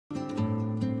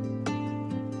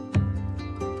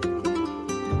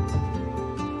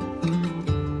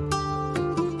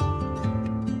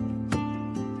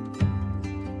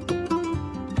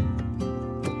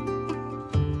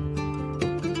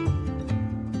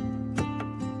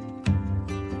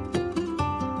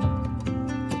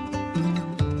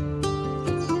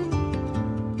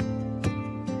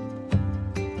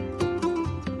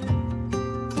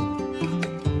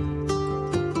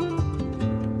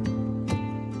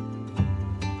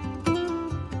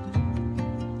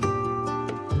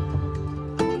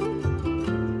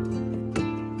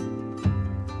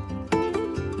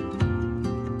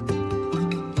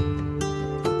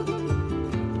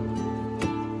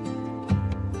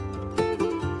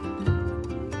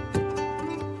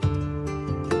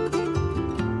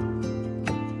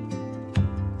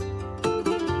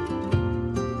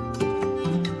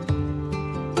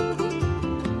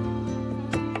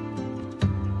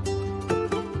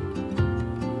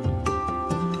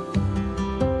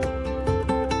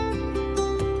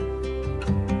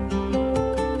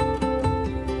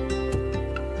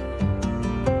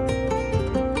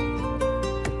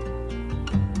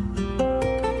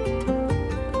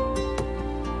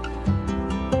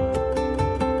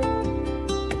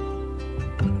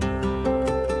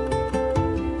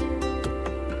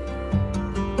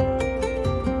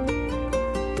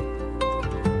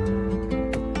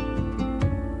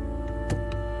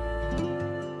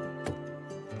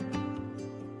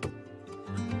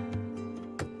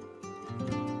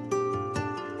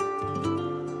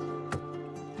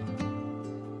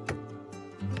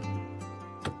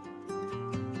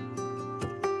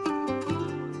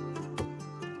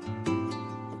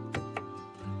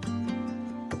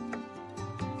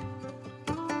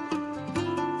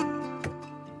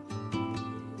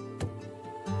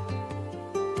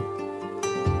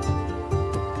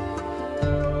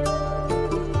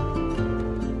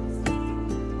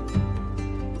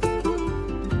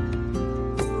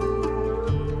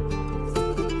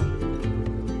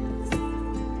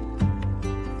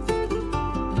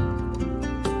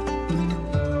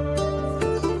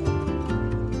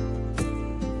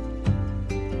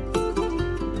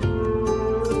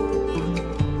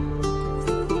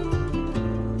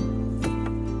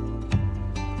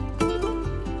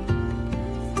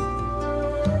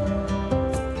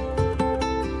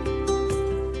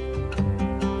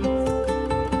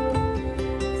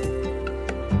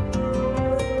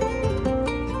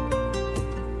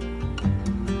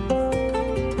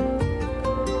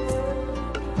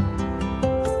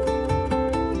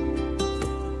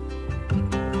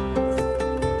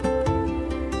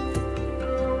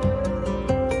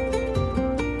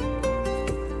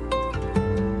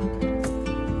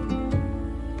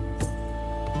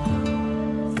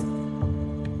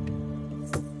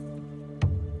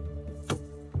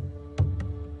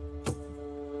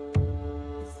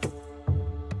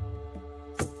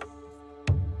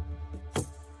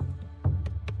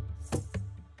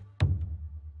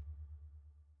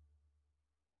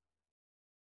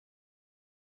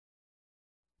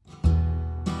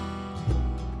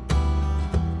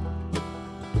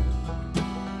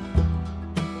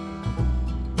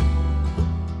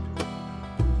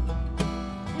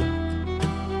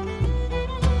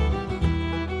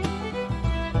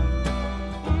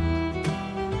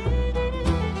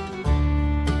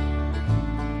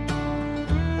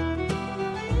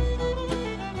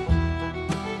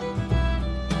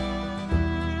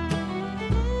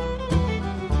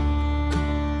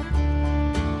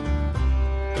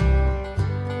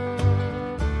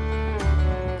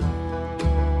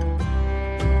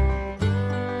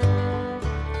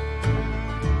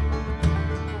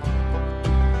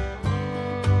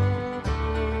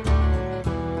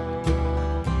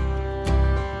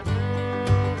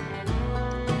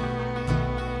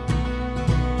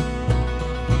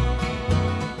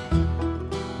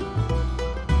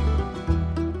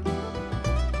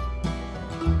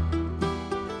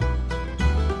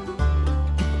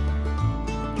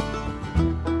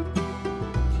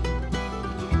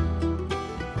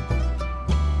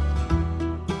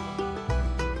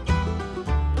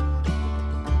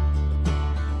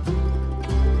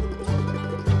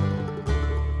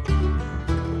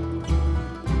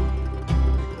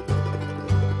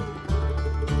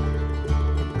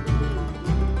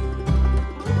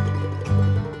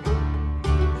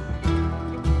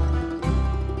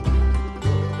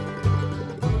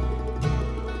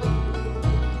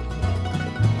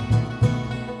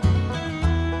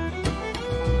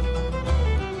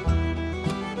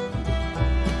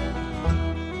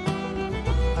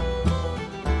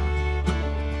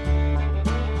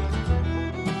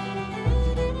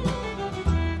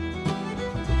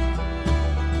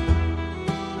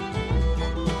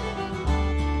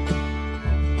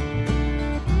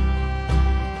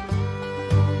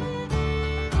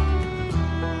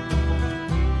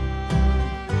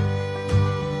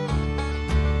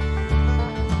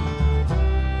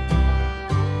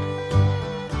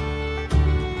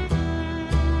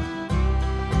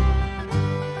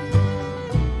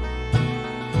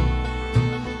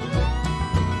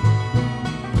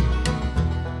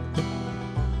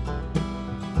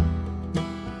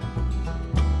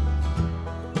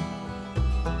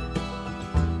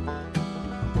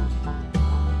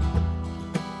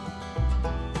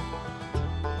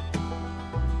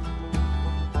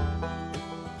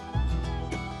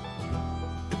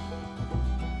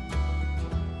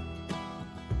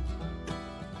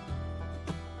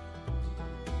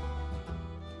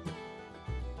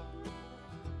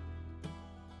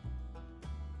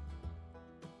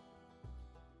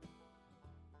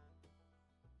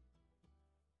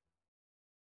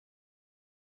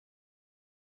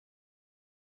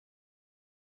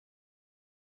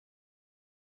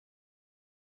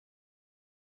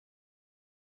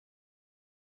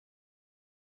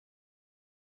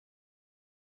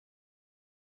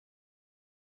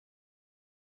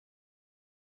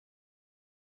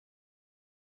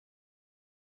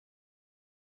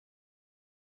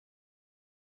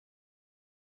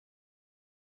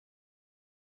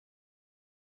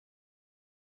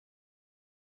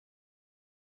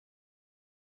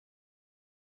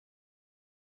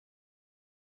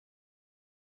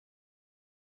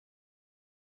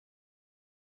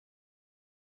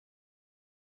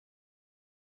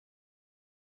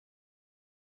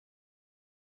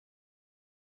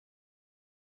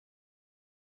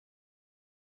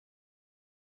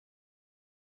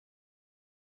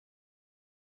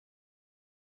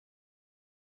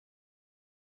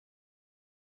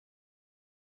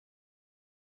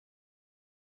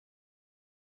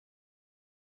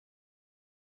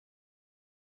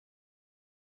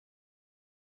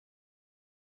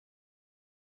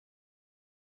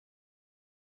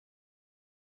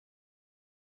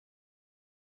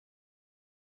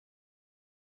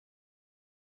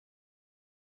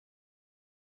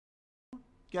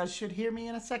You guys should hear me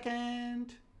in a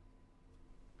second.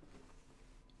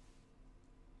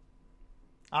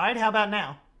 All right, how about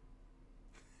now?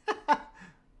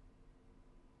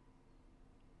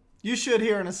 You should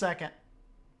hear in a second.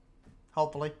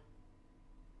 Hopefully.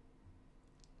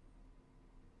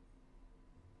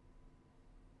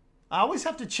 I always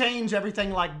have to change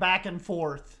everything like back and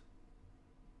forth.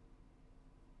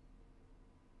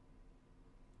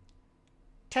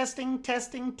 Testing,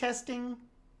 testing, testing.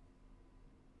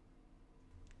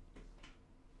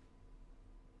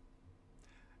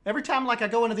 Every time like I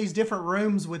go into these different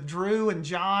rooms with Drew and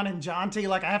John T,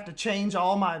 like I have to change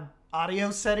all my audio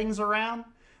settings around.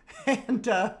 And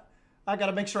I got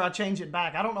to make sure I change it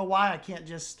back. I don't know why I can't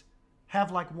just have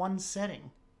like one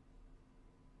setting.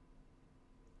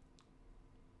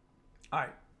 All right,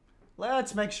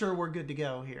 let's make sure we're good to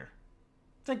go here.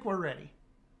 I think we're ready.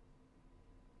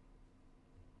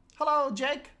 Hello,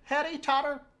 Jake, Hetty,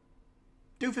 Totter,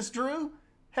 Doofus Drew,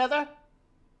 Heather.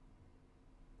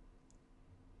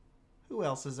 Who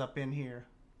else is up in here?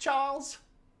 Charles.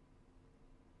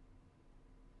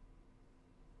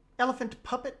 Elephant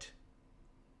Puppet.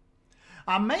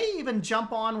 I may even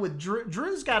jump on with Drew.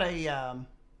 Drew's got a...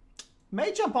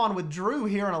 may jump on with Drew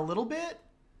here in a little bit.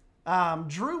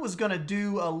 Drew was going to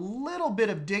do a little bit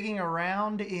of digging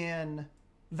around in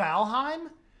Valheim.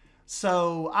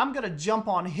 So I'm going to jump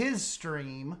on his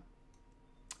stream.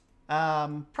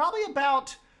 Probably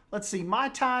about, let's see, my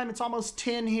time, it's almost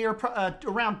 10 here,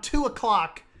 around 2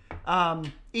 o'clock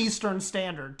Eastern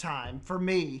Standard Time for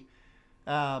me.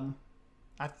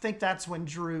 I think that's when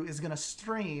Drew is going to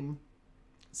stream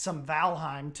some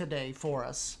Valheim today for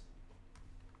us.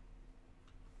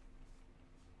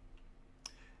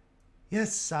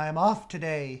 Yes, I am off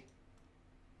today.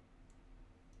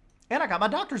 And I got my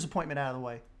doctor's appointment out of the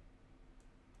way.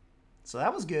 So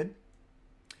that was good.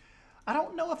 I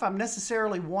don't know if I'm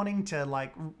necessarily wanting to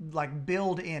like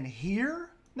build in here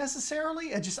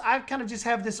necessarily. I kind of just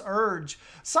have this urge.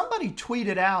 Somebody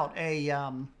tweeted out a,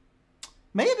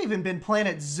 may have even been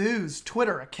Planet Zoo's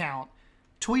Twitter account,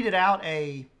 tweeted out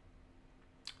a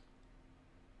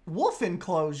wolf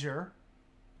enclosure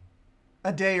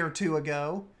a day or two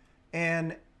ago.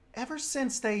 And ever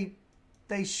since they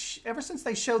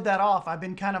showed that off, I've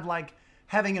been kind of like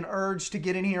having an urge to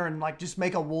get in here and like just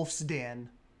make a wolf's den,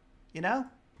 you know?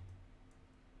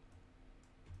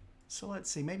 So let's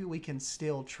see, maybe we can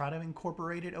still try to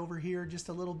incorporate it over here just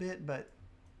a little bit, but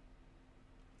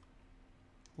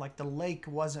like the lake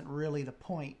wasn't really the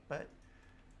point, but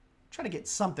try to get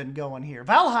something going here.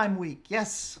 Valheim week,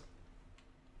 yes.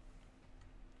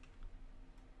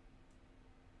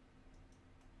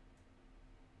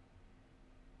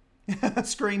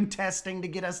 Screen testing to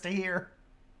get us to here.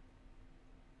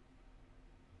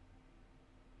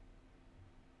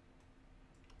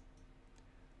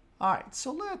 All right,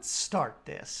 so let's start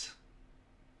this.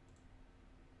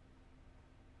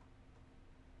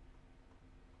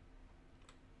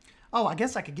 Oh, I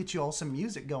guess I could get you all some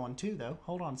music going too, though.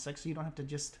 Hold on a sec, so you don't have to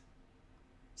just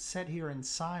sit here in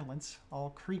silence, all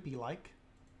creepy-like.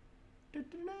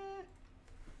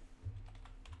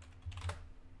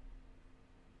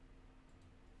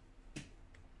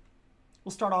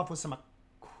 We'll start off with some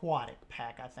aquatic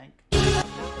pack, I think.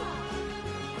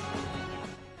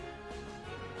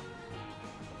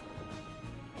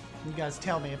 You guys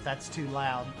tell me if that's too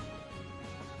loud.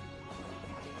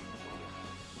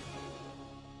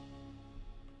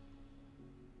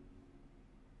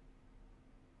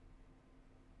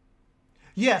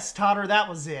 Yes, Totter, that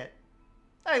was it.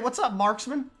 Hey, what's up,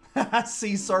 marksman?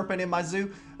 Sea serpent in my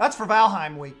zoo. That's for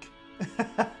Valheim week.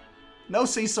 No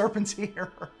sea serpents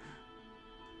here.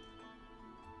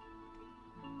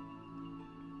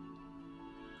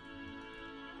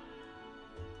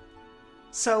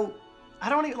 So, I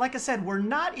don't even, like I said, we're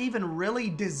not even really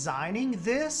designing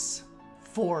this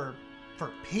for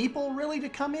people really to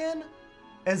come in,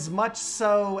 as much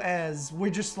so as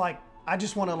we're just like, I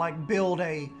just want to like build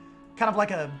a kind of like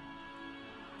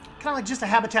just a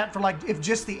habitat for like if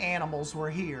just the animals were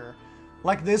here.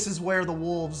 Like this is where the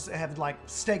wolves have like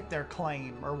staked their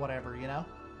claim or whatever, you know?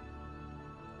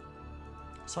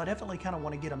 So I definitely kind of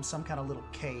want to get them some kind of little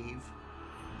cave.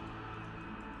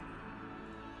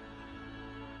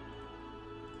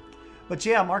 But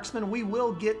yeah, marksman, we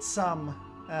will get some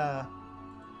Valheim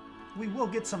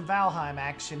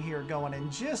action here going in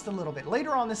just a little bit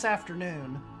later on this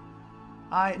afternoon.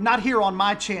 Not here on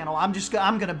my channel. I'm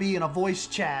gonna be in a voice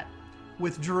chat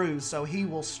with Drew, so he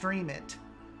will stream it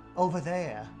over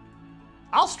there.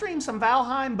 I'll stream some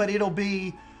Valheim, but it'll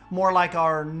be more like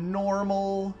our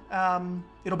normal.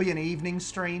 It'll be an evening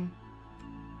stream.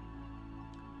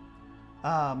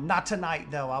 Not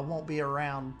tonight, though. I won't be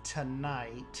around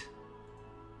tonight.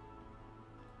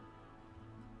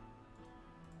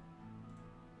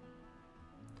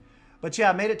 But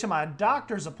yeah, I made it to my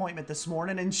doctor's appointment this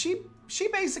morning, and she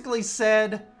basically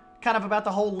said kind of about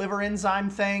the whole liver enzyme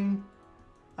thing,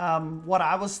 what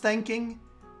I was thinking.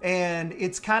 And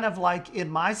it's kind of like in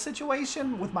my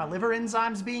situation with my liver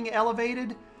enzymes being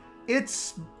elevated,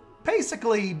 it's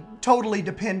basically totally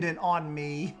dependent on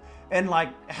me and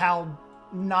like how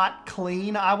not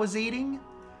clean I was eating.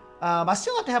 I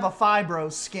still have to have a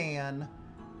fibro scan.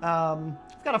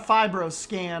 I've got a fibro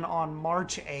scan on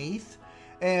March 8th.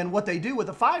 And what they do with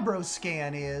the fibro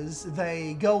scan is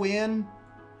they go in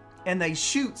and they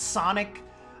shoot sonic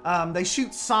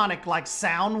like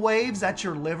sound waves at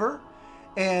your liver.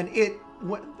 And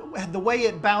the way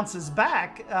it bounces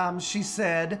back, she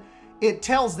said, it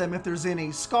tells them if there's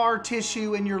any scar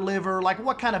tissue in your liver, like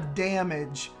what kind of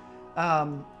damage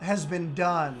has been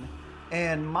done.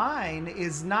 And mine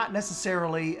is not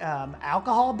necessarily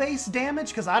alcohol-based damage,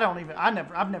 because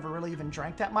I've never really even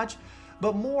drank that much,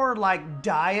 but more like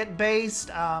diet-based,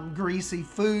 greasy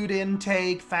food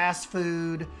intake, fast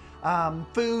food,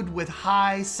 food with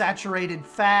high saturated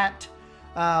fat.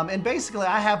 And basically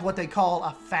I have what they call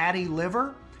a fatty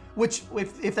liver, which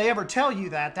if they ever tell you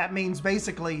that, that means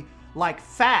basically like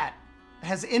fat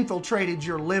has infiltrated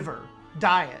your liver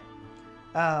diet.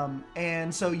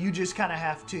 And so you just kind of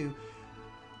have to,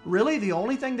 really the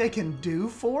only thing they can do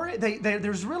for it,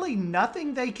 there's really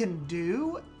nothing they can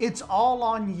do. It's all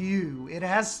on you.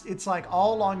 It's like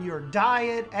all on your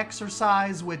diet,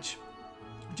 exercise, which,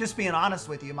 just being honest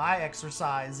with you, my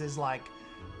exercise is like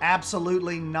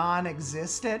absolutely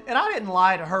non-existent. And I didn't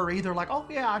lie to her either. Like, oh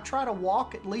yeah, I try to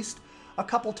walk at least a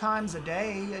couple times a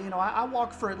day. You know, I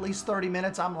walk for at least 30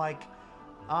 minutes. I'm like,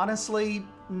 honestly,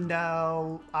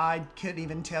 no, I couldn't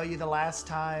even tell you the last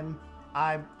time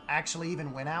I actually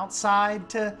even went outside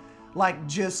to like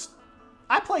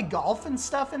I play golf and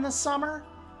stuff in the summer,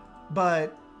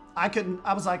 but I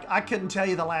couldn't tell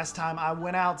you the last time I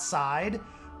went outside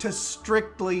to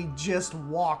strictly just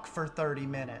walk for 30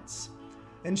 minutes.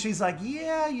 And she's like,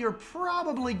 yeah, you're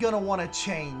probably gonna want to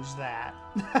change that.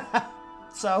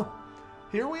 So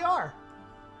here we are.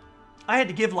 I had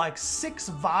to give like 6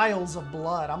 vials of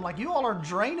blood. I'm like, you all are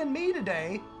draining me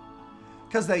today.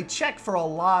 Because they check for a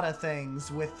lot of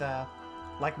things with,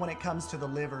 like when it comes to the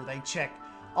liver, they check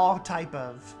all type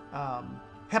of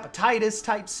hepatitis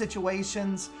type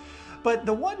situations. But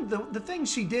the thing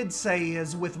she did say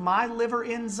is with my liver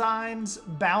enzymes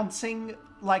bouncing,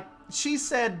 like she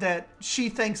said that she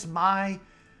thinks my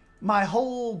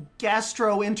whole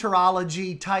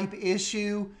gastroenterology type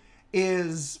issue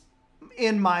is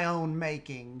in my own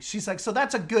making. She's like, so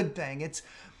that's a good thing.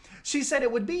 She said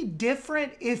it would be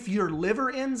different if your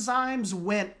liver enzymes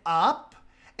went up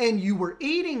and you were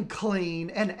eating clean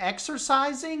and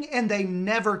exercising and they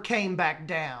never came back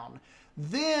down.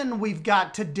 Then we've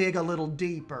got to dig a little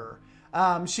deeper.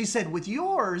 She said with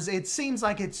yours, it seems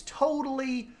like it's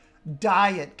totally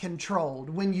diet controlled.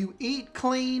 When you eat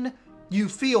clean, you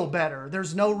feel better.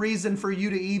 There's no reason for you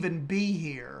to even be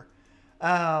here.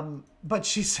 But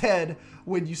she said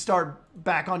when you start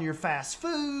back on your fast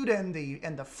food and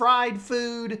the fried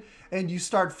food and you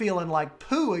start feeling like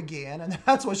poo again, and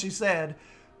that's what she said.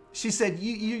 She said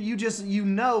you just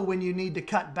know when you need to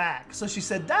cut back. So she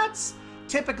said that's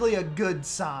typically a good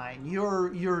sign.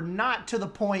 You're not to the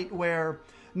point where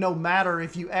no matter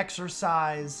if you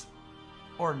exercise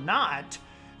or not,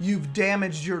 you've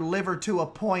damaged your liver to a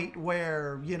point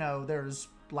where, you know, there's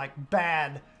like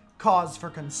bad cause for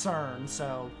concern.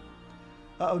 So,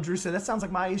 Drew said, that sounds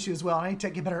like my issue as well. I need to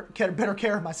take better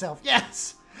care of myself.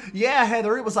 Yes. Yeah,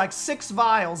 Heather, it was like 6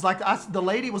 vials. Like the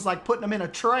lady was like putting them in a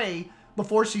tray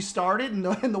before she started, and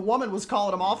the woman was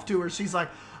calling them off to her. She's like,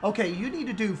 okay, you need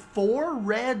to do 4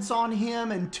 reds on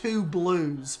him and 2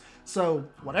 blues. So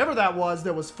whatever that was,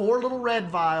 there was 4 little red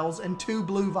vials and 2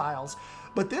 blue vials.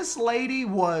 But this lady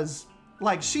was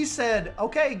like, she said,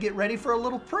 okay, get ready for a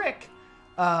little prick.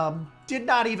 Did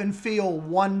not even feel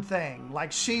one thing.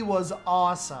 Like, she was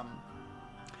awesome.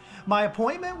 My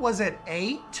appointment was at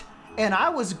 8, and I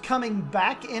was coming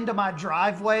back into my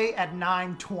driveway at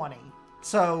 9:20.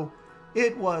 So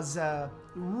it was a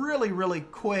really, really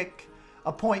quick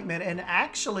appointment. And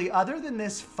actually, other than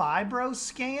this fibro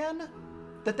scan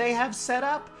that they have set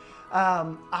up,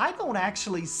 I don't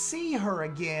actually see her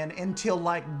again until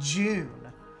like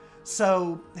June.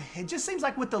 So it just seems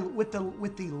like with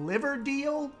the liver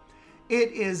deal,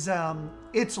 it is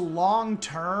it's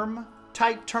long-term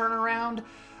type turnaround.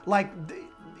 Like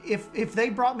if they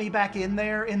brought me back in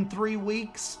there in 3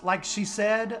 weeks, like she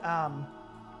said,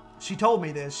 she told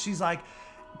me this. She's like,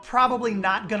 probably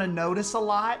not gonna notice a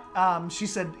lot. She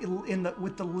said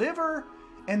with the liver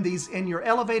and your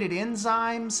elevated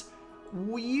enzymes,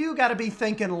 you got to be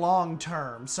thinking long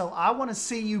term. So I want to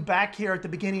see you back here at the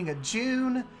beginning of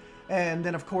June. And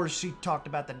then of course she talked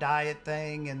about the diet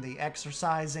thing and the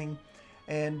exercising,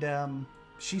 and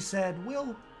she said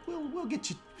we'll get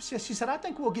you. She said, I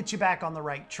think we'll get you back on the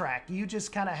right track. You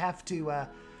just kind of have to.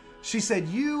 She said,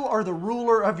 you are the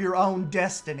ruler of your own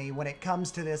destiny when it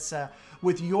comes to this,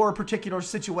 with your particular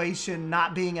situation,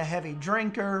 not being a heavy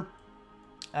drinker.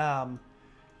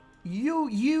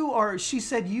 You are, she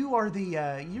said, you're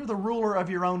the ruler of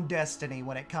your own destiny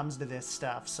when it comes to this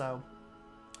stuff. So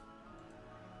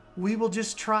we will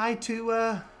just try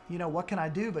to, you know, what can I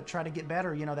do but try to get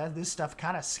better? You know, this stuff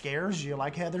kind of scares you,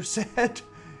 like Heather said.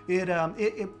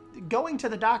 Going to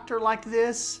the doctor like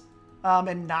this,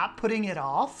 and not putting it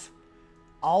off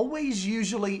always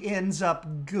usually ends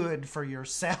up good for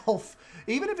yourself.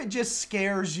 Even if it just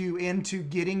scares you into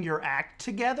getting your act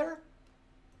together,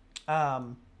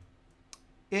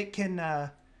 it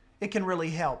can really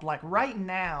help. Like right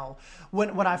now,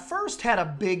 when I first had a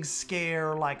big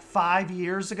scare like 5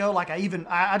 years ago, like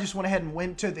I just went ahead and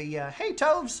went to the, hey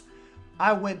Toves,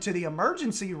 I went to the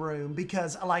emergency room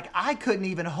because like I couldn't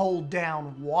even hold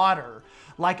down water.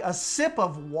 Like a sip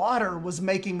of water was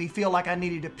making me feel like I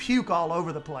needed to puke all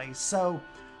over the place. So,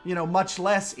 you know, much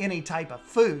less any type of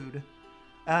food.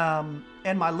 And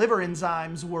my liver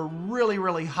enzymes were really,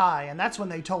 really high. And that's when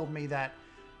they told me that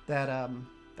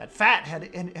fat had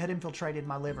infiltrated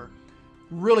my liver.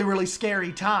 Really, really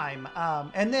scary time.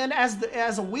 And then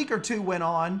as a week or two went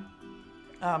on,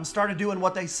 started doing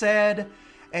what they said,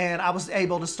 and I was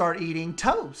able to start eating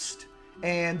toast.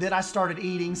 And then I started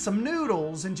eating some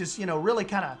noodles and just, you know, really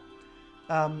kind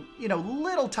of, you know,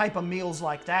 little type of meals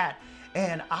like that.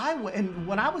 And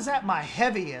when I was at my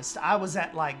heaviest, I was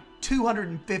at like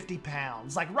 250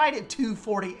 pounds, like right at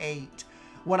 248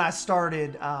 when I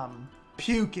started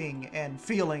puking and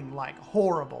feeling like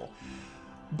horrible.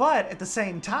 But at the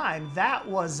same time, that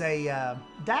was a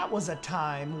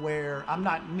time where I'm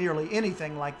not nearly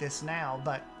anything like this now,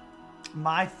 but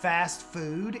my fast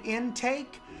food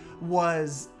intake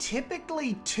was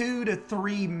typically 2 to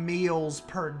 3 meals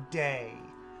per day.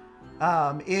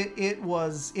 It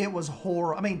was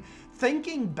horrible. I mean,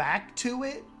 thinking back to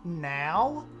it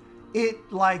now,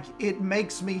 it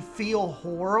makes me feel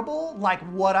horrible, like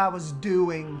what I was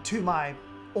doing to my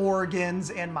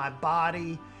organs and my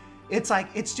body. It's like,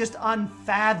 it's just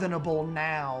unfathomable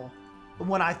now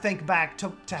when I think back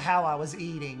to how I was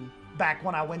eating back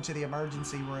when I went to the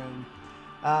emergency room.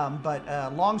 But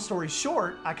long story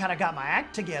short, I kind of got my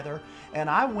act together and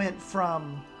I went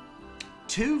from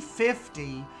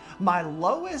 250. My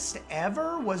lowest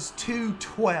ever was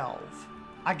 212.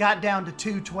 I got down to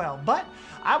 212, but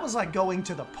I was like going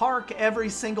to the park every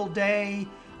single day,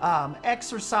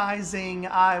 exercising.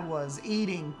 I was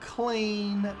eating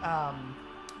clean.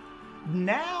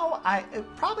 Now,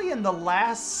 probably in the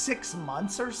last 6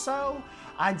 months or so,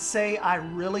 I'd say I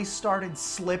really started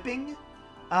slipping.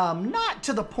 Not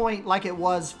to the point like it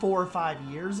was 4 or 5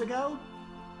 years ago,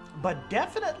 but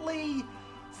definitely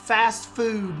fast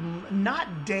food,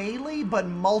 not daily, but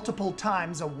multiple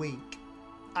times a week,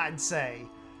 I'd say.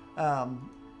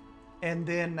 And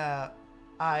then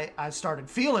I started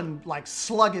feeling like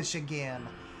sluggish again.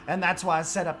 And that's why I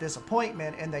set up this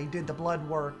appointment, and they did the blood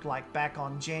work like back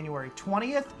on January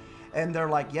 20th. And they're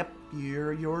like, yep,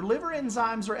 your liver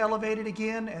enzymes are elevated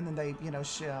again. And then they, you know,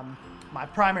 my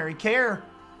primary care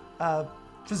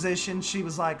physician, she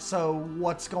was like, so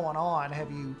what's going on?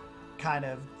 Have you kind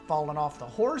of fallen off the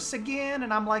horse again?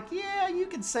 And I'm like, yeah, you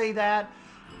could say that.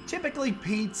 Typically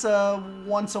pizza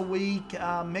once a week,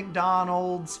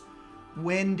 McDonald's,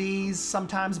 Wendy's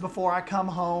sometimes before I come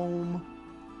home.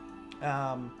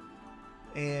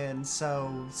 And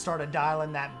so started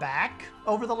dialing that back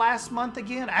over the last month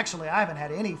again. Actually, I haven't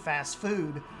had any fast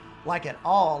food like at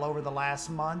all over the last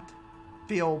month.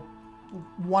 Feel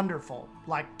wonderful,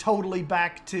 like totally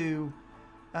back to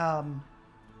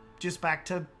just back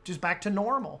to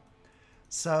normal.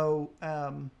 So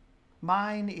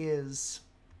mine is,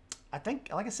 I think,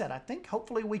 like I said, I think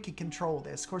hopefully we can control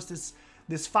this. Of course, this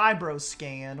fibro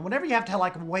scan, whenever you have to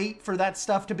like wait for that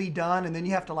stuff to be done, and then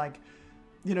you have to like,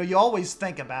 you know, you always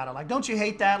think about it. Like, don't you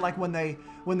hate that? Like when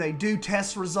they do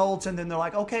test results and then they're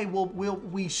like, okay,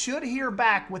 we should hear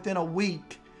back within a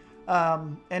week,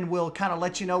 and we'll kind of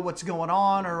let you know what's going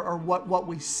on or what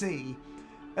we see.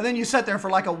 And then you sit there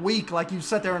for like a week, like you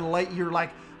sit there and you're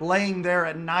like laying there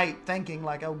at night thinking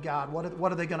like, oh God,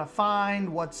 what are they gonna find?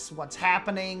 What's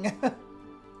happening?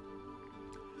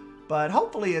 But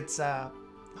hopefully it's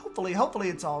hopefully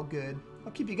it's all good.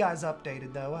 I'll keep you guys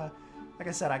updated though. Like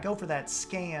I said, I go for that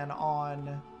scan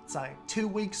on, it's like 2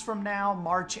 weeks from now,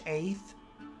 March 8th.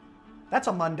 That's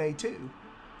a Monday too.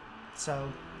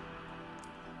 So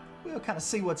we'll kind of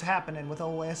see what's happening with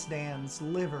old S. Dan's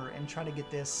liver and try to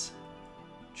get this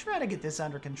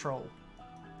under control.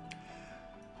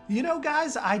 You know,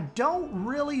 guys, I don't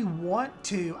really want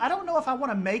to. I don't know if I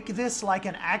want to make this like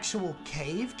an actual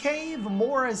cave,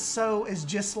 more as so as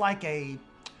just like a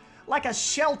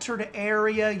sheltered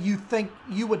area.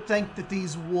 You would think that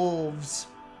these wolves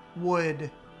would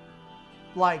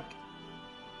like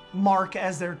mark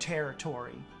as their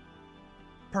territory,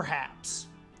 perhaps.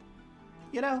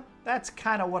 You know, that's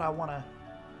kind of what I want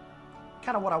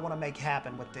to make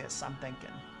happen with this, I'm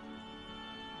thinking.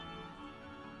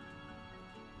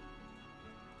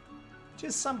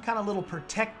 Just some kind of little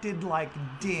protected, like,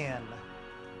 den,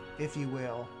 if you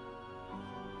will.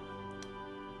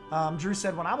 Drew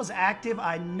said, when I was active,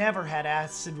 I never had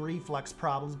acid reflux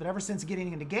problems, but ever since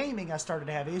getting into gaming, I started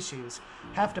to have issues.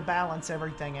 Have to balance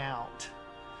everything out.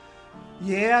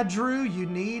 Yeah, Drew, you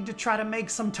need to try to make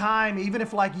some time, even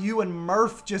if, like, you and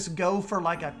Murph just go for,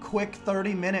 like, a quick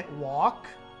 30-minute walk.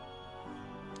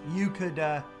 You could,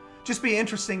 just be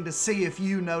interesting to see if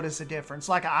you notice a difference.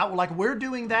 Like we're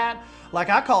doing that. Like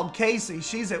I called Casey.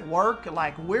 She's at work.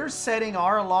 Like we're setting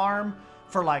our alarm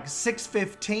for like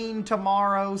 6:15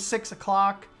 tomorrow, 6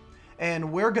 o'clock,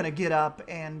 and we're gonna get up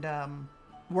and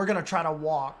we're gonna try to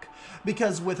walk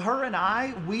because with her and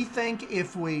I, we think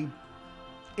if we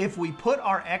put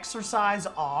our exercise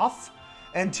off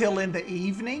until in the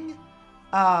evening,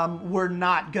 we're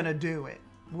not gonna do it.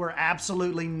 We're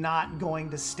absolutely not going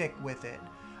to stick with it.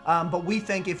 But we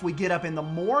think if we get up in the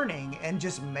morning and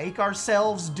just make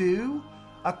ourselves do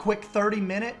a quick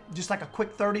 30-minute, just like a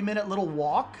quick 30-minute little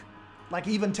walk, like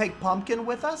even take Pumpkin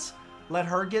with us, let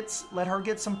her get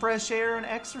some fresh air and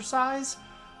exercise.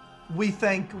 We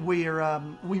think we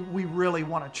really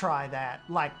want to try that.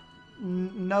 Like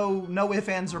no ifs,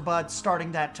 ands, or buts.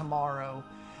 Starting that tomorrow,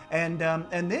 and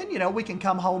then you know we can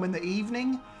come home in the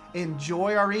evening,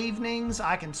 enjoy our evenings.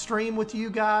 I can stream with you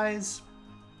guys.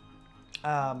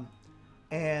 And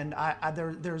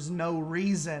there's no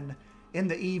reason in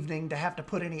the evening to have to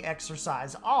put any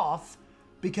exercise off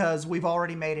because we've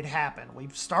already made it happen.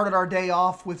 We've started our day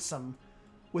off with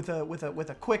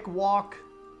a quick walk,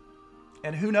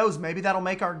 and who knows, maybe that'll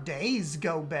make our days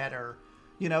go better.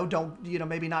 You know,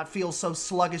 maybe not feel so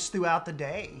sluggish throughout the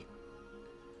day.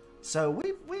 So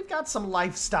we've got some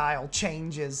lifestyle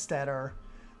changes that are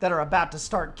about to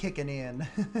start kicking in.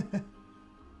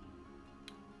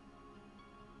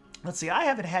 Let's see, I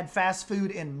haven't had fast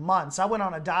food in months. I went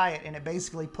on a diet and it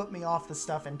basically put me off the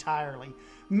stuff entirely.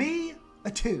 Me,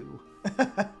 too.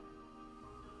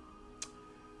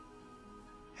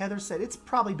 Heather said, it's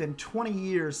probably been 20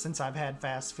 years since I've had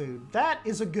fast food. That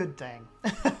is a good thing.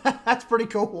 That's pretty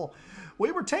cool.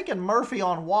 We were taking Murphy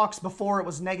on walks before it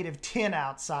was -10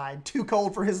 outside. Too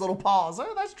cold for his little paws.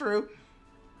 Oh, that's true.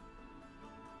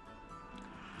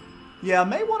 Yeah,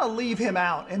 may want to leave him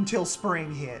out until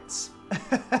spring hits.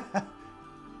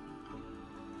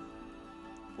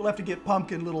 We'll have to get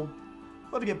Pumpkin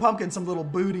some little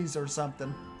booties or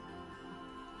something.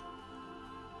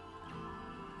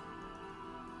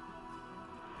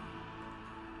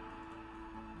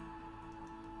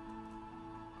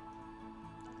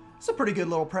 It's a pretty good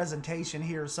little presentation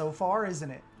here so far, isn't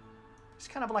it? It's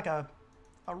kind of like a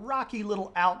rocky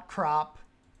little outcrop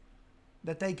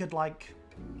that they could like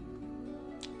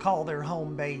call their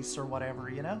home base or whatever,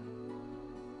 you know?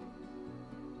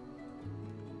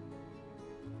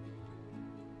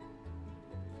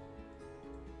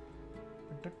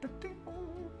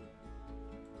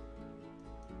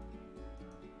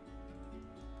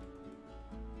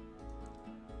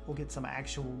 We'll get some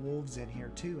actual wolves in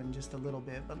here too in just a little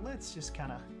bit, but let's just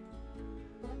kind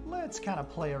of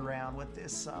play around with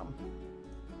this some.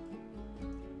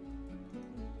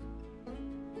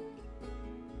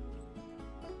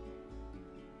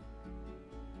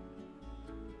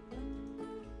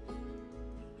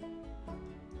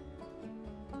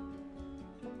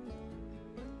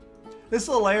 This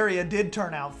little area did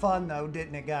turn out fun though,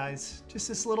 didn't it, guys? Just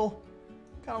this little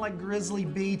kind of like grizzly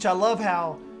beach. I love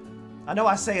how, I know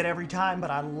I say it every time, but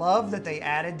I love that they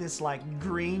added this like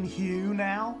green hue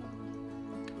now.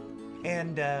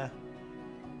 And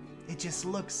it just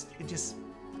looks,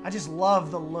 I just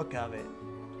love the look of it.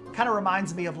 Kind of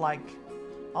reminds me of like,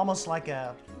 almost like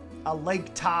a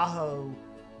Lake Tahoe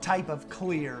type of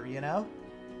clear, you know?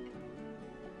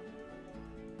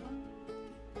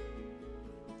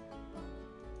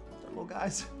 Little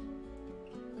guys.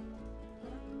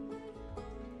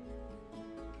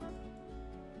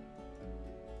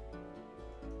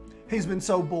 He's been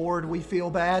so bored, we feel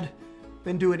bad.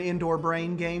 Been doing indoor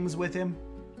brain games with him.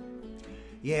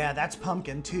 Yeah, that's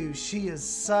Pumpkin too. She is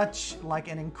such like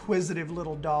an inquisitive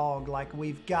little dog. Like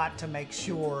we've got to make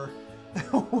sure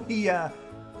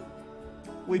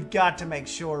we've got to make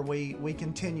sure we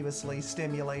continuously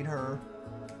stimulate her.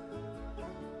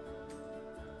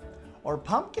 Or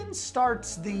Pumpkin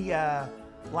starts the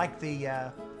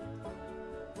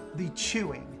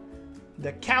chewing,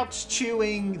 the couch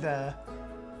chewing, the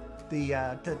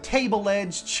table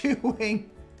edge chewing.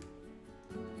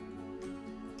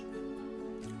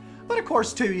 But of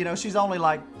course, too, you know, she's only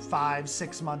like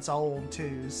 5-6 months old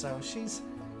too, so she's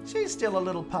still a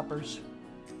little puppers.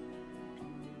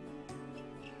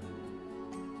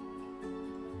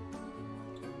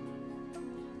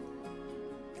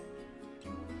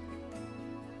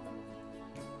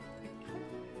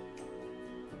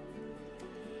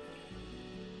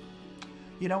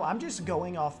 You know, I'm just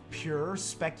going off pure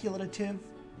speculative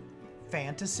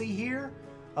fantasy here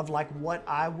of like what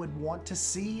I would want to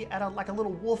see at like a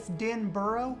little wolf den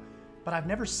burrow, but I've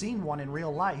never seen one in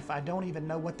real life. I don't even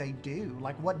know what they do.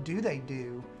 Like, what do they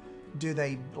do? Do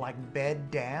they like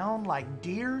bed down like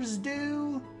deers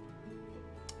do?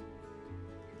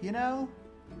 You know?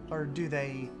 Or do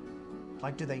they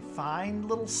find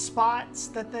little spots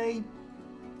that they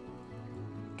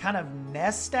kind of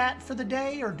nest at for the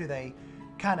day? Or do they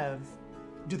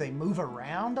move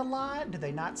around a lot? Do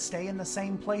they not stay in the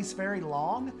same place very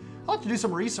long? I'll have to do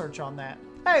some research on that.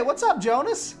 Hey, what's up,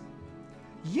 Jonas?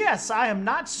 Yes, I am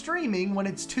not streaming when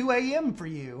it's 2 a.m. for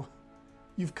you.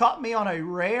 You've caught me on a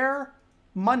rare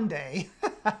Monday.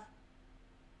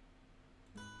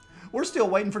 We're still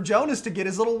waiting for Jonas to get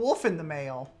his little wolf in the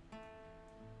mail.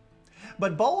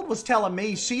 But Bold was telling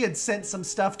me she had sent some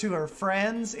stuff to her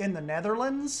friends in the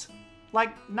Netherlands,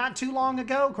 like not too long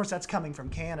ago. Of course, that's coming from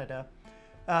Canada.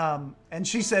 And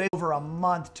she said over a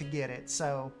month to get it.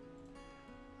 So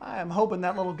I am hoping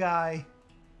that little guy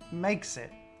makes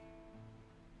it.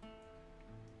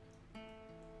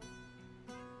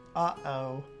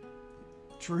 Uh-oh.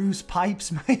 Drew's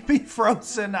pipes may be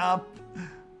frozen up.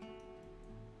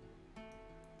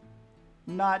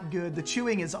 Not good. The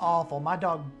chewing is awful. My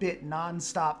dog bit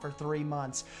nonstop for 3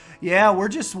 months. Yeah,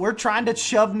 we're trying to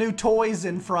shove new toys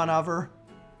in front of her.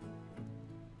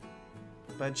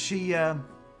 But she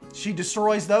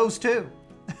destroys those too.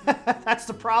 That's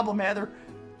the problem, Heather.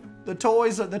 The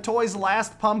toys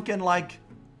last Pumpkin like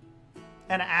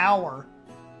an hour.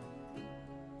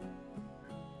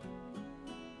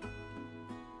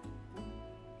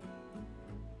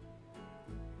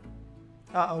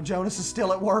 Uh-oh, Jonas is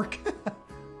still at work.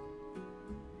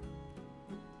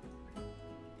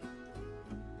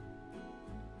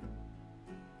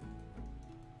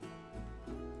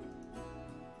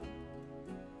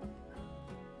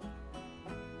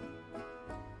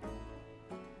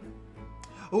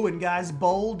 Oh, and guys,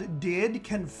 Bold did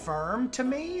confirm to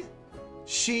me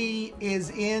she is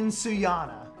in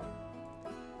Suyana.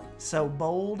 So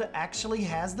Bold actually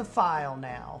has the file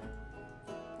now.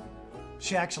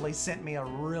 She actually sent me a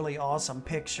really awesome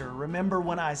picture. Remember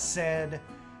when I said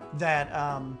that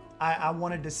I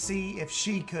wanted to see if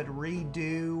she could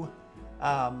redo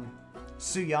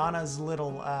Suyana's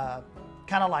little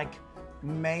kind of like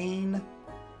main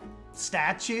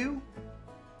statue?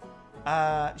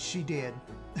 She did.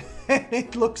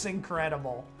 It looks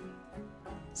incredible.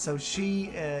 So she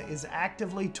is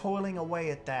actively toiling away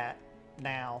at that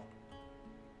now.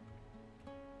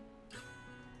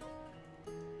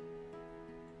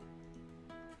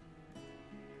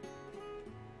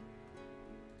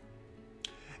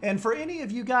 And for any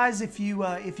of you guys, if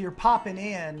you're popping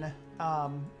in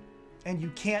and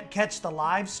you can't catch the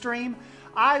live stream,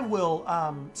 I will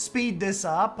speed this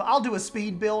up. I'll do a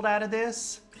speed build out of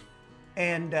this,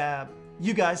 and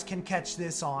you guys can catch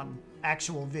this on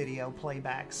actual video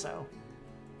playback. So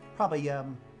probably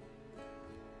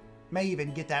may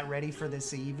even get that ready for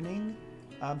this evening,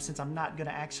 since I'm not going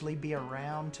to actually be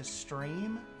around to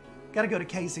stream. Got to go to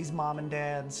Casey's mom and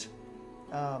dad's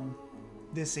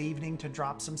this evening to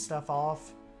drop some stuff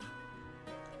off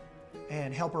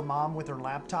and help her mom with her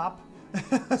laptop.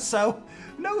 So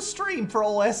no stream for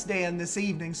old S-Dan this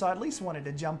evening, so I at least wanted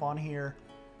to jump on here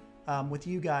with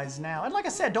you guys now. And like I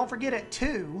said, don't forget at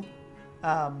 2,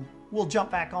 we'll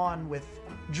jump back on with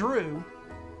Drew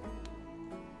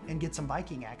and get some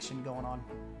Viking action going on.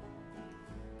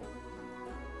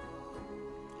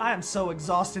 I am so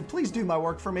exhausted. Please do my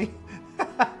work for me.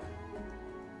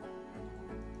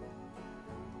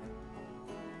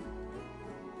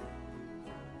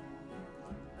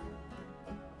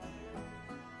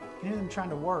 I am trying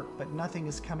to work, but nothing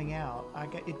is coming out.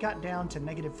 It got down to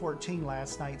 -14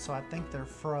 last night, so I think they're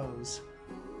froze.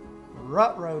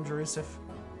 Ruh-roh, Drusif.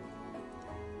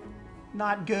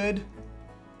 Not good.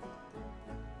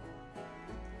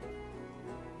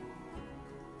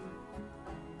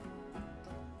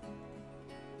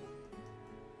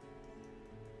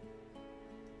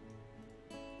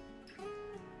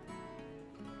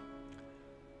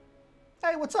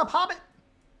 Hey, what's up, Hobbit?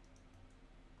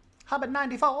 Hobbit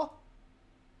 94.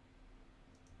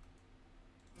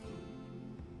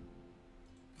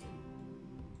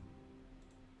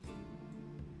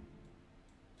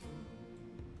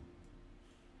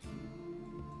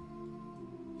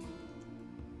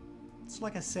 So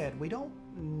like I said, we don't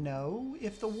know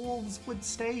if the wolves would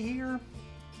stay here,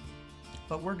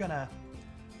 but we're gonna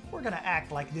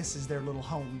act like this is their little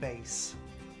home base.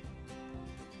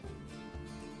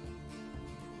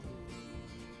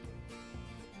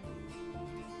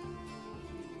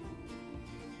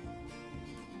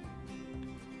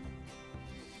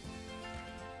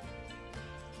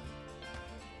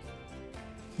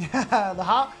 Yeah, the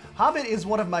Hobbit is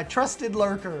one of my trusted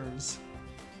lurkers.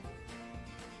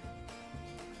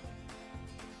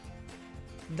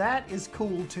 That is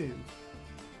cool too.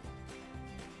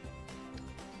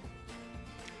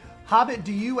 Hobbit,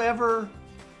 do you ever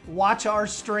watch our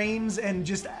streams and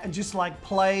just like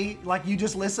play, like you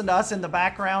just listen to us in the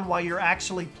background while you're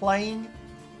actually playing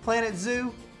Planet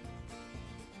Zoo?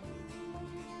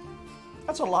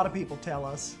 That's what a lot of people tell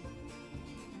us.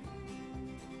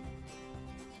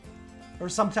 Or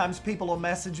sometimes people will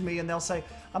message me and they'll say,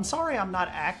 I'm sorry I'm not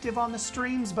active on the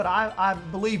streams, but I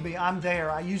believe me, I'm there.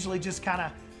 I usually just kind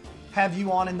of have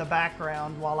you on in the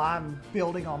background while I'm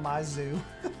building on my zoo.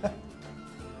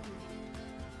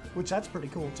 Which that's pretty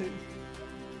cool too.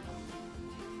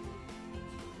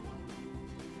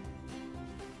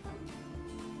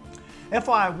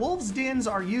 FYI, wolves' dens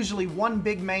are usually one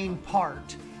big main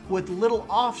part with little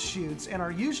offshoots and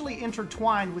are usually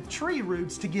intertwined with tree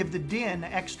roots to give the den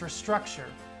extra structure.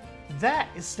 That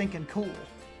is stinking cool.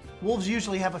 Wolves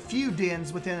usually have a few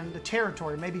dens within the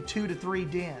territory, maybe 2 to 3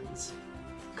 dens.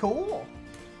 Cool.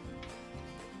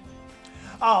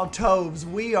 Oh, Toves,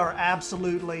 we're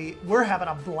having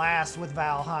a blast with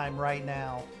Valheim right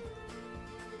now.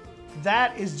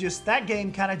 That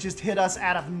game kind of just hit us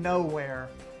out of nowhere,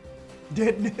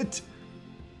 didn't it?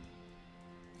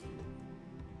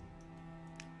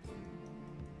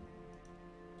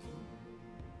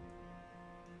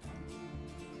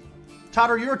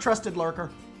 Totter, you're a trusted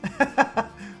lurker.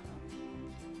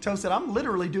 Toe said, I'm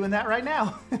literally doing that right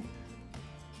now.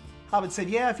 Hobbit said,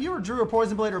 yeah, if you or Drew or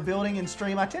Poison Blade are building in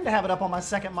stream, I tend to have it up on my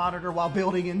second monitor while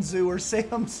building in Zoo or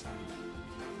Sims.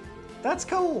 That's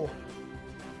cool.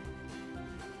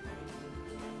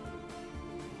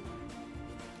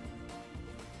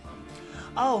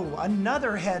 Oh,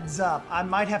 another heads up I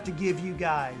might have to give you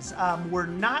guys. We're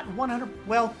not 100,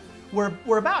 well,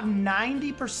 we're about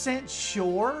 90%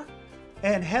 sure.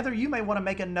 And Heather, you may want to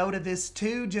make a note of this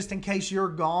too, just in case you're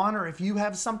gone or if you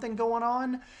have something going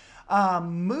on.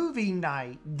 Movie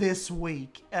night this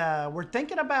week. We're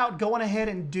thinking about going ahead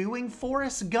and doing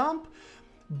Forrest Gump,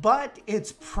 but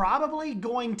it's probably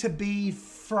going to be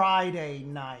Friday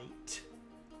night.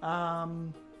 I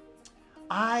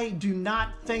do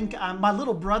not think, my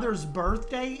little brother's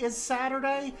birthday is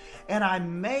Saturday, and I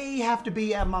may have to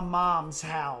be at my mom's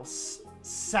house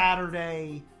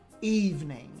Saturday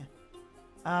evening.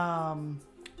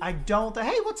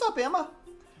 Hey, what's up, Emma?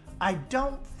 I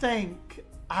don't think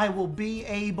I will be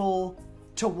able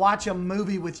to watch a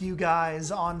movie with you guys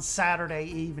on Saturday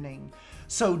evening.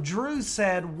 So Drew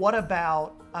said, what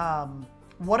about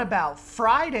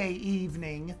Friday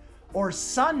evening or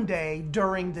Sunday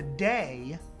during the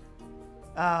day?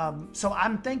 So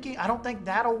I'm thinking, I don't think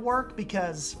that'll work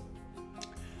because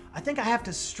I think I have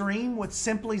to stream with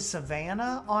Simply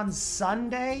Savannah on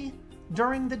Sunday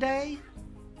during the day.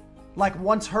 Like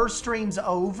once her stream's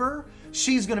over,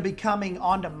 she's going to be coming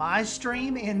onto my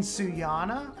stream in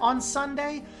Suyana on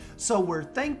Sunday. So we're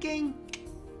thinking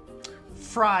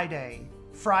Friday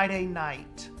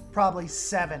night, probably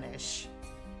 7-ish.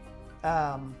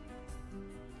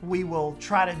 We will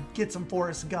try to get some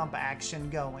Forrest Gump action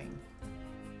going.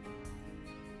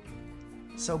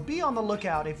 So be on the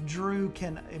lookout if Drew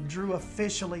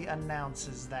officially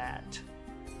announces that.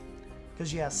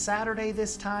 Because yeah, Saturday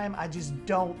this time, I just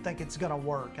don't think it's gonna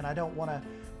work, and I don't want to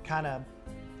kind of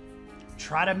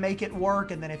try to make it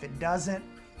work, and then if it doesn't,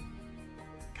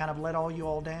 kind of let all you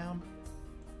all down.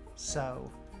 So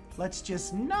let's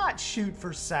just not shoot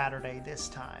for Saturday this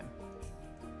time.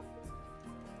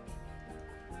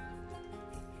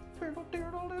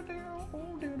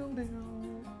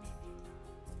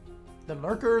 The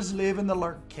lurkers live in the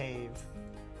lurk cave.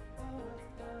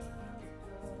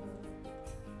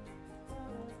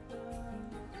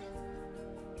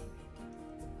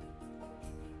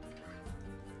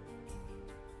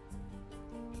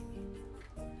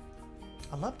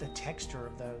 I love the texture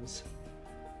of those.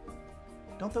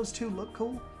 Don't those two look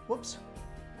cool? Whoops.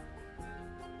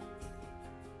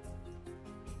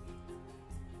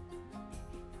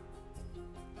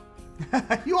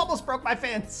 You almost broke my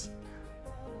fence.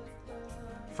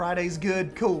 Friday's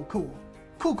good. Cool, cool.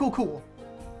 Cool, cool, cool.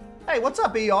 Hey, what's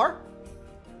up, ER?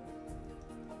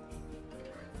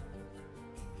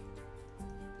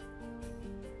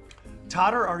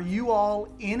 Totter, are you all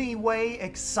anyway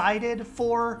excited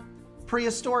for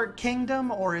Prehistoric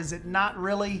Kingdom, or is it not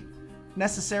really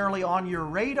necessarily on your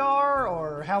radar,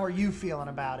 or how are you feeling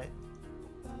about it?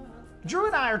 Drew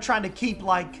and I are trying to keep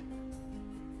like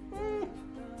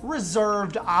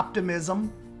reserved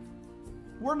optimism.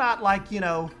 We're not like, you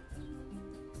know,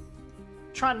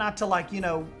 trying not to like, you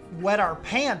know, wet our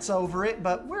pants over it,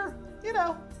 but we're, you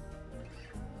know,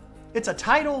 it's a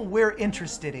title we're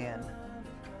interested in.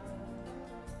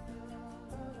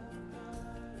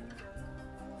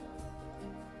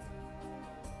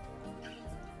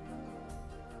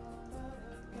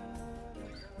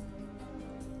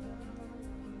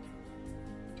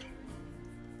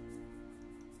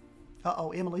 Uh-oh,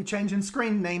 Emily changing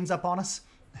screen names up on us.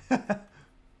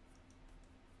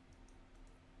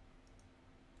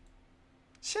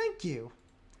 Thank you.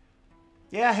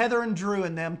 Yeah, Heather and Drew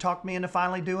and them talked me into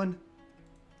finally doing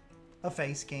a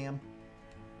face cam.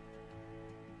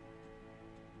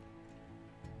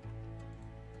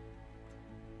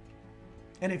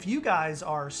 And if you guys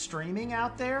are streaming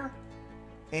out there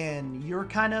and you're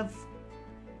kind of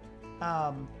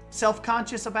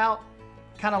self-conscious about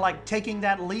kind of like taking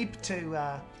that leap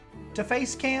to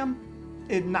face cam,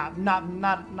 it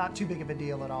not too big of a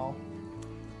deal at all.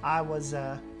 I was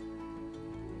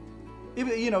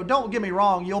you know, don't get me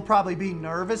wrong, you'll probably be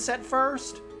nervous at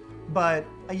first, but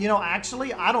you know,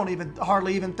 actually I don't even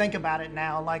hardly even think about it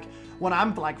now. Like when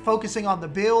I'm like focusing on the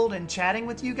build and chatting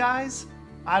with you guys,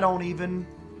 I'm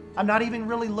not even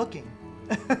really looking.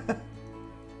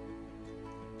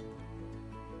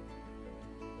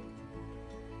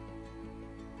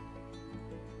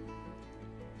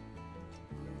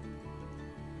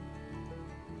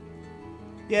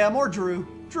 Yeah, more Drew.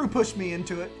 Drew pushed me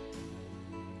into it.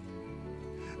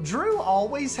 Drew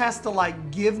always has to like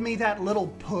give me that little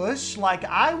push. Like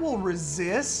I will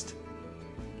resist,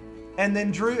 and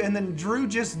then Drew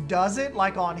just does it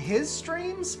like on his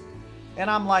streams,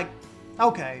 and I'm like,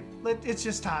 okay, it's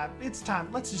just time. It's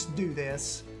time. Let's just do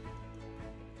this.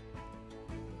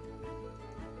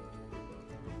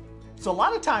 So a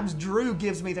lot of times Drew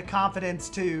gives me the confidence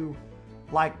to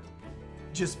like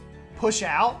just push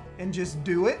out and just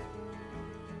do it.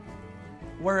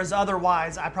 Whereas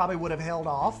otherwise I probably would have held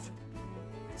off.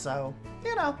 So,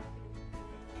 you know.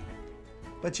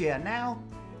 But yeah, now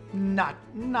not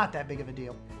that big of a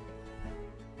deal.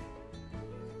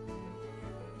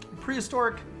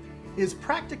 Prehistoric is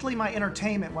practically my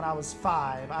entertainment when I was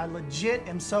 5. I legit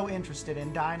am so interested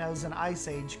in dinos and Ice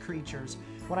Age creatures.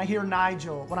 When I heard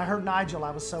Nigel,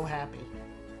 I was so happy.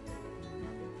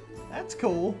 That's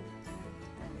cool.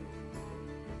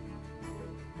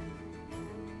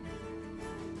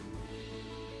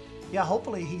 Yeah,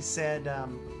 hopefully he said,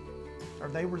 or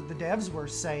the devs were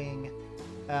saying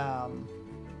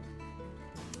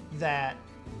that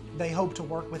they hope to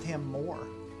work with him more.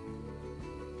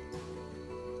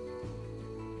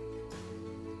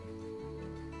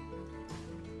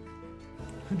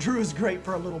 Drew is great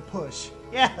for a little push.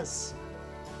 Yes.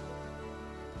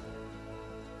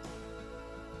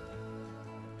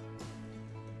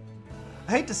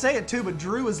 I hate to say it too, but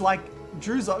Drew's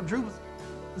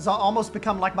almost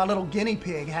become like my little guinea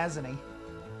pig, hasn't he?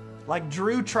 Like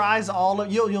Drew tries all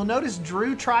of, you'll notice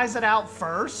Drew tries it out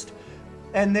first,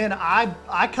 and then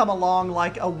I come along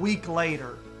like a week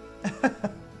later.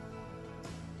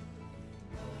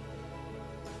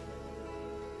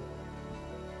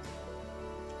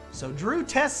 So Drew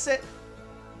tests it.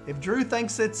 If Drew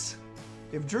thinks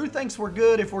we're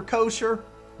good, if we're kosher,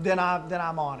 then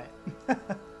I'm on it.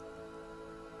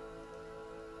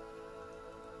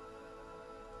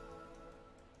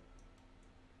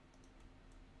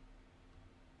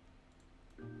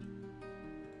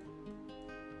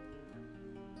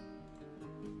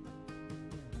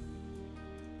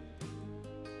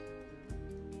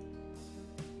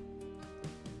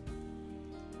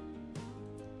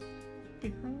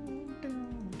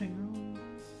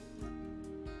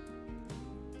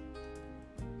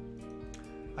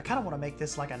 I kind of want to make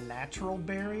this like a natural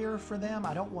barrier for them.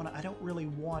 I don't really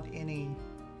want any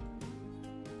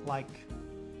like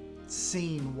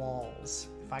scene walls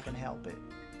if I can help it.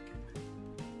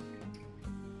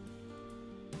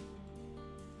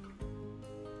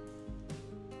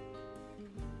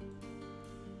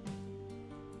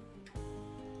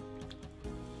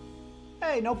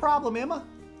 Hey, no problem, Emma.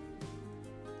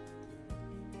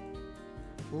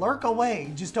 Lurk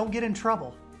away, just don't get in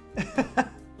trouble.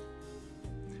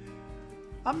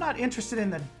 I'm not interested in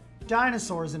the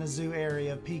dinosaurs in a zoo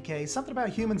area of PK. Something about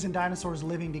humans and dinosaurs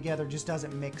living together just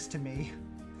doesn't mix to me.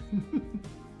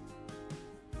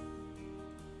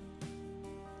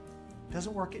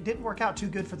 Doesn't work. It didn't work out too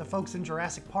good for the folks in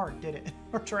Jurassic Park, did it?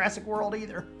 Or Jurassic World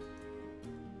either.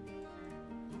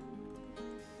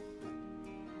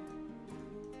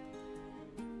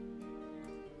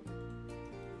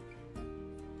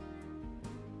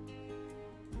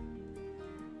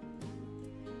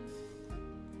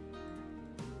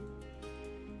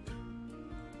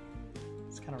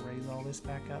 Kind of raise all this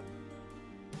back up.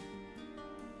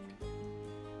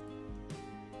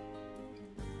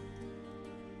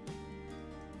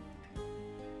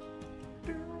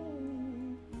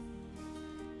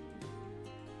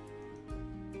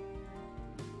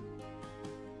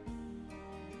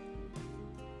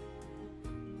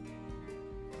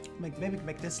 Maybe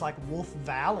make this like Wolf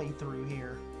Valley through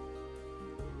here.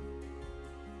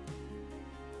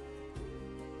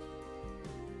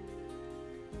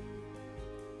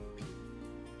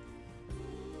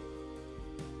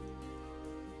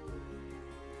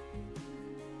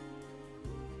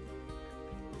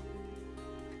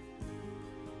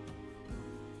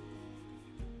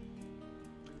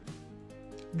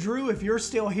 Drew, if you're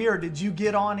still here, did you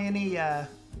get on any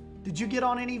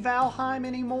Valheim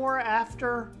anymore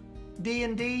after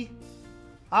D&D?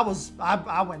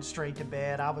 I went straight to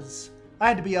bed. I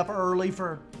had to be up early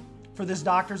for this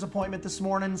doctor's appointment this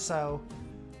morning, so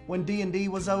when D&D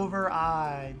was over,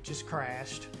 I just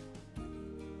crashed.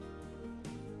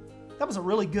 That was a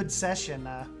really good session,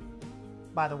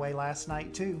 by the way, last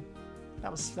night too.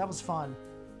 That was fun.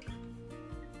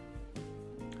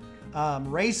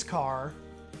 Race car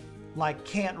like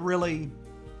can't really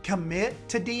commit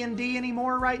to D&D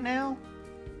anymore right now,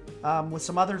 with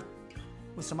some other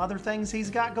things he's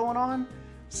got going on.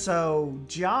 So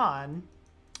John,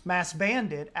 Mass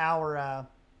Bandit, our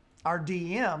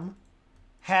DM,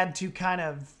 had to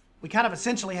we kind of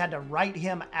essentially had to write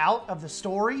him out of the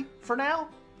story for now,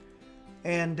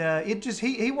 and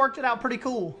he worked it out pretty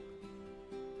cool.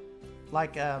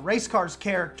 Like Race Car's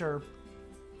character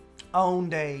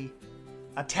owned a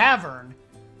tavern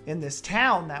in this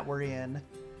town that we're in,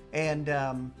 and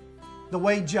the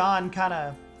way John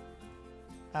kind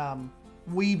of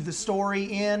weaved the story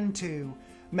in to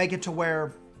make it to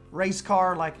where Race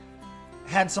Car like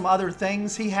had some other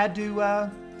things he had to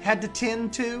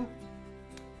tend to.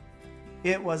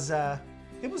 It was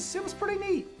pretty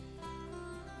neat.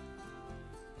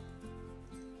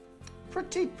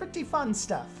 Pretty fun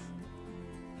stuff.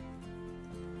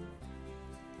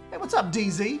 Hey, what's up,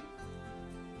 DZ?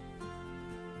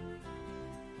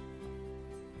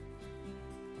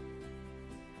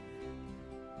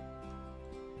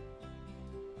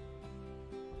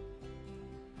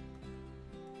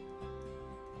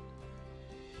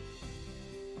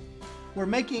 We're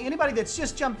making, anybody that's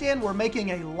just jumped in, we're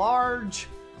making a large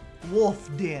wolf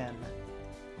den.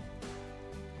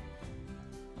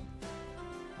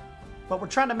 But we're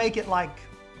trying to make it like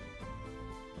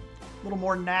a little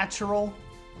more natural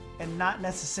and not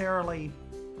necessarily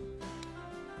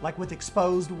like with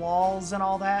exposed walls and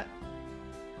all that.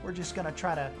 We're just gonna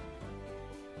try to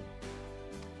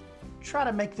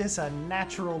make this a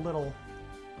natural little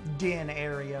den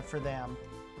area for them,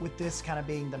 with this kind of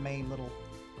being the main little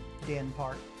den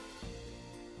part.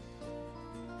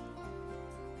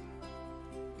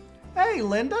 Hey,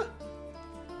 Linda.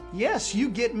 Yes, you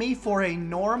get me for a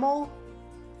normal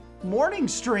morning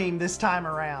stream this time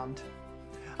around.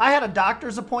 I had a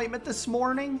doctor's appointment this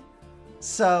morning,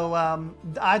 so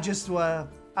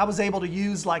I was able to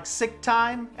use like sick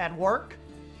time at work,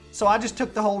 so I just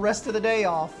took the whole rest of the day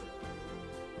off.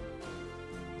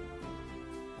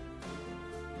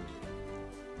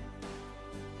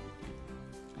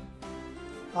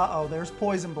 Uh-oh, there's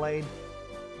Poison Blade.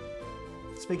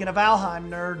 Speaking of Valheim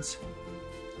nerds,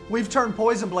 we've turned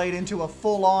Poison Blade into a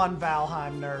full-on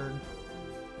Valheim nerd.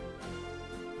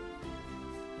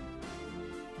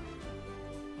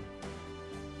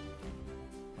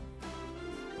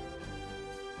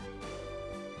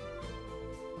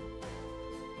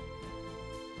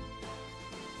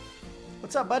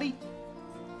 What's up, buddy?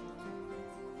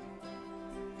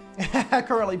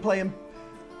 currently playing,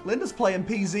 Linda's playing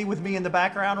PZ with me in the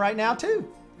background right now too.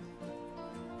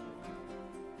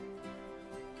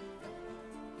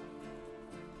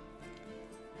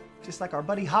 Just like our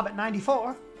buddy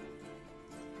Hobbit94.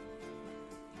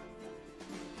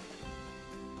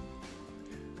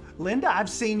 Linda, I've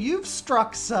seen you've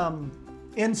struck some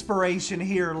inspiration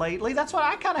here lately. That's what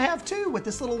I kind of have too with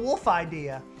this little wolf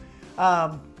idea.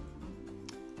 I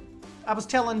was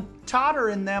telling Totter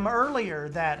and them earlier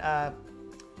that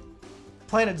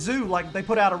Planet Zoo, like they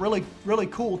put out a really, really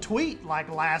cool tweet like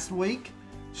last week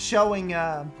showing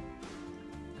a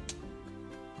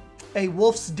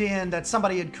wolf's den that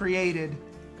somebody had created,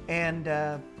 and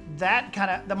that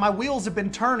kind of, my wheels have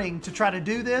been turning to try to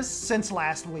do this since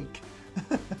last week.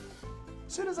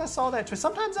 As soon as I saw that,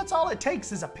 sometimes that's all it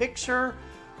takes is a picture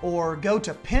or go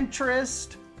to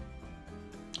Pinterest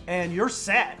and you're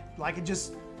set. Like it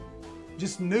just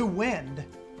new wind.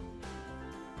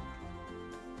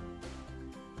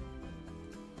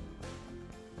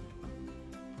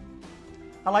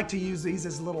 I like to use these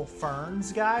as little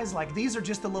ferns, guys. Like these are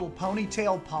just a little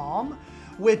ponytail palm,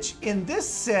 which in this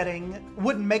setting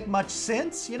wouldn't make much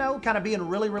sense, you know, kind of being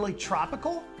really, really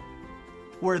tropical,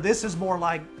 where this is more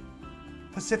like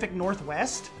Pacific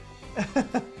Northwest.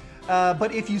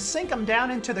 But if you sink them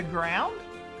down into the ground,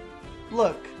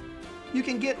 look, you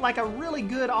can get like a really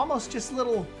good, almost just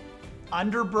little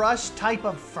underbrush type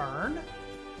of fern.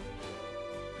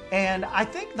 And I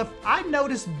think I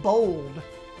noticed Bold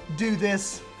do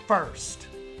this first.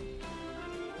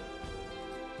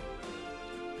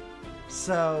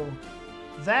 So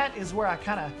that is where I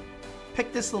kind of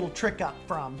picked this little trick up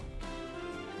from.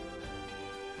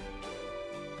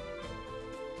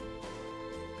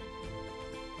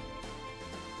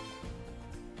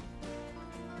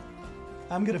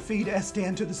 I'm gonna feed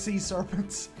Estan to the sea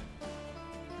serpents.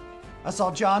 I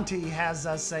saw Jonty has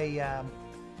us a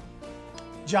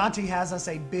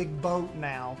big boat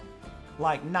now.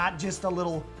 Like not just a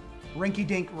little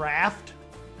rinky-dink raft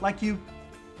like you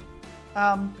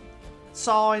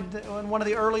saw in one of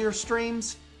the earlier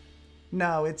streams.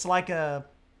 No, it's like a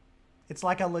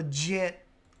legit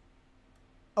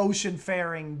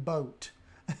ocean-faring boat.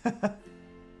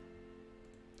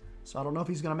 So I don't know if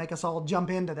he's going to make us all jump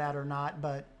into that or not,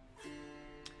 but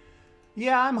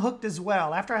yeah, I'm hooked as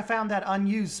well. After I found that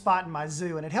unused spot in my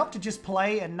zoo, and it helped to just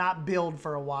play and not build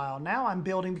for a while. Now I'm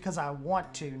building because I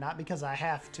want to, not because I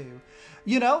have to.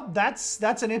 You know, that's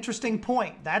an interesting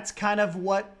point. That's kind of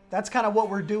what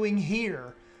we're doing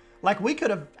here. Like we could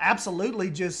have absolutely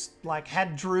just like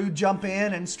had Drew jump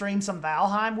in and stream some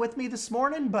Valheim with me this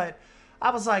morning, but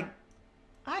I was like,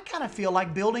 I kind of feel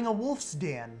like building a wolf's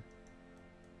den.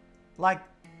 Like,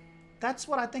 that's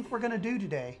what I think we're going to do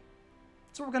today.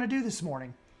 That's what we're going to do this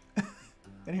morning.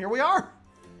 And here we are.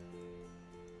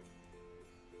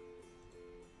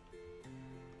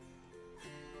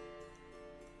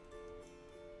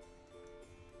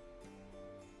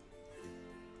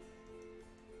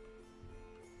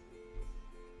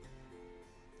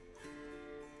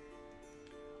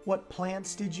 What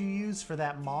plants did you use for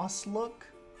that moss look?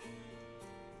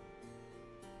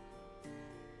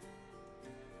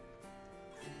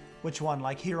 Which one?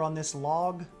 Like here on this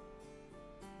log?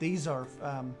 These are,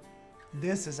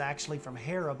 this is actually from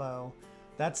Haribo.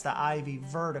 That's the ivy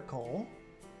vertical.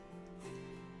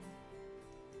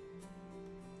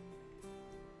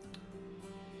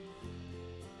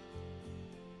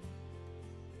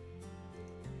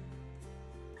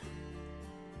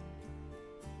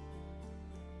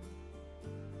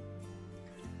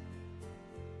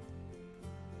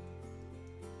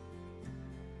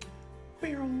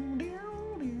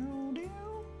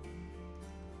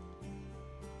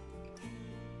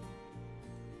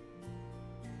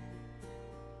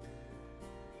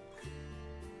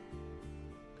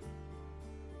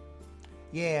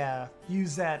 Yeah,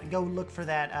 use that. Go look for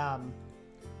that.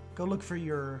 Go look for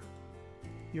your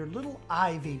little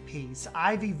ivy piece,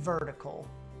 ivy vertical.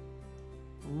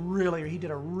 Really, he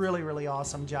did a really, really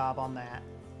awesome job on that.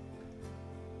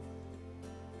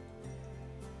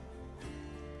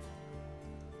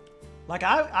 Like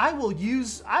I will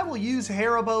use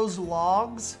Haribo's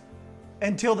logs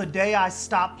until the day I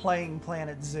stop playing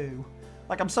Planet Zoo.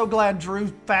 Like I'm so glad Drew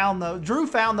found those. Drew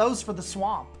found those for the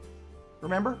swamp.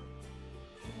 Remember?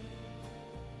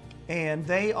 And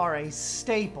they are a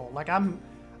staple. Like I'm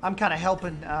kind of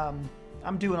helping.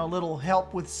 I'm doing a little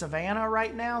help with Savannah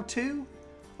right now too,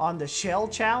 on the shell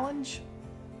challenge,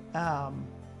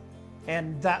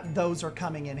 and those are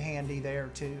coming in handy there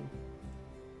too.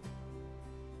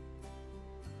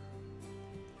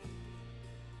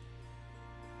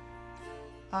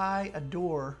 I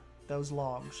adore those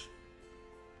logs.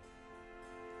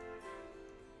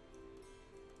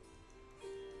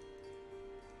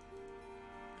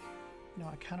 You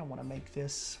know, I kind of want to make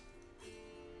this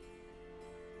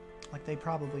like they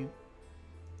probably,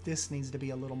 this needs to be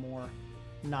a little more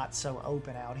not so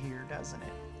open out here, doesn't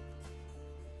it?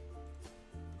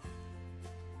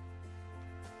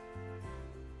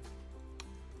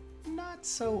 Not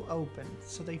so open,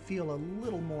 so they feel a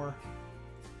little more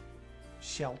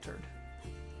sheltered.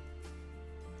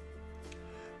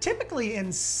 Typically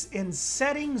in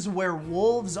settings where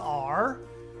wolves are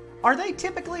they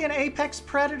typically an apex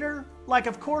predator? Like,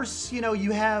 of course, you know,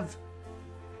 you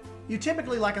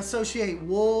typically like associate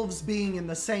wolves being in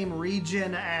the same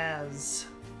region as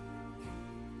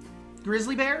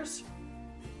grizzly bears,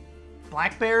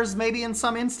 black bears maybe in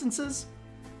some instances,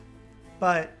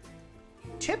 but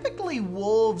typically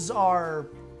wolves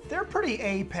they're pretty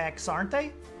apex, aren't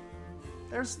they?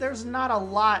 There's not a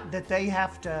lot that they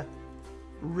have to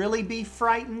really be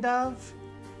frightened of.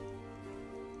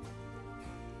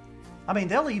 I mean,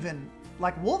 they'll even,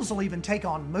 like, wolves will even take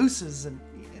on mooses and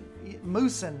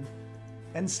moose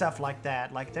and stuff like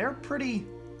that. Like, they're pretty,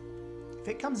 if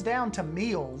it comes down to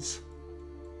meals.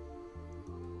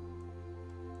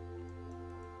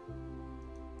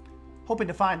 Hoping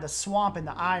to find the swamp and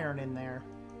the iron in there.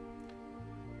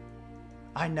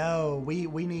 I know, we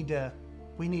need to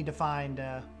find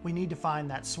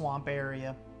that swamp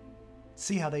area.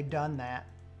 See how they've done that.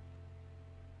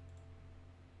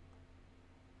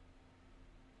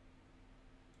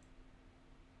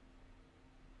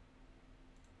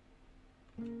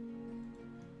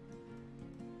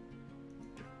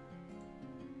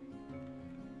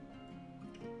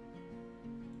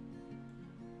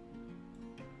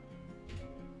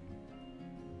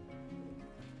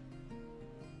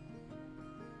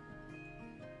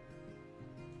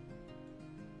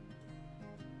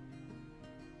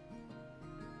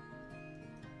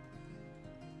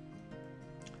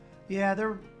 Yeah,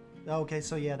 they're... Okay,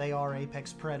 so yeah, they are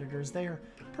apex predators. They're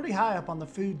pretty high up on the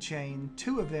food chain.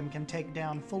 2 of them can take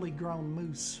down fully grown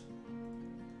moose.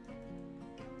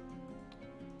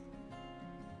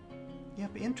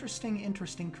 Yep,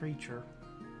 interesting creature.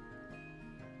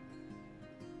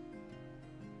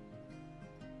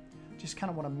 Just kind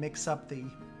of want to mix up the...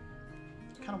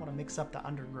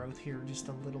 undergrowth here just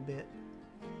a little bit.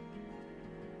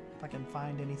 If I can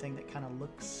find anything that kind of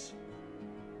looks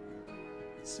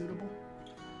suitable.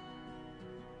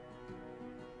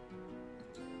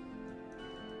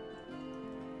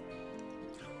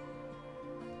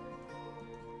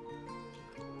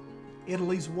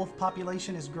 Italy's wolf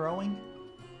population is growing.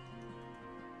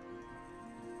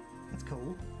 That's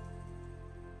cool.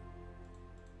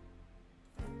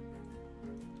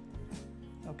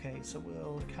 Okay, so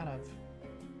we'll kind of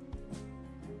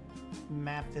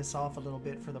map this off a little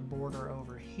bit for the border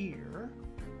over here.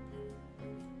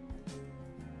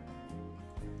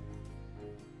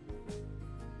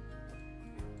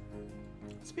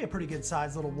 This will be a pretty good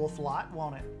sized little wolf lot,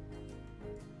 won't it?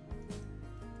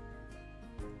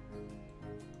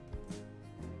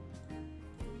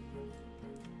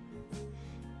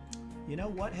 You know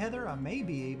what, Heather? I may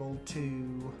be able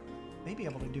to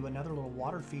do another little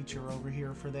water feature over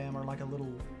here for them, or like a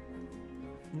little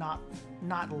not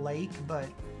lake, but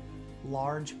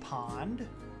large pond.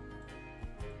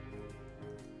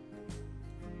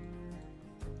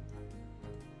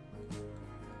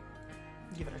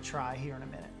 Give it a try here in a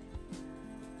minute.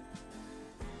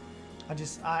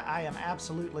 I am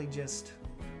absolutely just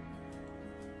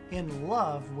in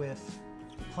love with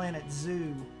Planet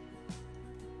Zoo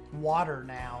water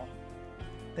now.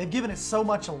 They've given it so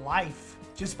much life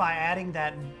just by adding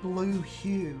that blue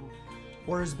hue,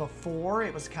 whereas before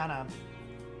it was kind of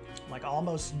like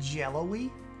almost jello-y.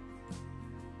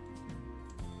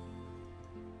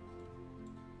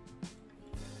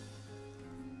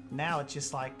 Now it's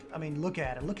just like, I mean, look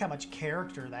at it. Look how much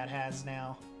character that has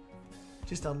now.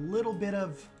 Just a little bit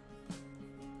of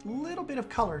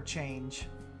color change.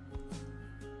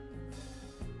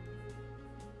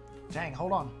 Dang,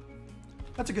 hold on.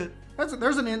 That's a good,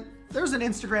 there's an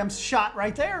Instagram shot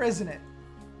right there, isn't it?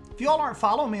 If y'all aren't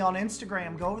following me on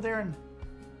Instagram, go over there and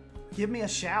give me a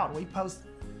shout. I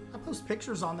post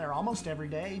pictures on there almost every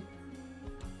day.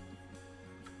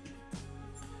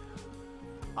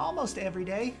 Almost every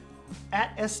day.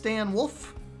 At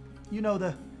 @StanWolf. You know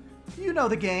the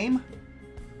game.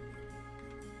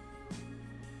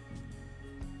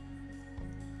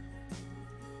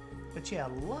 But yeah,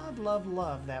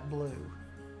 love that blue.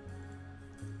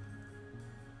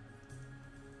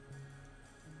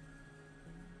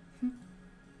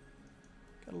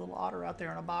 Got a little otter out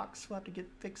there in a box. We'll have to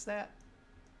fix that.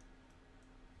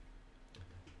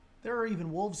 There are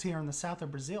even wolves here in the south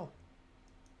of Brazil.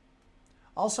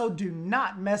 Also, do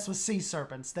not mess with sea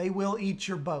serpents. They will eat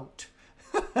your boat.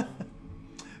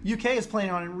 UK is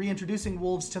planning on reintroducing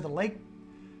wolves to the lake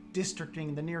districting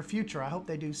in the near future. I hope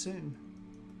they do soon.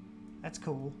 That's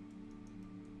cool.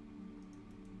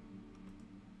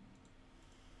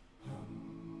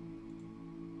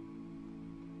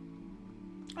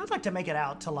 I'd like to make it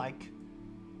out to like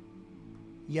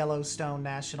Yellowstone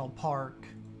National Park.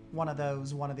 One of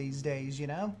those one of these days, you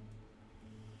know?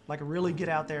 Like really get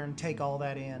out there and take all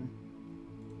that in.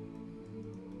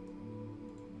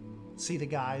 See the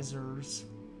geysers.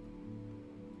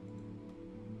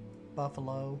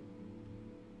 Buffalo.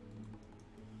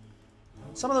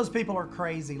 Some of those people are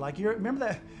crazy. Like remember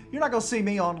that you're not gonna see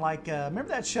me on like remember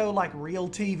that show like Real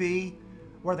TV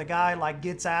where the guy like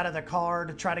gets out of the car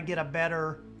to try to get a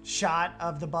better shot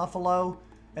of the buffalo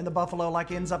and the buffalo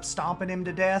like ends up stomping him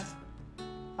to death.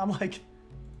 I'm like,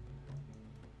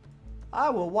 I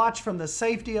will watch from the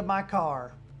safety of my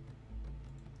car.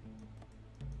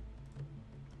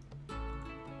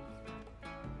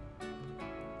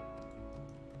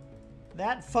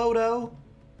 That photo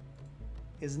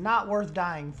is not worth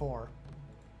dying for.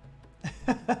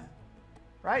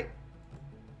 Right?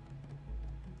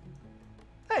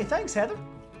 Hey, thanks, Heather.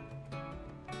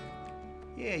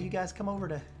 Yeah, you guys come over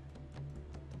to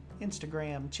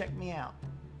Instagram. Check me out.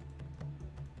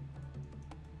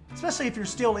 Especially if you're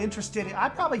still interested. I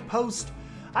probably post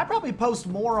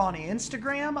more on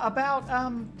Instagram about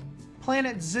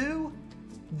Planet Zoo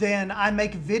than I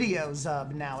make videos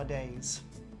of nowadays.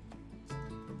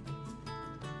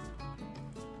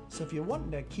 So if you're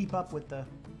wanting to keep up with the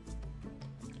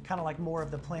kind of like more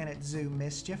of the Planet Zoo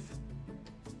mischief,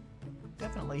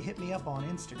 definitely hit me up on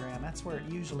Instagram. That's where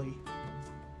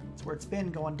it's been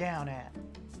going down at.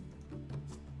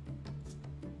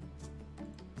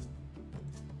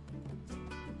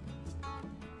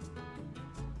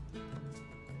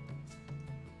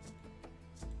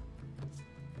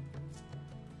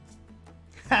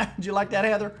 Did you like that,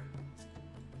 Heather?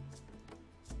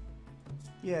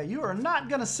 Yeah, you are not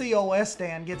going to see old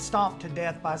Estan get stomped to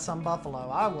death by some buffalo.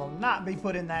 I will not be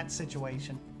put in that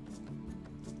situation.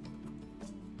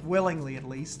 Willingly, at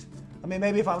least. I mean,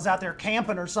 maybe if I was out there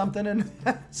camping or something and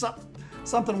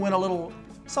something went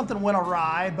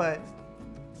awry, but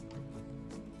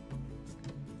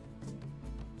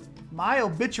my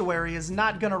obituary is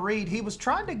not going to read. He was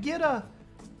trying to get a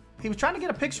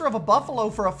picture of a buffalo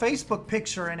for a Facebook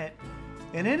picture in it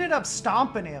and ended up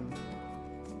stomping him.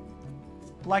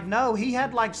 Like, no, he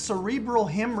had like cerebral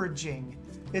hemorrhaging.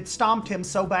 It stomped him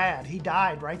so bad. He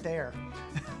died right there.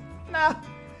 Nah,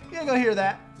 you ain't gonna hear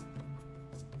that.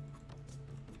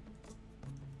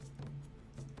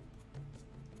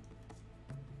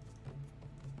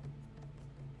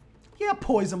 Yeah,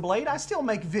 Poison Blade. I still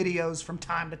make videos from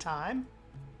time to time.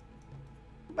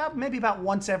 Maybe about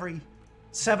once every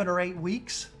 7 or 8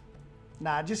 weeks.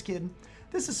 Nah, just kidding.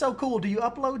 This is so cool. Do you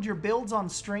upload your builds on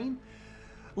stream?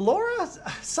 Laura,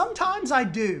 sometimes I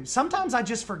do. Sometimes I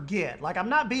just forget. Like, I'm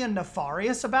not being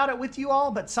nefarious about it with you all,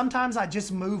 but sometimes I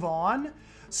just move on.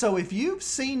 So if you've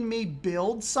seen me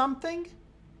build something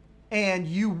and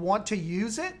you want to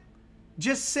use it,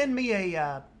 just send me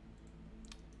a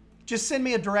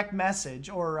direct message,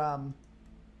 or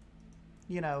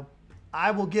you know,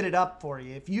 I will get it up for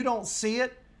you. If you don't see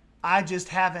it, I just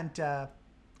haven't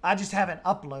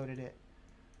uploaded it.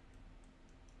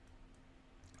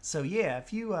 So yeah,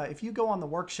 if you go on the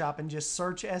workshop and just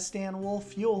search Estan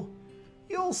Wolf, you'll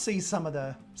see some of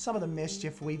the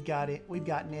mischief we've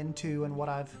gotten into and what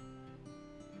I've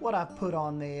put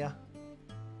on there.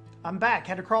 I'm back.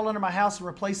 Had to crawl under my house and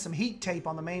replace some heat tape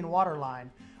on the main water line.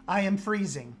 I am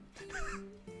freezing.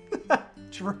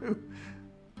 Drew.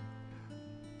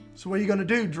 So what are you gonna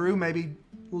do, Drew? Maybe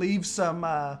leave some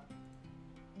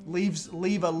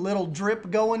leave a little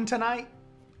drip going tonight?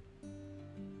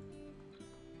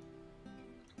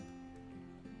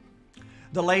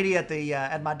 The lady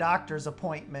at my doctor's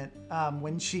appointment,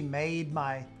 when she made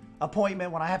my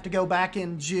appointment when I have to go back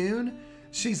in June,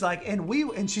 she's like,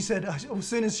 and she said, as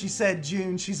soon as she said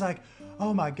June, she's like,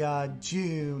 oh my God,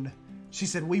 June. She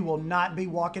said, we will not be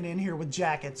walking in here with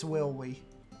jackets, will we?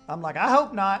 I'm like, I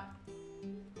hope not.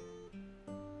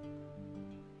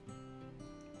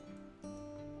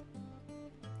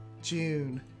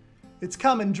 June. It's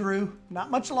coming, Drew.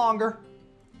 Not much longer.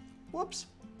 Whoops.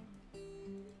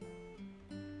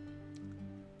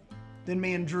 Then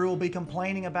me and Drew will be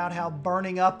complaining about how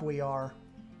burning up we are.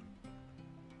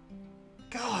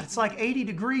 God, it's like 80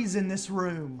 degrees in this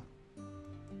room.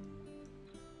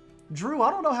 Drew,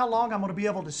 I don't know how long I'm going to be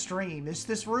able to stream.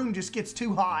 This room just gets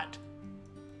too hot.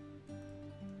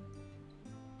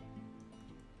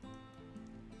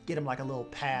 get them like a little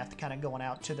path kind of going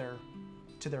out to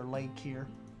their lake here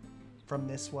from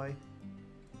this way.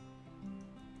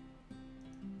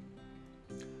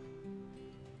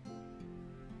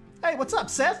 Hey, what's up,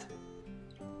 Seth?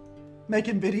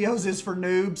 Making videos is for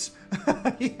noobs.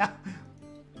 Yeah.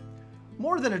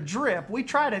 More than a drip. We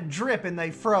tried a drip and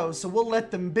they froze, so we'll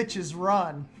let them bitches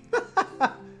run.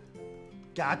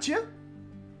 Gotcha.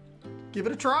 Give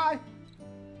it a try.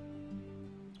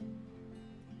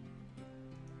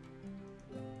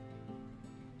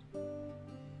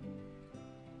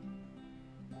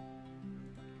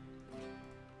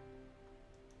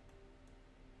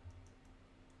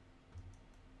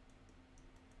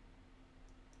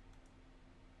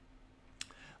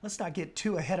 Let's not get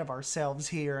too ahead of ourselves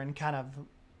here and kind of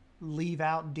leave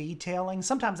out detailing.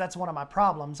 Sometimes that's one of my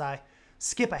problems. I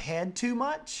skip ahead too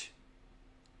much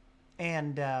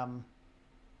and I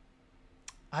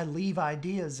leave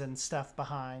ideas and stuff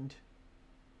behind,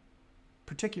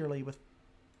 particularly with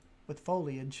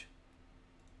foliage.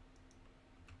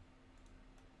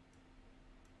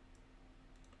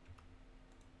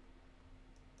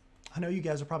 I know you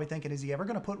guys are probably thinking, is he ever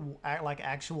going to put like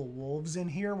actual wolves in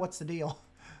here? What's the deal?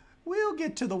 We'll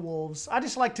get to the wolves. I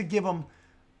just like to give them,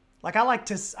 like I like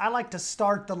to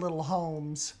start the little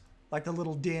homes, like the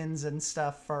little dens and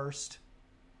stuff first.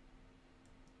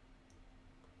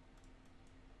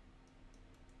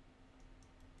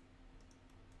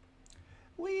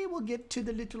 We will get to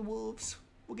the little wolves.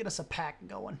 We'll get us a pack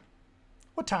going.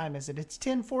 What time is it? It's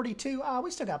 10:42. Ah,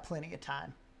 we still got plenty of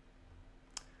time.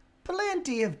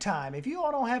 Plenty of time. If you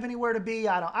all don't have anywhere to be,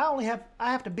 I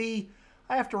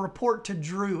have to report to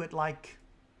Drew at like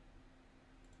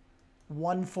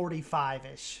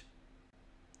 1:45-ish.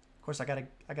 Of course, I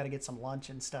gotta get some lunch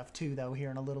and stuff too, though,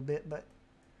 here in a little bit, but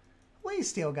we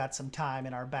still got some time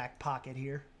in our back pocket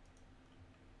here.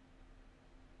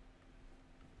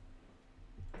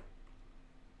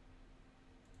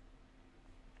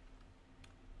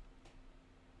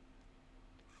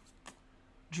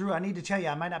 Drew, I need to tell you,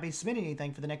 I might not be submitting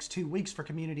anything for the next 2 weeks for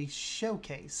Community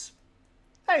Showcase.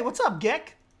 Hey, what's up,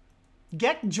 Geck?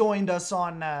 Geck joined us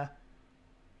on...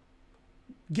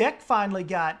 Geck finally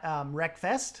got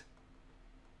Wreckfest.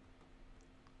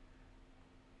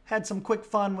 Had some quick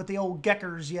fun with the old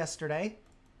Geckers yesterday.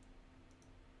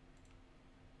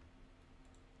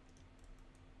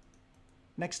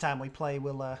 Next time we play,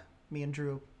 we'll, me and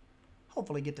Drew,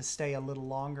 hopefully get to stay a little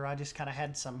longer. I just kind of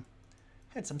had some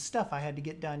stuff I had to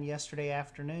get done yesterday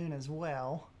afternoon as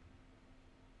well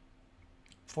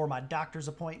before my doctor's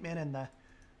appointment and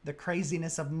the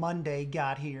craziness of Monday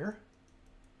got here.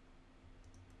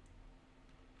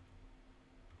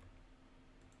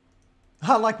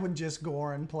 I like when Just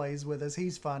Goran plays with us.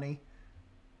 He's funny.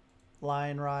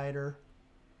 Lion Rider.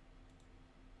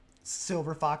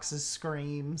 Silver Fox's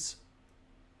screams.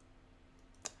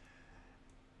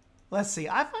 Let's see.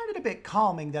 I find it a bit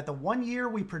calming that the 1 year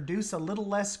we produce a little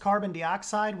less carbon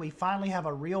dioxide, we finally have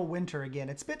a real winter again.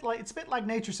 It's a bit like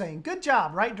nature saying, "Good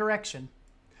job, right direction."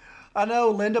 I know,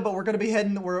 Linda, but we're going to be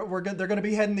heading. They're going to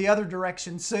be heading the other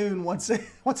direction soon once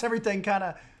everything kind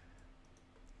of,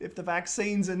 if the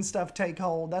vaccines and stuff take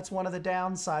hold. That's one of the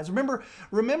downsides.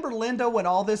 Remember, Linda, when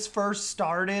all this first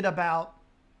started about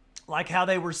like how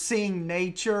they were seeing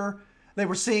nature. They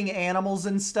were seeing animals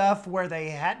and stuff where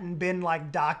they hadn't been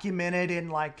like documented in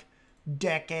like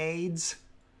decades.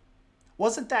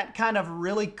 Wasn't that kind of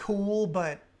really cool,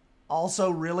 but also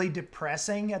really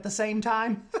depressing at the same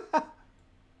time?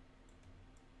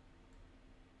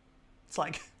 It's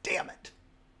like, damn it.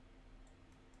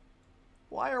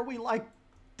 Why are we like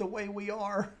the way we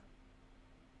are?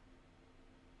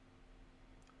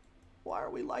 Why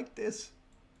are we like this?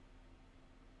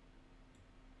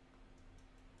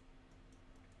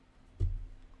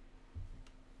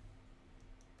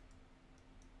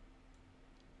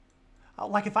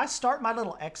 Like if I start my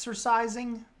little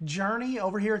exercising journey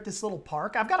over here at this little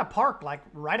park, I've got a park like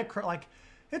right across, like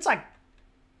it's like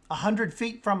 100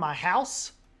 feet from my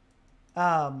house.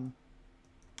 Has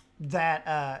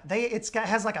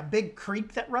like a big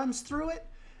creek that runs through it,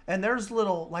 and there's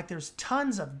there's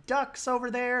tons of ducks over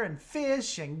there and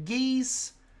fish and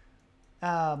geese.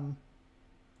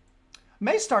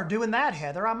 May start doing that,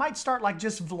 Heather. I might start like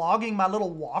just vlogging my little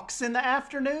walks in the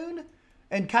afternoon.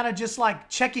 And kind of just like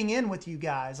checking in with you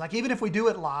guys. Like even if we do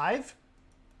it live.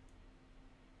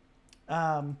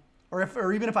 Or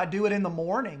even if I do it in the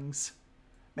mornings.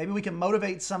 Maybe we can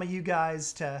motivate some of you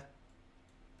guys to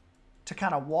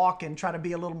kind of walk and try to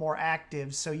be a little more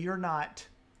active. So you're not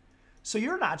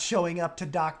showing up to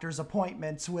doctor's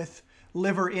appointments with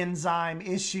liver enzyme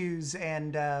issues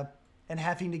and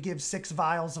having to give 6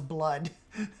 vials of blood.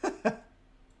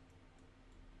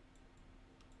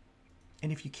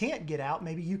 And if you can't get out,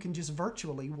 maybe you can just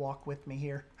virtually walk with me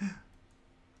here.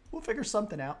 We'll figure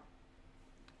something out.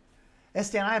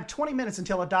 Estienne, I have 20 minutes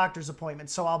until a doctor's appointment,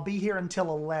 so I'll be here until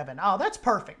 11. Oh, that's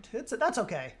perfect. That's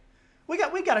okay. We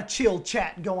got a chill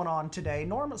chat going on today.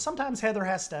 Sometimes Heather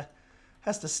has to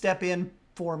step in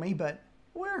for me, but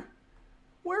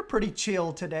we're pretty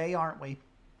chill today, aren't we?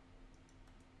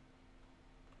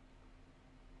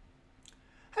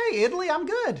 Hey, Italy, I'm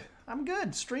good. I'm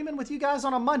good. Streaming with you guys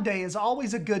on a Monday is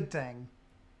always a good thing.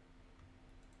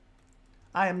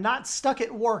 I am not stuck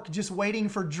at work just waiting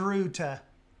for Drew to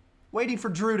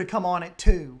come on at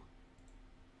 2.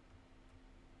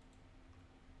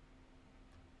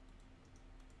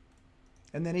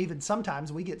 And then even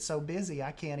sometimes we get so busy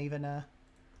I can't even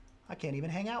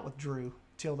hang out with Drew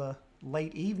till the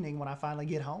late evening when I finally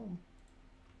get home.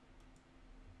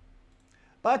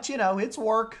 But you know, it's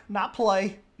work, not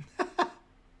play.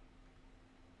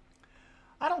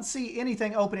 I don't see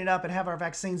anything opening up and have our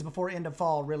vaccines before end of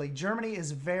fall, really. Germany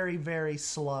is very, very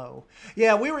slow.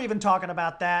 Yeah, we were even talking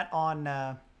about that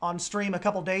on stream a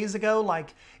couple days ago.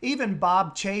 Like, even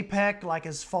Bob Chapek, like,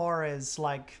 as far as,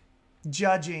 like,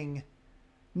 judging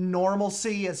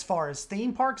normalcy as far as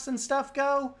theme parks and stuff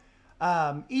go,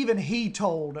 even he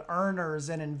told earners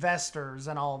and investors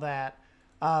and all that,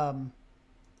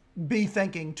 be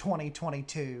thinking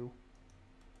 2022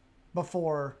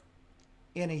 before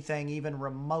anything even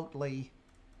remotely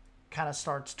kind of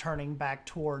starts turning back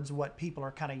towards what people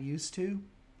are kind of used to.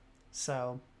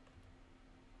 So,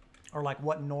 or like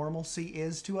what normalcy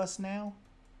is to us now.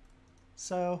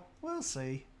 So, we'll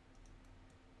see.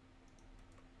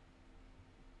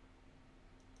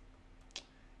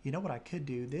 You know what I could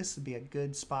do? This would be a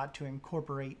good spot to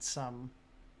incorporate some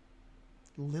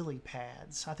lily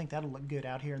pads. I think that'll look good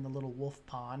out here in the little wolf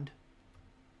pond.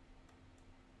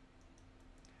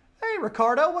 Hey,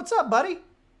 Ricardo, what's up, buddy?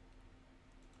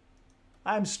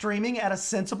 I'm streaming at a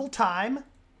sensible time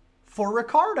for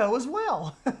Ricardo as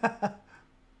well.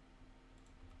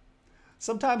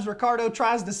 Sometimes Ricardo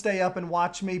tries to stay up and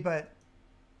watch me, but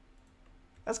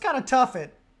that's kind of tough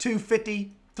at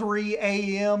 2:53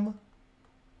 a.m.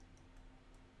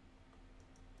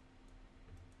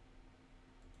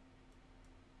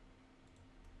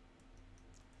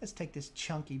 Let's take this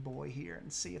chunky boy here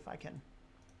and see if I can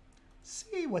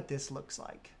see what this looks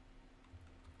like.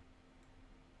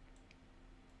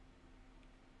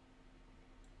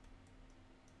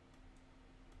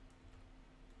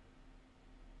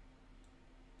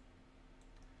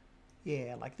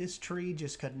 Yeah, like this tree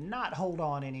just could not hold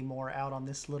on anymore out on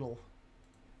this little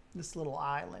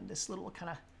island, this little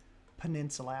kind of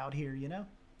peninsula out here, you know?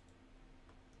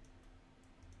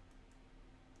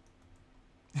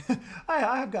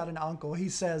 I've got an uncle. He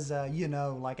says, you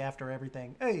know, like after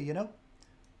everything, hey, you know,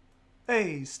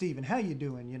 hey, Steven, how you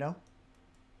doing, you know?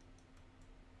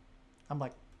 I'm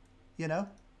like, you know,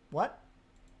 what?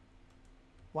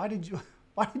 Why did you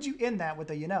end that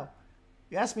with a, you know?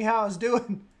 You asked me how I was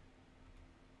doing.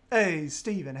 Hey,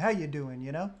 Steven, how you doing,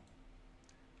 you know?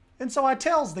 And so I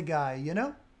tells the guy, you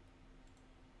know?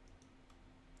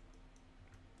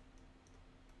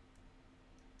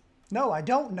 No, I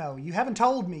don't know. You haven't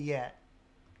told me yet.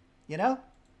 You know?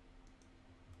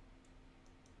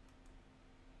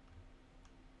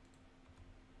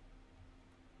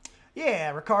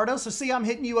 Yeah, Ricardo. So see, I'm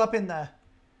hitting you up in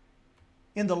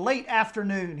the late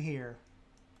afternoon here.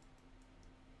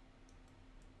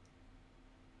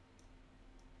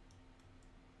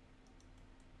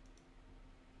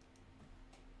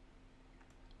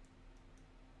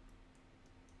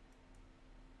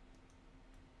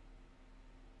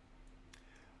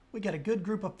 We got a good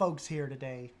group of folks here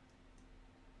today.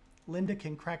 Linda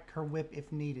can crack her whip if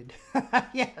needed.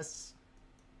 Yes.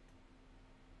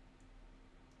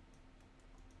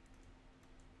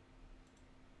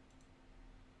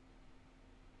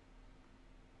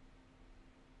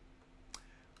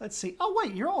 Let's see. Oh,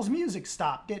 wait, your all's music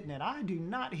stopped, didn't it? I do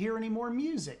not hear any more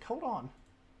music. Hold on.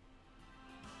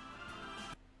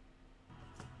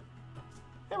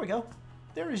 There we go.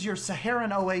 There is your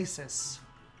Saharan oasis.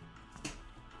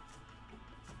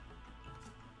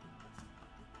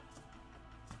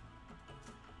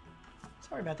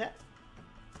 Sorry about that.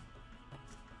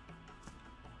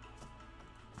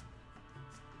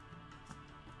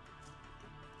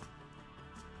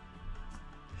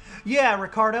 Yeah,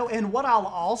 Ricardo, and what I'll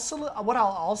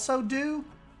also do,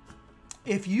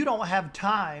 if you don't have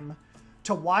time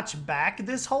to watch back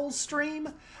this whole stream,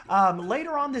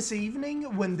 later on this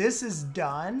evening when this is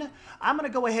done, I'm going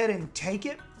to go ahead and take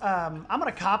it, I'm going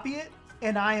to copy it,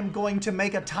 and I am going to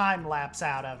make a time lapse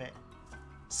out of it.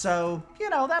 So, you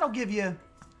know, that'll give you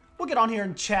we'll get on here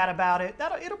and chat about it.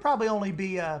 It'll probably only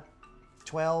be a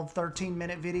 12, 13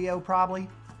 minute video, probably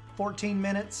 14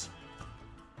 minutes.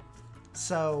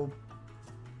 So,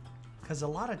 because a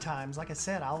lot of times, like I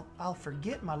said, I'll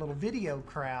forget my little video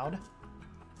crowd.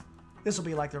 This will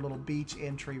be like their little beach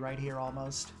entry right here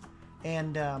almost.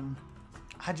 And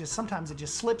sometimes it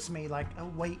just slips me like,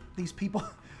 oh wait, these people,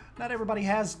 not everybody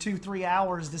has 2-3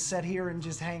 hours to sit here and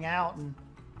just hang out and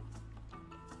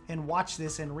watch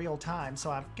this in real time.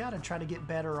 So I've got to try to get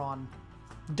better on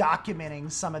documenting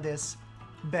some of this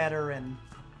better and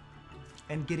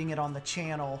getting it on the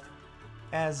channel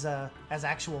as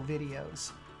actual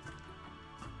videos.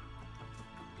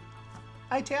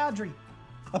 Hey Audrey,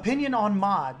 opinion on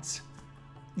mods.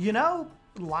 You know,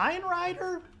 Lion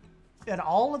Rider and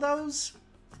all of those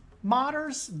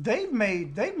modders, they've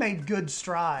made good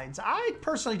strides. I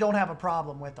personally don't have a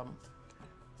problem with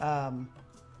them.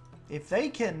 If they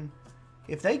can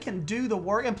do the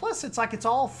work, and plus it's like it's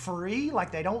all free,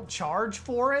 like they don't charge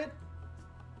for it.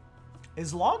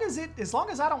 As long as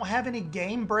I don't have any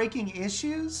game breaking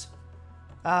issues,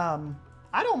 I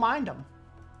don't mind them.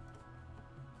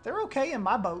 They're okay in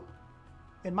my boat,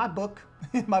 in my book,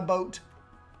 in my boat.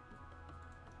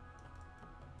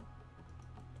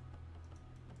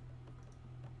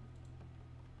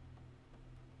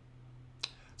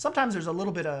 Sometimes there's a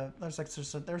little bit of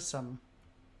there's some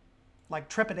like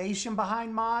trepidation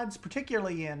behind mods,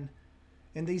 particularly in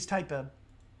these type of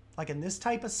in this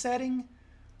type of setting.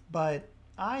 But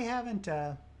I haven't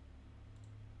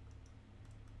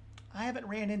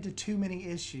ran into too many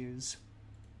issues.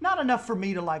 Not enough for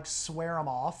me to like swear them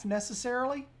off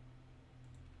necessarily.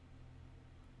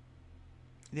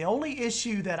 The only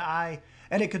issue that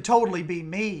and it could totally be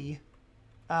me,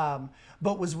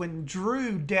 but was when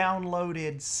Drew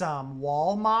downloaded some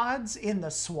wall mods in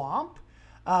the swamp.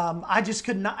 I just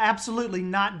could absolutely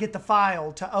not get the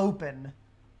file to open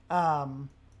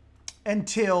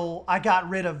until I got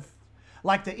rid of,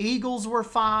 like, the eagles were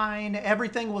fine,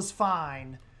 everything was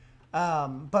fine.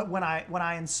 But when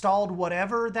I installed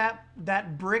whatever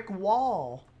that brick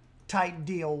wall type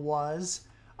deal was,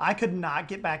 I could not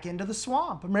get back into the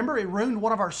swamp. Remember, it ruined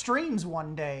one of our streams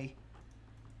one day.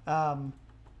 I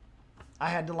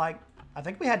had to I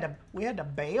think we had to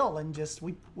bail and just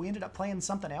we ended up playing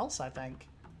something else, I think.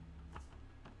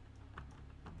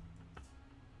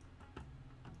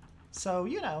 So,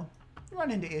 you know, you run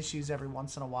into issues every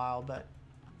once in a while, but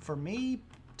for me,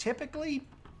 typically,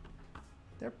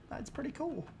 it's pretty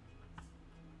cool.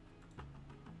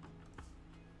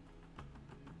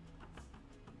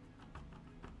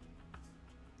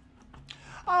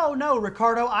 Oh, no,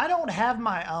 Ricardo, I don't have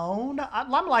my own.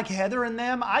 I'm like Heather and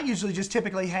them. I usually just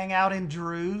typically hang out in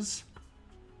Drew's.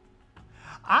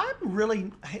 I'm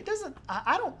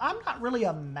not really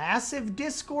a massive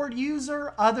Discord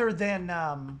user other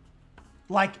than,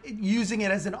 like, using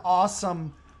it as an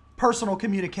awesome personal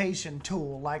communication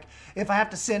tool. Like, if I have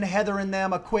to send Heather and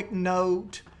them a quick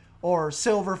note, or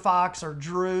Silver Fox or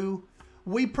Drew,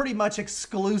 we pretty much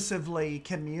exclusively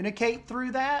communicate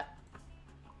through that.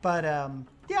 But,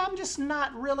 yeah,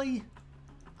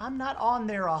 I'm not on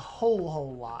there a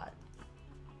whole lot.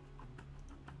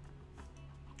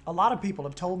 A lot of people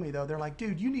have told me, though, they're like,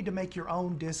 dude, you need to make your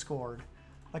own Discord.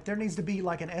 Like, there needs to be,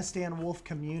 like, an SDN Wolf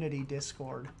community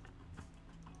Discord.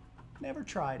 Never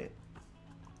tried it.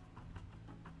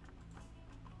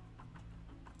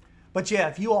 But, yeah,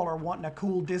 if you all are wanting a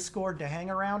cool Discord to hang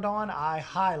around on, I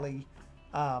highly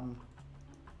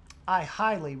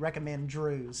recommend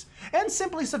Drew's. And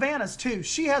Simply Savannah's, too.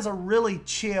 She has a really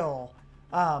chill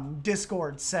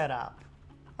Discord setup.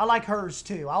 I like hers,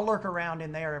 too. I'll lurk around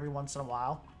in there every once in a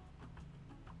while.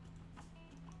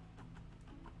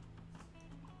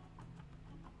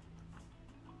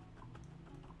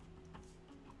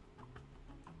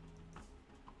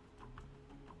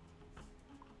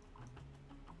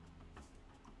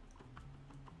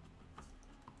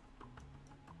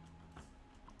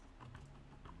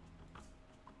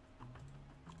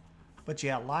 But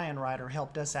yeah, Lion Rider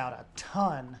helped us out a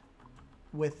ton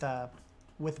with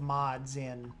mods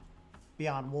in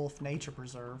Beyond Wolf Nature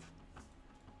Preserve.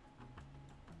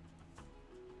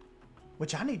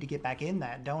 Which I need to get back in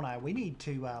that, don't I? We need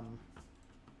to,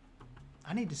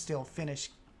 I need to still finish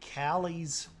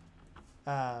Callie's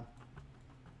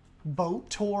boat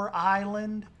tour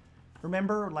island.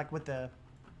 Remember, like with the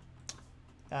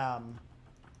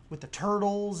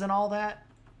turtles and all that?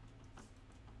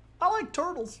 I like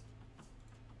turtles.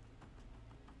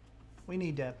 We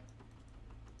need to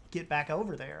get back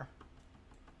over there.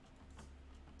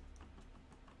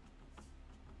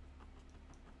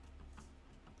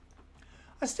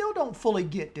 I still don't fully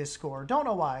get Discord. Don't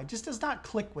know why. It just does not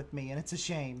click with me, and it's a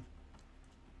shame.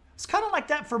 It's kind of like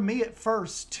that for me at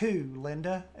first, too,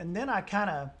 Linda. And then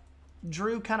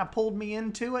Drew kind of pulled me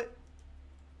into it.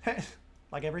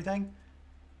 Like everything.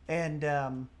 And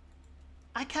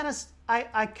I kind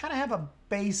of have a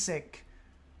basic,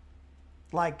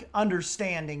 like,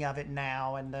 understanding of it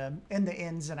now and the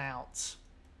ins and outs.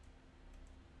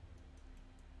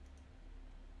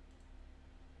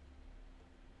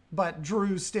 But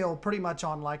Drew's still pretty much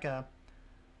on a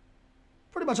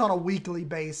weekly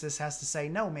basis has to say,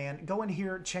 no, man, go in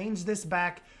here, change this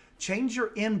back, change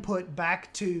your input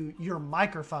back to your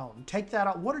microphone. Take that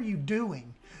out. What are you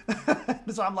doing?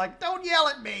 So I'm like, don't yell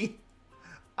at me.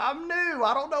 I'm new.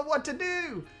 I don't know what to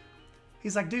do.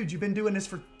 He's like, dude, you've been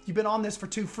on this for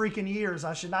 2 freaking years.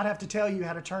 I should not have to tell you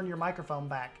how to turn your microphone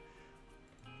back.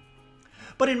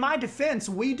 But in my defense,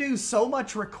 we do so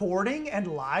much recording and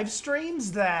live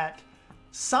streams that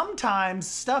sometimes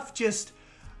stuff just,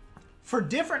 for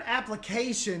different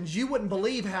applications, you wouldn't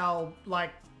believe how,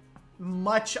 like,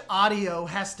 much audio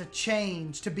has to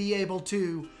change to be able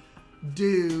to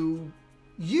do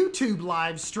YouTube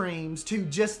live streams, to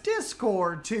just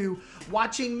Discord, to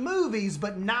watching movies,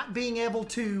 but not being able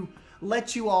to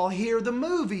let you all hear the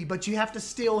movie, but you have to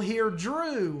still hear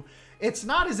Drew. It's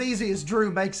not as easy as Drew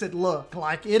makes it look.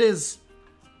 Like, it is,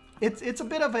 it's a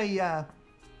bit of a,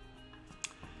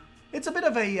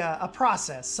 a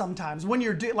process sometimes when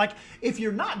you're like, if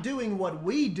you're not doing what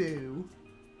we do,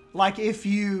 like if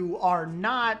you are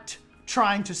not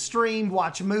trying to stream,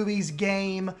 watch movies,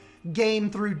 game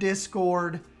through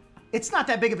Discord, it's not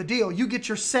that big of a deal. You get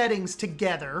your settings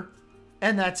together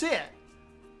and that's it.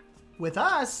 With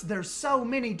us, there's so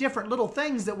many different little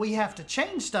things that we have to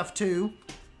change stuff to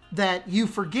that you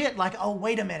forget, like, oh,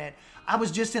 wait a minute. I was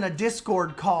just in a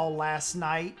Discord call last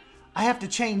night. I have to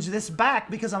change this back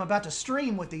because I'm about to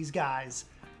stream with these guys.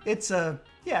 It's a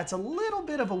little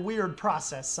bit of a weird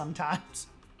process sometimes.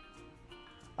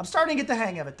 I'm starting to get the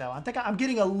hang of it, though. I think I'm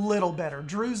getting a little better.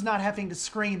 Drew's not having to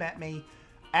scream at me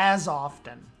as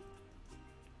often.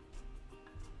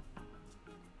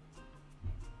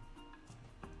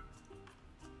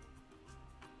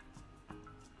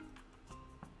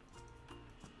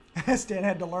 Stan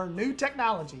had to learn new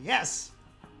technology. Yes.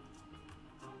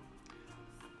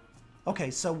 Okay,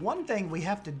 so one thing we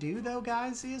have to do, though,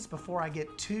 guys, is before I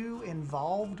get too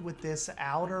involved with this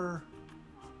outer,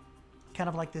 kind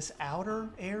of like this outer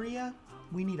area,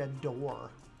 we need a door.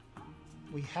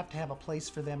 We have to have a place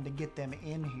for them to get them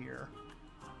in here.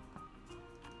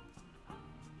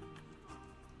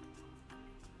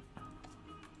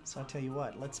 So I tell you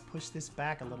what, let's push this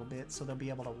back a little bit so they'll be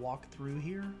able to walk through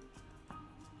here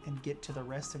and get to the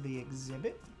rest of the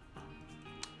exhibit.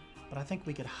 But I think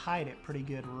we could hide it pretty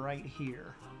good right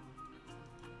here.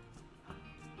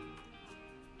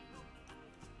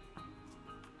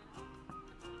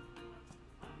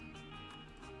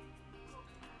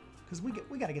 Because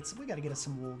we gotta get us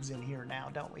some wolves in here now,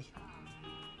 don't we?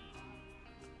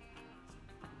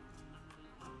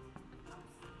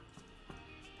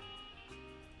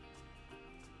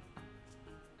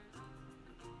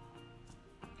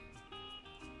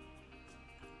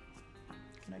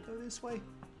 Can I go this way?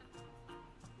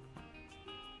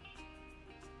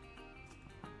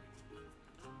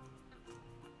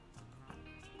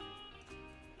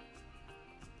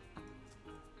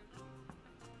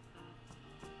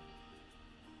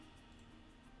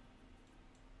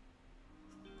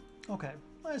 Okay,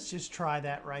 let's just try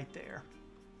that right there.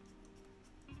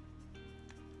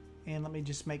 And let me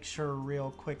just make sure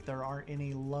real quick there aren't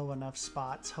any low enough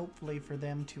spots, hopefully for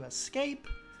them to escape.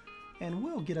 And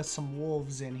we'll get us some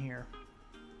wolves in here.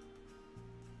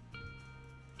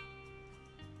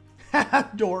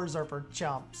 Doors are for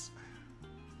chumps.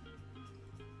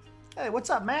 Hey, what's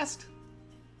up, Mast?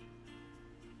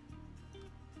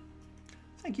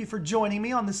 Thank you for joining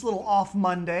me on this little off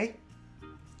Monday.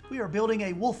 We are building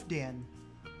a wolf den.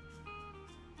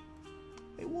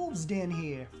 A wolf's den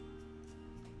here.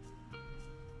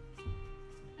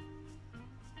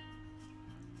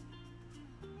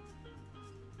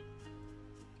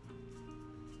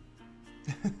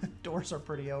 Doors are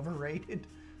pretty overrated.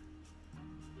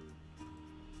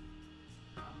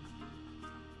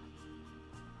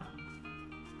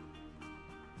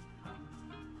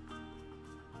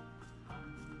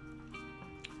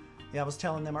 Yeah, I was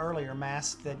telling them earlier,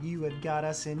 Mask, that you had got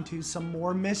us into some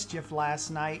more mischief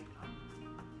last night.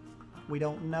 We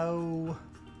don't know.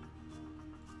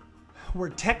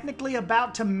 We're technically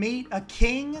about to meet a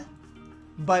king,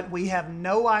 but we have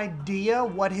no idea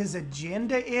what his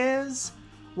agenda is,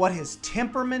 what his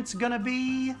temperament's gonna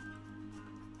be.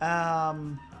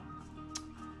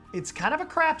 It's kind of a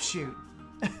crapshoot.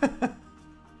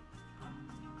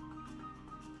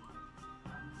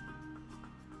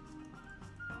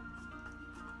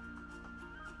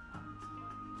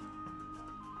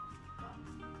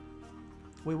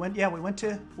 We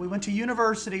went to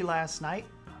university last night.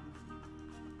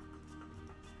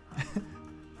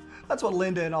 That's what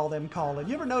Linda and all them call it.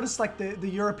 You ever notice like the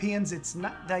Europeans, it's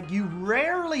not like you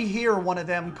rarely hear one of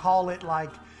them call it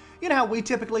like, you know how we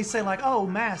typically say like, oh,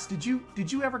 Mass, did you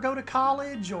ever go to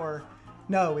college? Or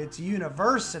no, it's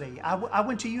university. I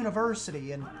went to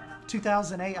university in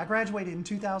 2008. I graduated in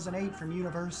 2008 from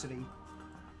university.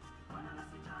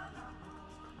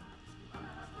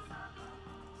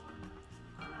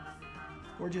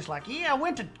 We're just like, yeah, I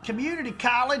went to community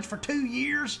college for 2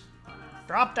 years,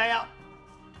 dropped out.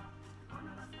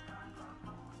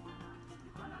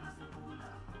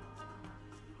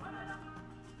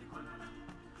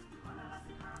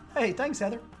 Hey, thanks,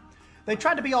 Heather. They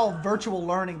tried to be all virtual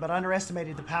learning, but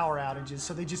underestimated the power outages,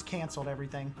 so they just canceled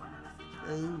everything.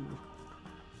 Ooh.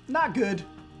 Not good.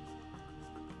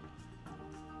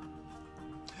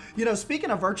 You know,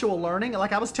 speaking of virtual learning,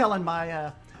 like I was telling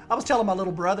my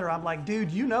little brother, I'm like,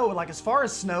 dude, you know, like as far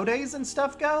as snow days and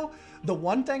stuff go, the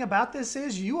one thing about this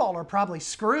is you all are probably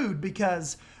screwed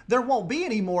because there won't be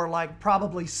any more like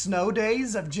probably snow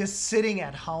days of just sitting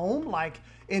at home, like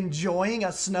enjoying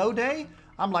a snow day.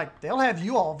 I'm like, they'll have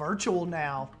you all virtual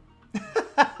now.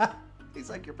 He's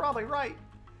like, you're probably right.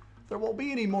 There won't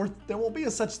be any more. There won't be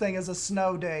a such thing as a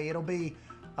snow day. It'll be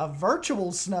a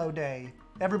virtual snow day.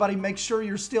 Everybody make sure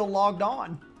you're still logged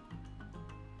on.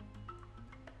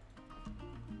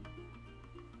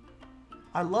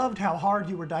 I loved how hard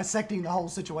you were dissecting the whole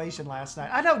situation last night.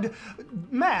 I don't,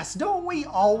 Mass, don't we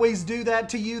always do that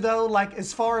to you though? Like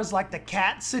as far as like the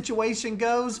cat situation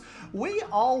goes, we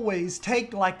always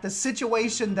take like the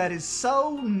situation that is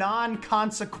so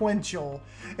non-consequential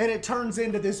and it turns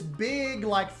into this big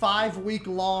like 5-week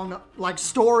long like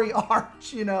story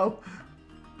arc, you know?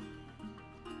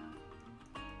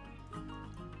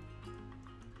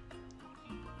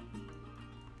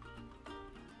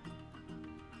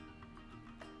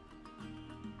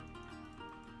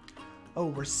 Oh,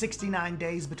 we're 69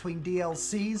 days between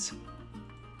DLCs.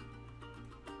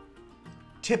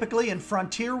 Typically in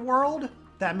Frontier World,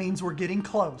 that means we're getting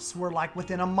close. We're like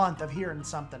within a month of hearing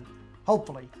something.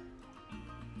 Hopefully.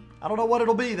 I don't know what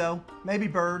it'll be though. Maybe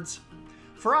birds.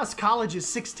 For us, college is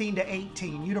 16 to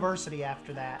 18. University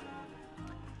after that.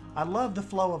 I love the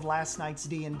flow of last night's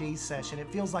D&D session. It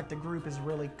feels like the group is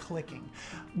really clicking.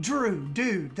 Drew,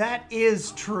 dude, that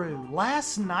is true.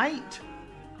 Last night...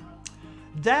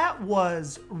 that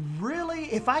was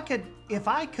really, if I could,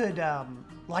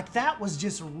 like that was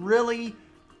just really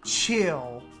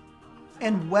chill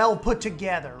and well put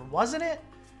together, wasn't it?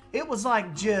 It was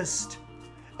like just,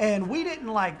 and we didn't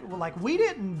we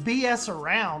didn't BS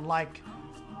around, like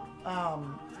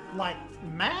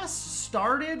Mass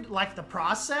started like the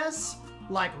process,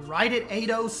 like right at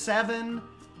 8:07.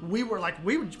 We were like,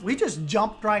 we just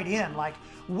jumped right in. Like,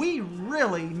 we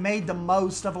really made the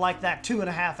most of like that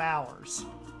 2.5 hours.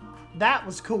 That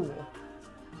was cool.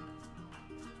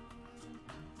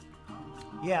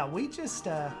 Yeah, we just,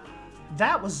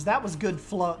 that was good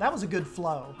flow. That was a good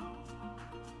flow.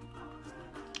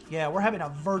 Yeah, we're having a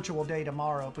virtual day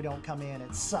tomorrow if we don't come in.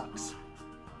 It sucks.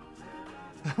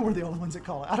 We're the only ones that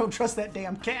call it. I don't trust that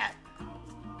damn cat.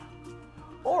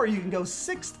 Or you can go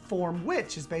 6th form,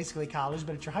 which is basically college,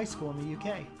 but it's your high school in the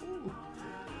UK. Ooh.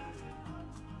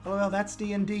 Well, that's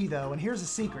D&D, though, and here's a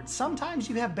secret. Sometimes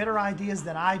you have better ideas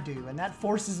than I do, and that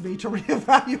forces me to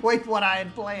reevaluate what I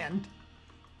had planned.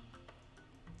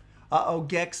 Uh-oh,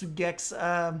 Gek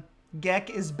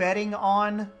is betting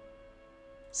on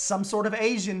some sort of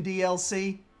Asian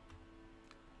DLC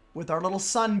with our little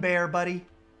sun bear buddy.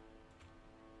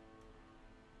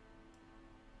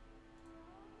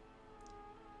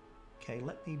 Okay,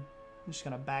 I'm just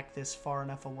going to back this far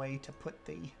enough away to put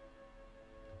the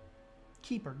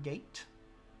keeper gate.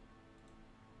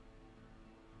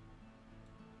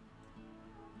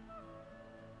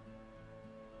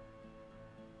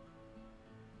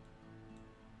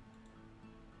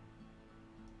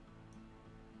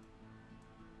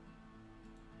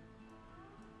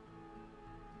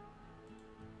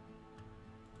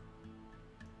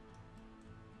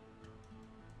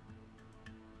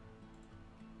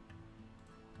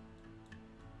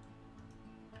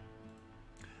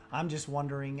 I'm just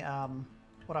wondering,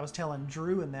 what I was telling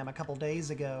Drew and them a couple days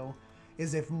ago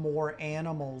is if more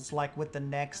animals, like with the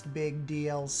next big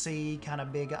DLC kind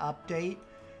of big update,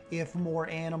 if more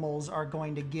animals are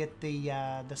going to get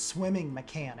the swimming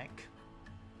mechanic,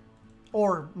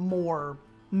 or more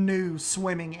new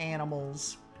swimming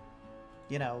animals,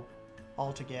 you know,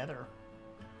 all together.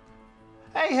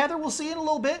 Hey, Heather, we'll see you in a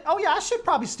little bit. Oh, yeah, I should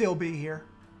probably still be here.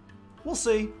 We'll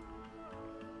see.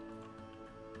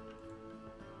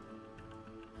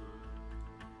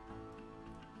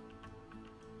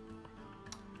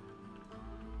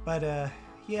 But,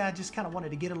 yeah, I just kind of wanted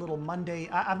to get a little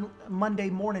Monday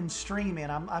morning stream in.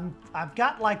 I've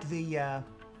got like the,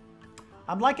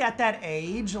 I'm like at that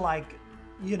age, like,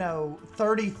 you know,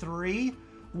 33,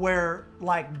 where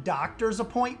like doctor's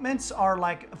appointments are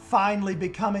like finally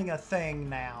becoming a thing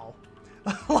now.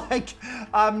 Like,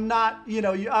 I'm not, you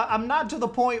know, I'm not to the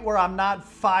point where I'm not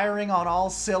firing on all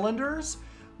cylinders,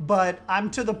 but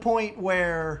I'm to the point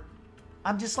where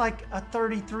I'm just like a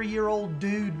 33-year-old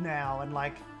dude now, and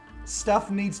like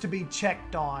stuff needs to be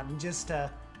checked on just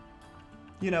to,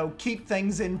 you know, keep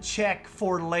things in check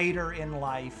for later in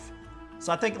life.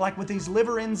 So I think like with these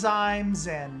liver enzymes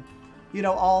and, you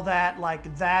know, all that,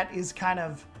 like that is kind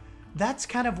of, that's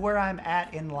kind of where I'm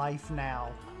at in life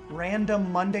now.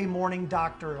 Random Monday morning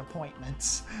doctor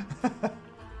appointments.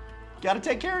 Gotta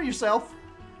take care of yourself.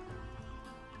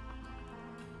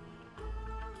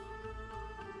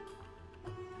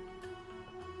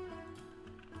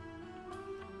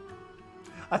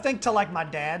 I think to like my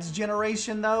dad's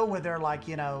generation though, where they're like,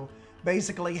 you know,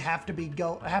 basically have to be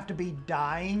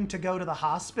dying to go to the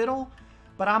hospital.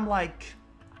 But I'm like,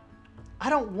 I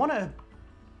don't want to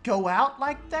go out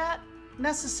like that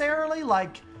necessarily.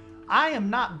 Like, I am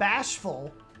not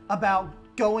bashful about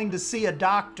going to see a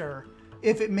doctor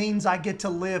if it means I get to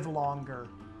live longer.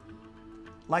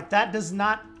 Like, that does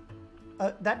not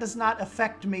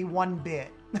affect me one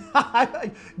bit.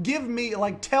 Give me,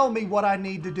 like, tell me what I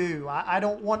need to do. I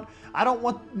don't want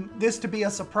this to be a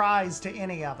surprise to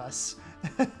any of us.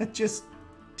 Just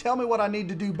tell me what I need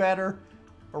to do better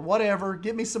or whatever.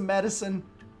 Give me some medicine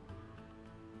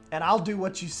and I'll do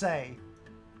what you say.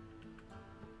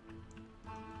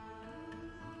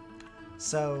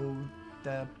 So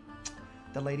the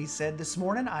lady said this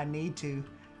morning I need to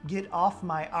get off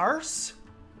my arse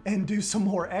and do some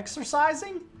more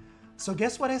exercising. So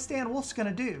guess what Stan Wolf's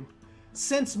gonna do?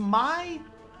 Since my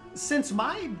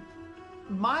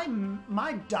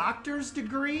doctor's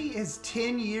degree is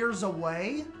 10 years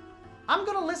away, I'm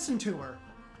gonna listen to her.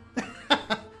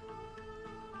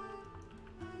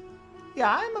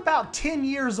 Yeah, I'm about 10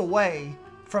 years away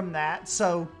from that,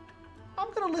 so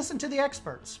I'm gonna listen to the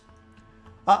experts.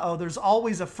 Uh-oh, there's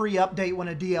always a free update when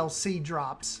a DLC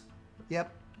drops.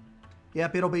 Yep,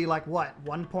 it'll be like what,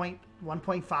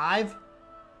 1.5?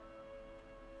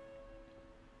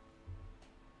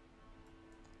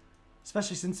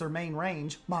 Especially since their main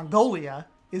range, Mongolia,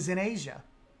 is in Asia.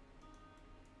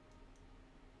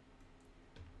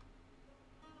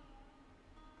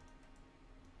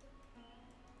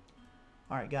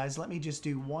 All right, guys, let me just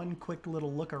do one quick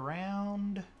little look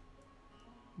around.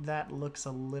 That looks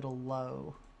a little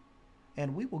low.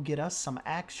 And we will get us some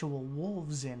actual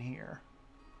wolves in here.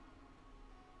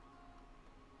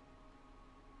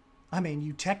 I mean,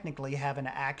 you technically have an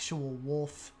actual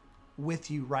wolf with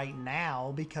you right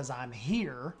now because I'm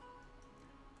here,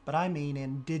 but I mean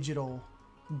in digital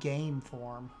game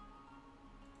form.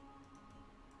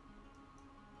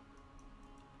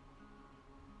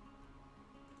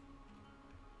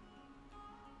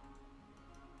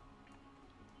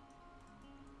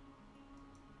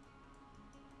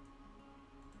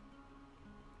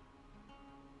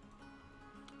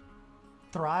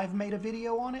 Thrive made a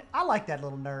video on it. I like that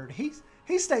little nerd.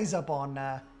 He stays up on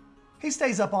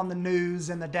the news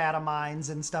and the data mines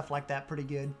and stuff like that pretty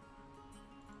good.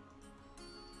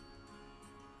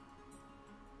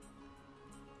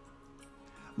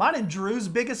 Mine and Drew's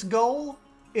biggest goal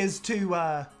is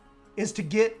to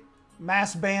get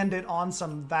Mass Bandit on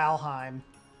some Valheim.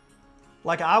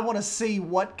 Like, I want to see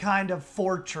what kind of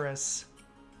fortress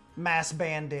Mass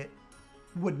Bandit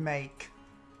would make.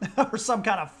 Or some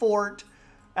kind of fort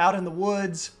out in the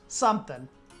woods, something.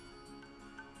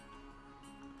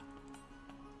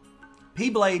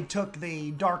 P-Blade took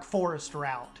the Dark Forest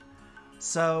route.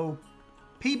 So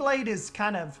P-Blade is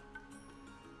kind of,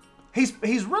 he's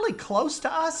really close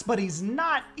to us, but he's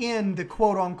not in the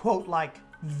quote-unquote like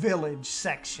village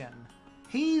section.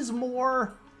 He's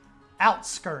more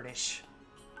outskirtish,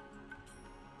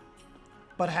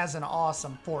 but has an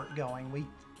awesome fort going.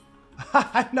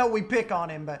 I know we pick on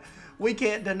him, but we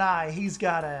can't deny he's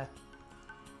got a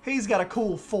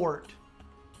cool fort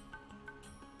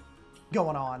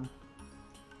going on.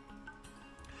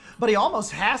 But he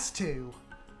almost has to.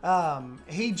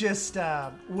 He just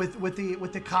with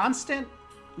the constant,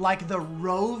 like the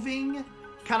roving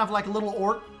kind of like little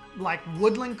orc, like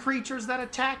woodland creatures that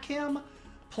attack him.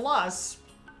 Plus,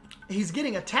 he's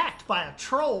getting attacked by a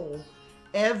troll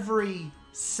every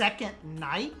second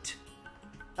night.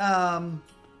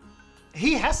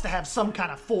 He has to have some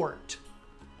kind of fort.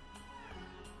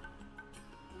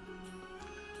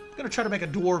 I'm gonna try to make a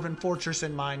dwarven fortress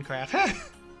in Minecraft.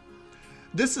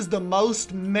 This is the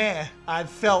most meh I've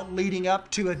felt leading up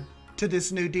to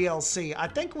this new DLC. I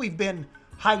think we've been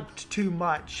hyped too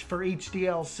much for each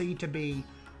DLC to be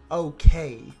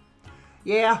okay.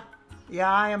 Yeah,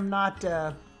 I am not.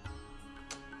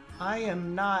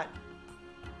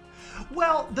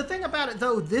 Well, the thing about it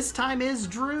though, this time is,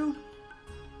 Drew,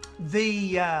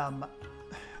 the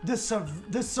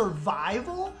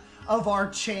survival of our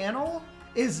channel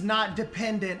is not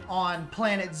dependent on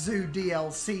Planet Zoo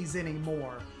DLCs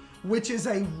anymore, which is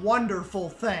a wonderful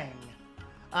thing.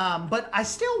 But I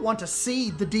still want to see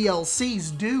the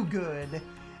DLCs do good,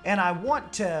 and I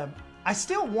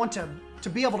still want to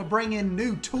be able to bring in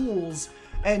new tools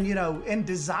and, you know, and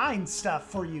design stuff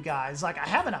for you guys. Like, I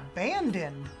haven't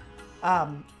abandoned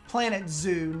Planet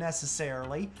Zoo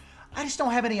necessarily. I just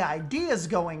don't have any ideas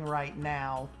going right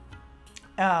now.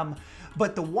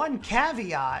 But the one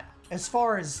caveat,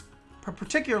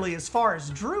 particularly as far as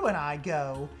Drew and I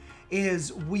go,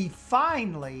 is we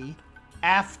finally,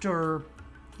 after,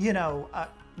 you know,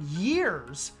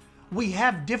 years, we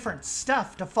have different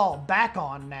stuff to fall back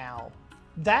on now.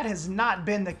 That has not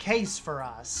been the case for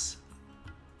us.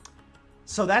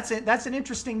 So that's an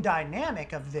interesting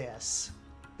dynamic of this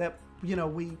that, you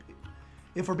know,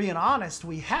 if we're being honest,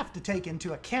 we have to take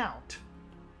into account.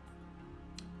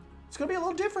 It's going to be a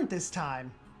little different this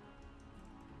time.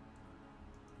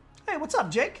 Hey, what's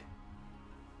up, Jake?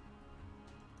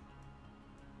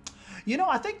 You know,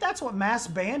 I think that's what Mass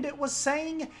Bandit was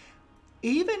saying.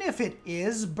 Even if it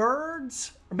is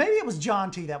birds, or maybe it was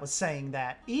John T that was saying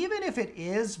that, even if it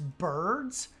is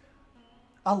birds,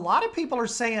 a lot of people are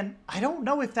saying, I don't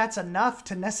know if that's enough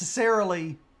to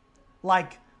necessarily,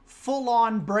 like, full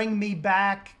on bring me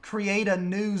back, create a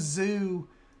new zoo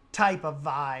type of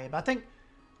vibe. I think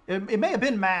it may have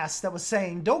been Mass that was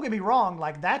saying, don't get me wrong,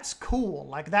 like, that's cool.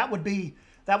 Like, that would be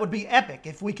epic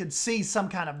if we could see some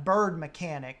kind of bird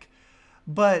mechanic.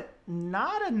 But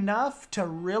not enough to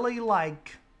really,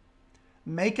 like,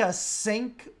 make us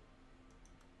sink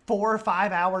 4 or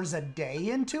 5 hours a day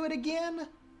into it again,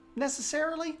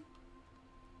 necessarily.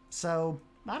 So,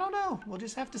 I don't know. We'll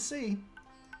just have to see.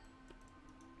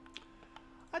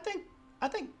 I think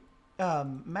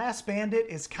Mass Bandit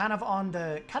is kind of on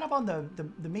the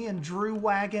me and Drew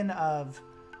wagon of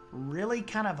really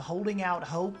kind of holding out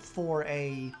hope for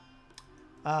a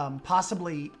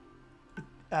possibly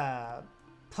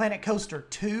Planet Coaster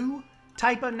 2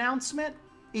 type announcement,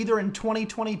 either in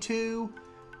 2022,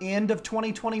 end of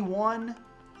 2021,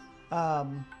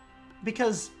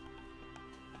 because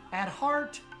at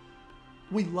heart,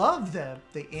 we love the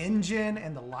engine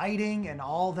and the lighting and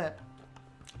all that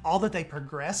they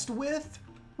progressed with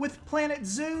Planet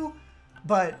Zoo,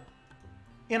 but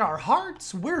in our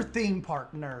hearts, we're theme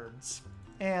park nerds,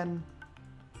 and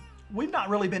we've not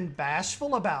really been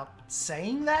bashful about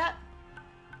saying that,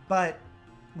 but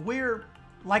we're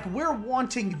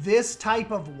wanting this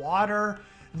type of water,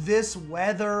 this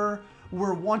weather,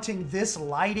 we're wanting this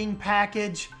lighting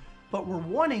package, but we're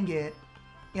wanting it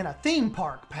in a theme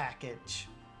park package.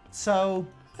 So,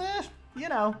 you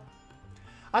know,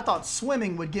 I thought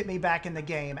swimming would get me back in the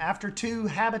game. After 2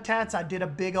 habitats, I did a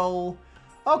big ol',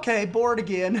 okay, bored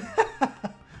again.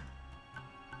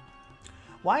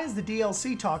 Why is the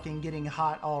DLC talking getting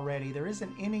hot already? There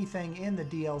isn't anything in the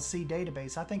DLC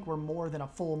database. I think we're more than a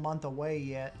full month away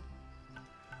yet.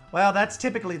 Well, that's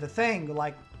typically the thing.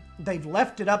 Like, they've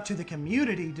left it up to the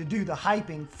community to do the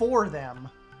hyping for them.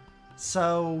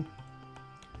 So,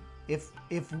 if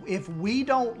we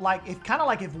don't, like,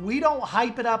 if we don't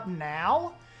hype it up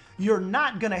now, you're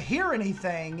not gonna hear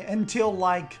anything until,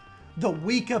 like, the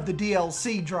week of the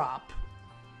DLC drop.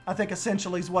 I think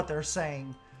essentially is what they're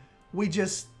saying. They're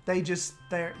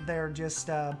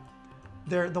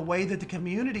the way that the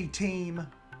community team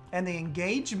and the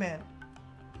engagement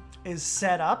is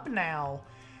set up now,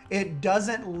 it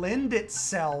doesn't lend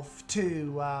itself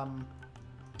to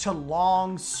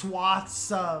long swaths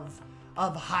of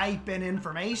hype and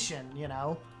information, you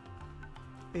know.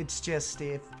 It's just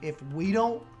if we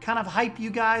don't kind of hype you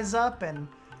guys up and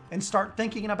start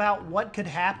thinking about what could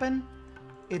happen,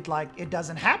 it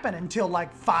doesn't happen until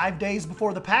like 5 days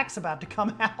before the pack's about to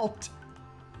come out.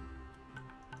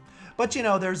 But you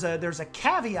know, there's a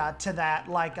caveat to that,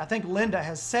 like I think Linda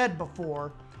has said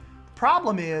before.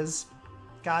 Problem is,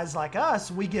 guys like us,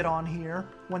 we get on here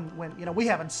when you know, we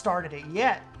haven't started it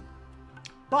yet.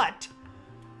 But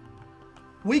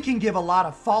we can give a lot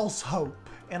of false hope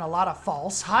and a lot of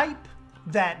false hype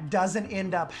that doesn't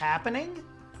end up happening.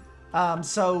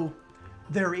 So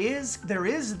there is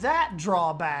that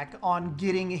drawback on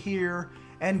getting here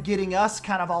and getting us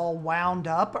kind of all wound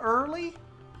up early,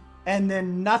 and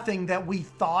then nothing that we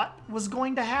thought was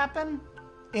going to happen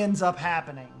ends up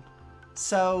happening.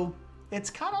 So it's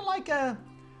kind of like a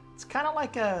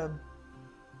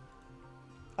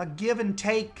give and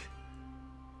take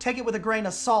it with a grain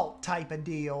of salt type of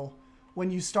deal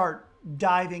when you start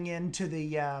diving into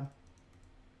the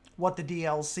what the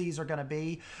DLCs are going to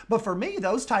be. But for me,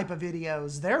 those type of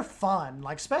videos, they're fun.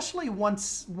 Like, especially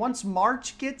once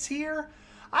March gets here,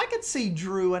 I could see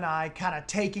Drew and I kind of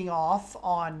taking off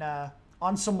on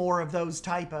some more of those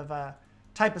type of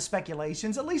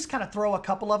speculations. At least kind of throw a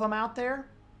couple of them out there.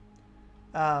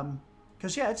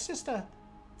 Because yeah, it's just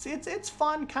it's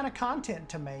fun kind of content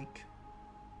to make.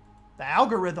 The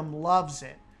algorithm loves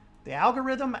it. The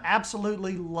algorithm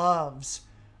absolutely loves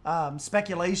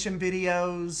speculation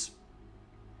videos,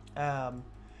 and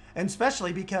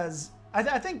especially because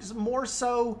I think more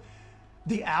so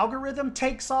the algorithm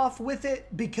takes off with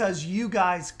it because you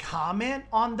guys comment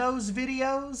on those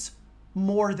videos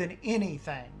more than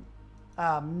anything.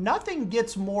 Nothing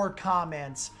gets more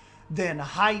comments than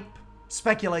hype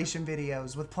speculation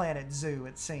videos with Planet Zoo,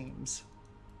 it seems.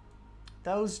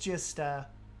 Those just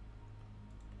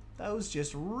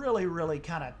really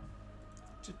kind of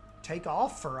take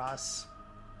off for us.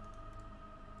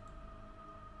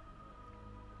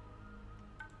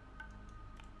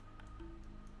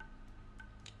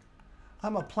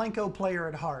 I'm a Planko player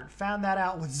at heart. Found that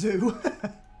out with Zoo.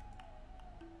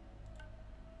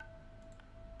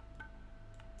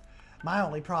 My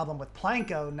only problem with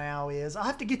Planko now is I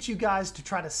have to get you guys to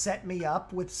try to set me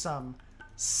up with some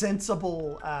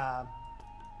sensible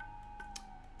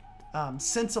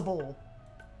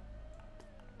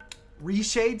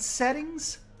reshade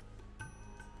settings,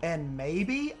 and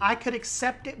maybe I could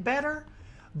accept it better.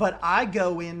 But I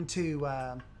go into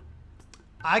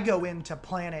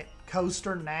Planet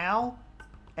Coaster now,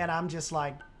 and I'm just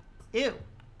like, ew,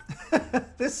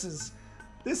 this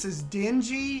is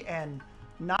dingy and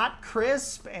not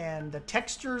crisp, and the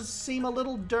textures seem a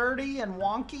little dirty and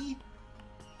wonky.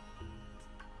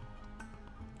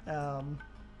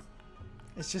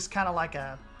 It's just kind of like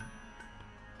a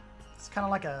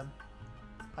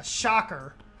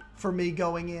shocker for me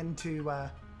going into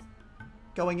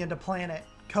Planet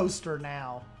Coaster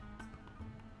now.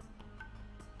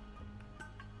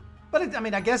 But I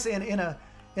mean, I guess in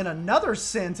another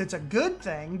sense, it's a good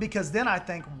thing, because then I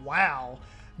think, wow,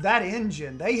 that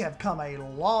engine, they have come a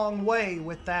long way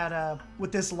with that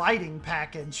with this lighting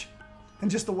package, and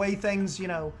just the way things, you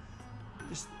know,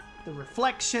 just the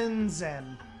reflections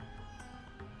and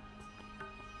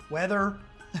weather.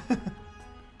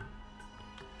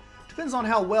 Depends on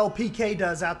how well PK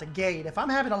does out the gate. If I'm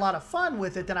having a lot of fun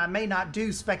with it, then I may not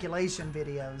do speculation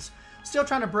videos. Still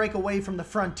trying to break away from the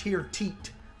frontier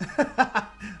teat.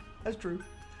 That's true.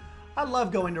 I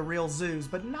love going to real zoos,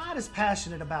 but not as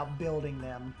passionate about building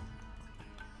them.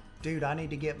 Dude, I need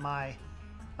to get my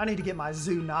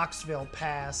Zoo Knoxville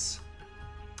pass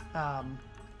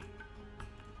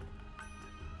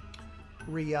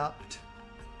re-upped.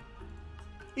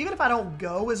 Even if I don't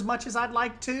go as much as I'd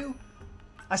like to,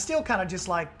 I still kind of just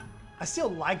like, I still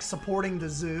like supporting the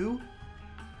zoo.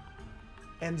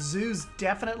 And zoos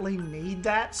definitely need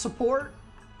that support.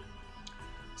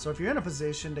 So if you're in a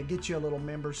position to get you a little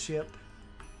membership,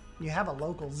 you have a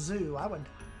local zoo, I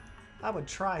would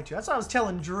try to. That's what I was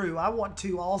telling Drew. I want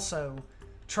to also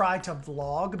try to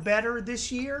vlog better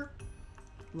this year.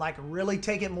 Like, really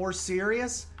take it more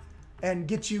serious and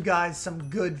get you guys some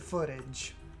good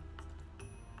footage.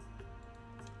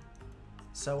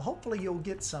 So hopefully you'll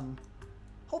get some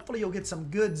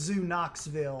good Zoo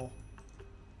Knoxville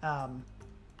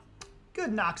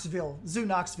Zoo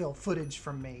Knoxville footage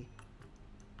from me.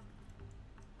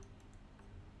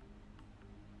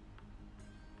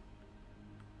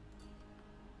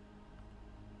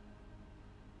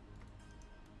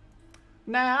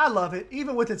 Nah, I love it.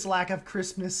 Even with its lack of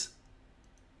crispness,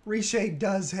 reshade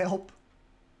does help.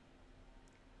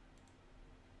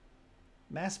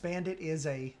 Mass Bandit is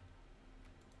a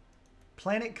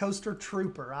Planet Coaster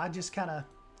trooper. I just kind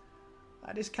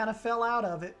of fell out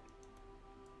of it.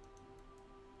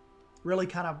 Really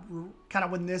kind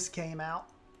of when this came out.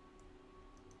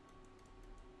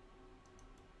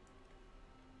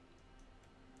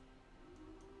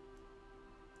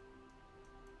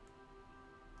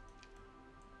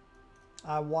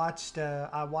 I watched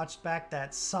back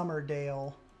that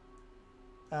Summerdale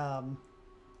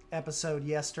episode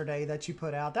yesterday that you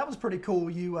put out. That was pretty cool.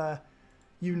 You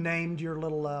you named your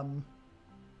little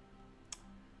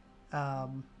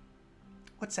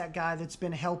what's that guy that's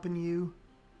been helping you?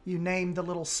 You named the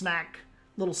little snack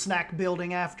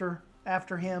building after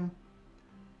him.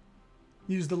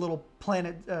 Use the little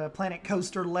planet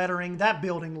coaster lettering. That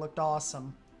building looked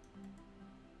awesome.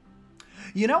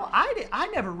 You know, I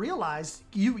never realized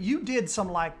you did some,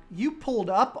 like, you pulled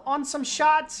up on some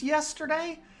shots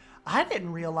yesterday. I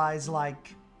didn't realize,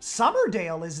 like,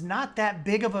 Summerdale is not that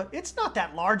big of a, it's not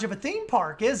that large of a theme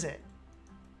park, is it?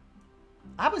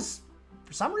 I was,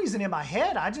 for some reason in my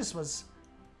head, I was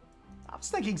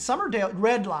thinking Summerdale,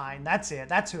 Red Line, that's it,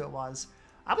 that's who it was.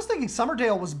 I was thinking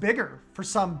Summerdale was bigger for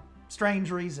some strange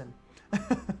reason.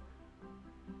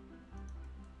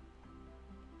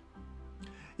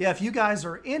 Yeah, if you guys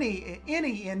are any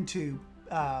into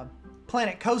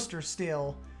Planet Coaster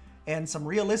still and some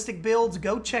realistic builds,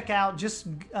 go check out, just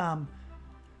get on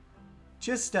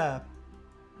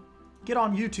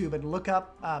YouTube and look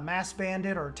up Mass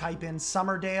Bandit, or type in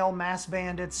Summerdale Mass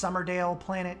Bandit, Summerdale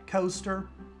Planet Coaster,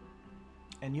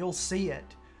 and you'll see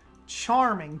it.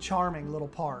 Charming, charming little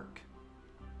park.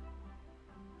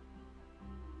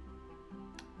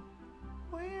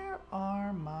 Where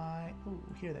are my... Oh,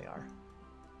 here they are.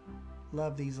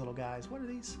 Love these little guys. What are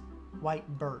these? White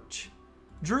birch.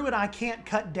 Drew and I can't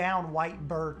cut down white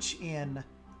birch in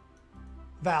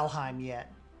Valheim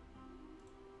yet.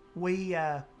 We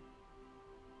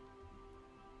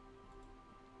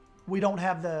don't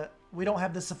have the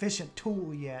sufficient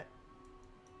tool yet.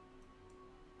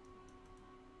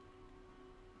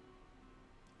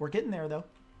 We're getting there though.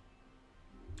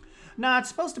 Nah, it's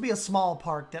supposed to be a small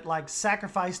park that, like,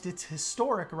 sacrificed its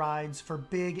historic rides for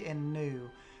big and new.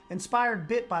 Inspired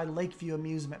bit by Lakeview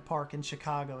Amusement Park in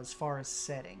Chicago as far as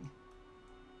setting.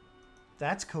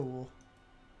 That's cool.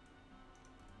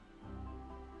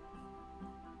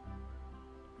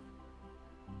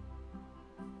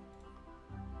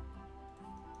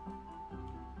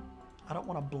 I don't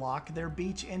want to block their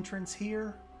beach entrance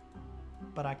here,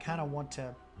 but I kind of want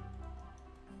to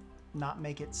not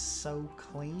make it so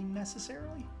clean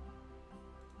necessarily.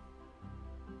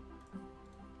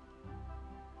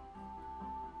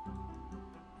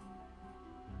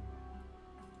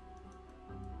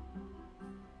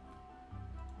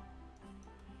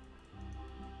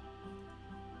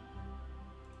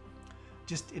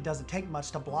 Just, it doesn't take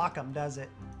much to block them, does it?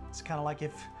 It's kind of like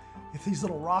if these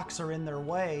little rocks are in their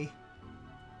way,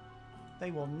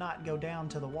 they will not go down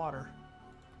to the water.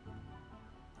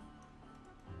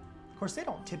 Of course, they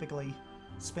don't typically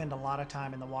spend a lot of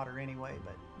time in the water anyway,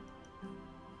 but...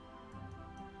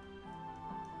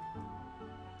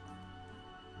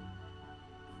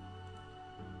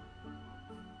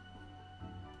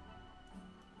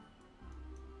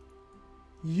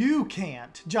 You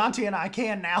can't. Jonty and I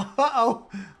can now. Uh-oh.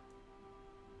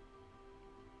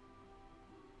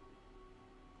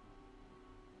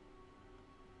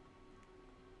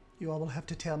 You all will have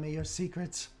to tell me your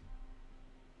secrets.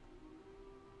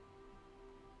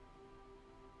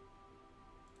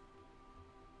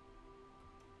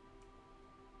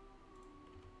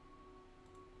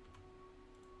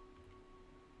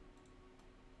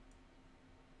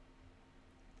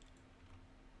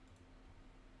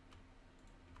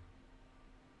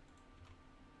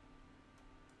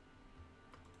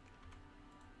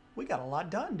 We got a lot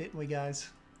done, didn't we, guys?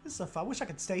 This is I wish I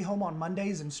could stay home on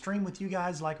Mondays and stream with you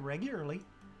guys, like, regularly.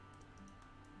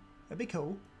 That'd be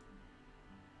cool.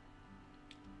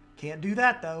 Can't do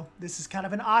that, though. This is kind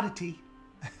of an oddity.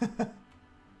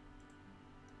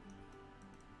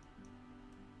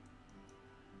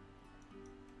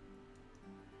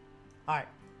 Alright.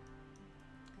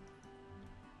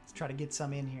 Let's try to get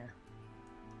some in here.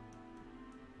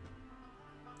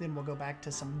 Then we'll go back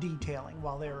to some detailing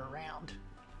while they're around.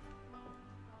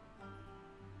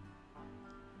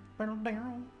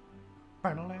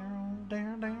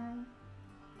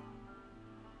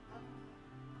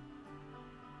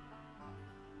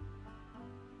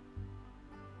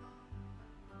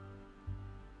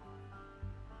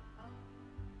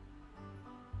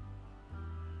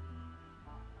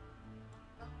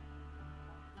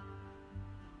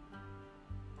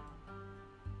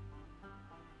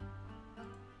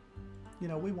 You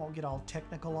know, we won't get all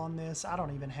technical on this. I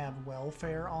don't even have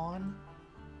welfare on.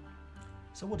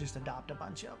 So we'll just adopt a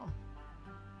bunch of them.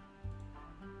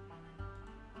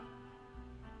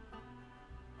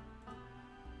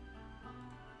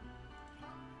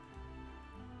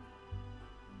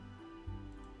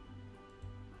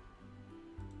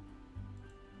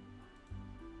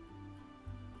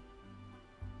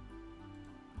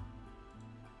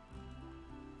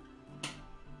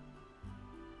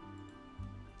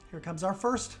 Here comes our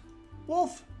first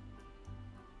Wolf.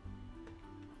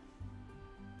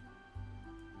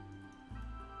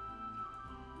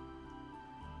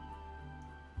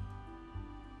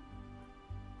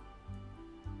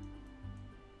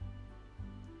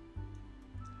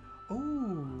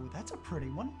 Ooh, that's a pretty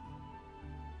one.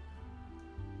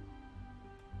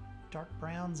 Dark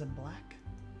browns and black.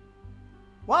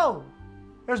 Whoa!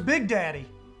 There's Big Daddy.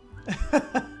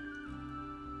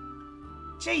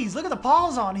 Jeez, look at the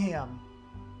paws on him.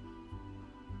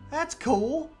 That's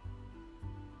cool.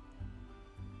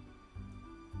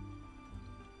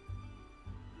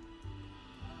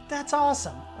 That's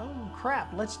awesome. Oh,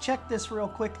 crap. Let's check this real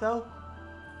quick, though.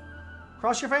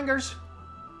 Cross your fingers.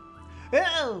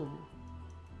 Oh!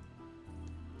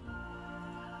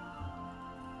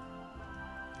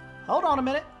 Hold on a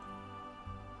minute.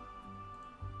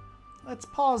 Let's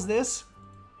pause this.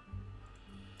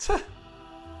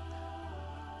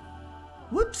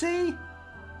 Whoopsie!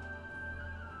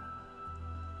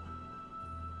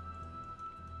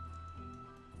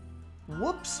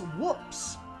 Whoops,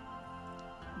 whoops.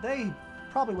 They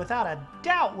probably without a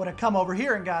doubt would have come over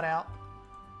here and got out.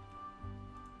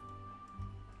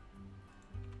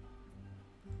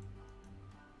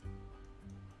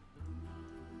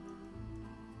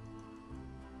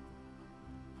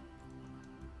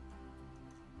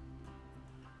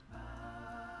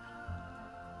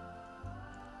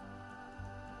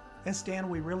 Yes, Dan,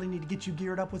 we really need to get you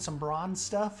geared up with some bronze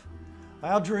stuff.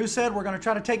 Well, Drew said we're going to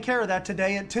try to take care of that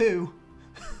today at 2.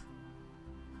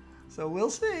 So we'll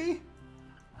see.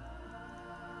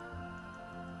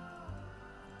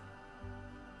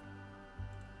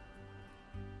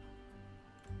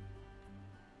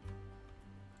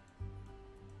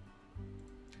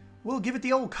 We'll give it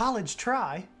the old college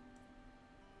try.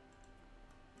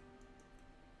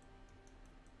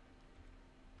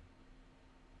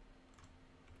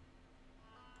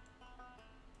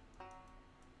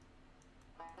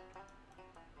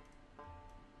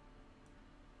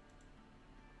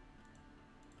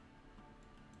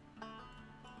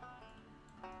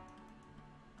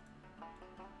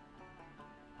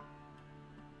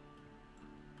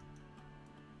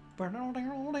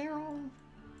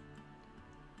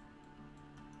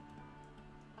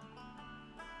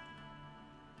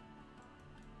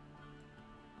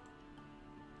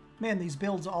 Man, these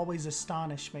builds always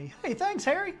astonish me. Hey, thanks,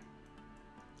 Harry.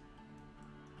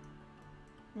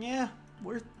 Yeah,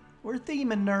 we're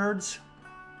theming nerds.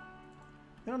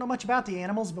 We don't know much about the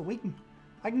animals, but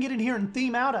I can get in here and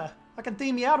I can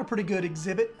theme you out a pretty good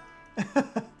exhibit.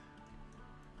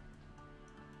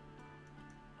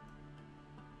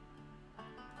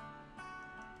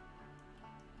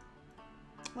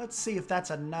 Let's see if that's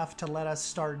enough to let us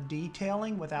start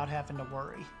detailing without having to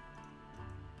worry.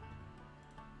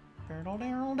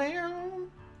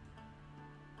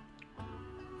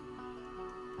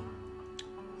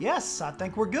 Yes, I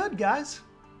think we're good, guys.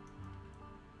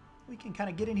 We can kind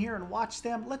of get in here and watch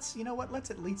them. You know what? Let's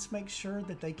at least make sure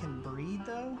that they can breed,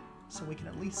 though, so we can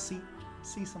at least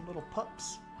see some little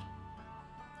pups.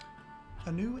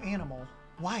 A new animal,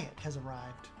 Wyatt, has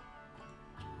arrived.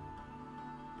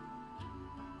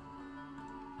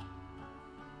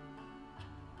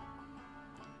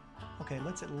 Okay,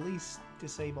 let's at least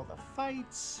disable the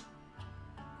fights.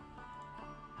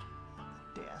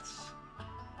 Deaths.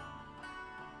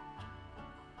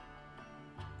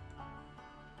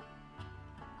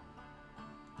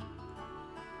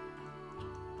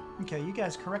 Okay, you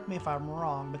guys correct me if I'm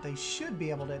wrong, but they should be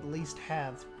able to at least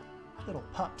have little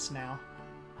pups now.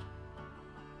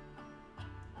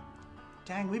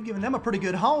 Dang, we've given them a pretty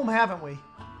good home, haven't we?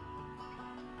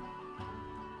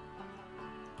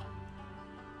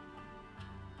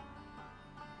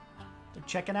 They're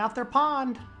checking out their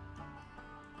pond.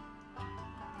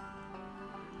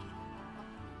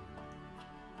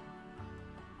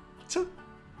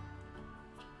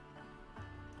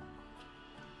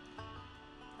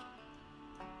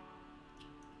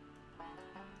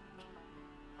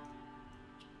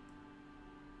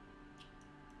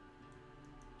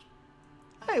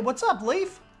 Hey, what's up,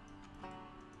 Leaf?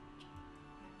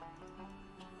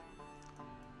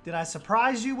 Did I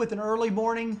surprise you with an early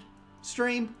morning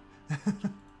stream?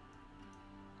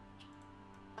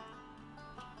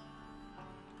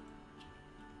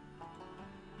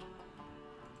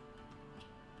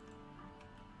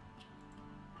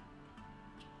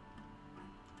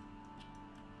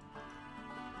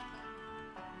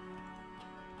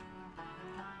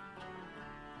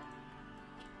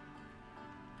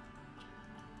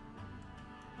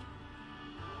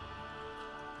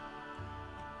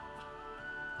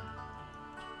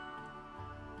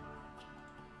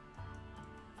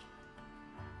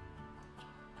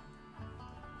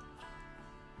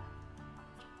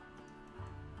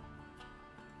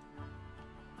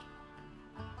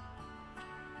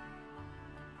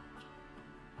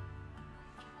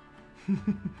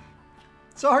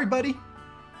 Sorry, buddy.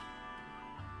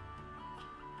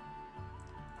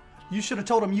 You should have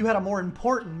told him you had a more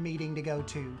important meeting to go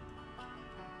to.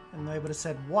 And they would have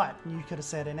said, what? And you could have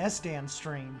said, an SDAN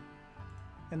stream.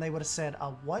 And they would have said,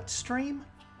 a what stream?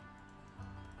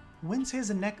 When's his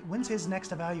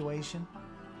next evaluation?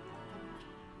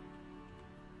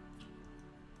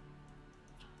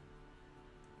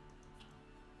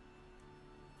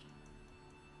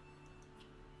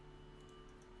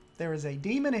 There is a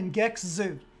demon in Gex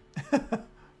Zoo.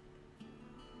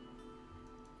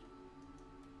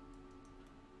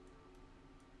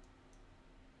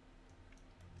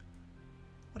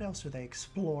 What else are they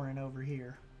exploring over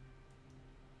here?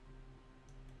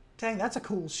 Dang, that's a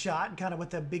cool shot, kind of with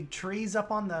the big trees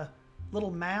up on the little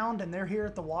mound, and they're here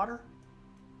at the water.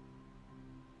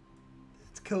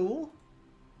 That's cool.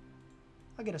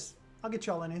 I'll get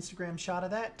y'all an Instagram shot of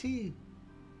that too.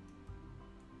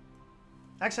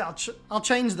 Actually, I'll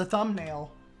change the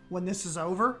thumbnail when this is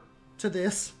over to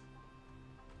this.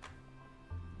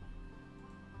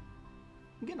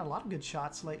 I'm getting a lot of good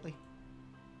shots lately.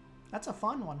 That's a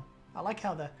fun one. I like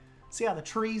how see how the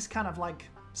trees kind of like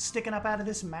sticking up out of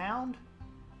this mound?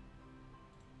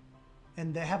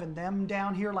 And they're having them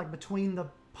down here like between the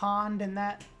pond and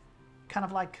that kind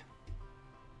of like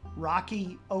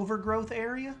rocky overgrowth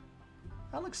area.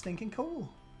 That looks stinking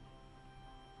cool.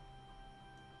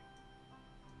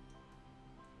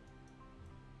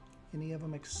 Any of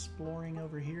them exploring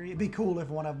over here? It'd be cool if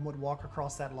one of them would walk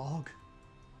across that log.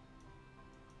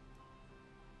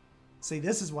 See,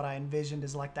 this is what I envisioned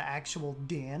as like the actual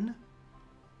den.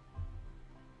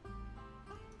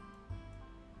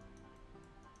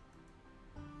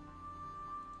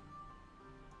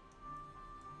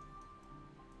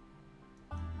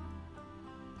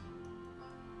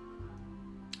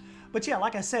 But yeah,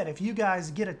 like I said, if you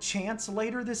guys get a chance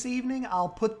later this evening, I'll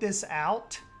put this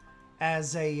out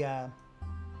as a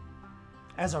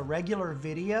regular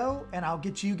video, and I'll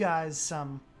get you guys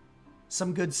some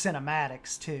good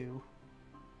cinematics too.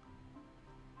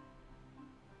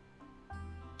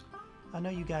 I know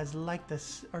you guys like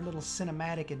our little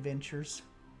cinematic adventures.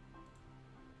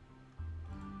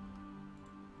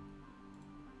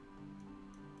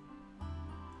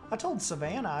 I told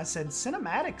Savannah, I said,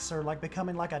 cinematics are like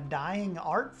becoming like a dying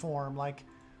art form. Like,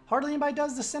 hardly anybody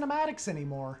does the cinematics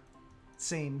anymore, it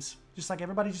seems. Just like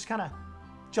everybody just kind of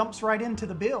jumps right into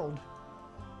the build.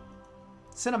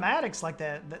 Cinematics, like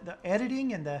the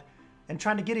editing and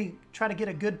trying to get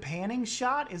a good panning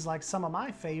shot is like some of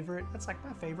my favorite. That's like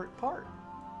my favorite part.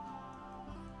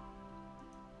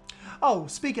 Oh,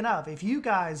 speaking of, if you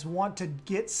guys want to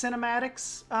get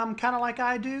cinematics, kind of like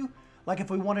I do, like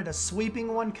if we wanted a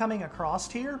sweeping one coming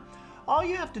across here, all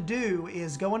you have to do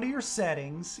is go into your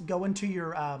settings, go into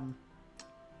your,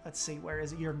 let's see, where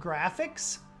is it? Your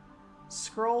graphics.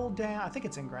 Scroll down. I think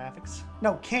it's in graphics.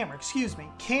 No, camera. Excuse me.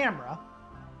 Camera.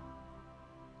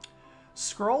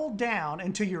 Scroll down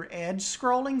into your edge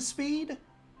scrolling speed.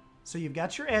 So you've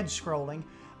got your edge scrolling.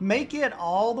 Make it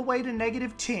all the way to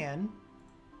 -10.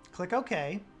 Click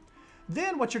OK.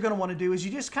 Then what you're going to want to do is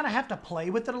you just kind of have to play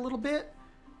with it a little bit.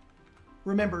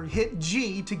 Remember, hit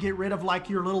G to get rid of like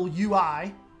your little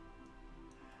UI.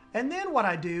 And then what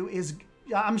I do is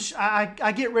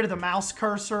I get rid of the mouse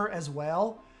cursor as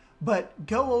well. But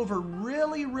go over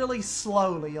really, really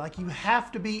slowly. Like, you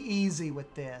have to be easy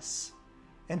with this.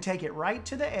 And take it right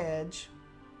to the edge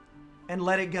and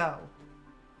let it go.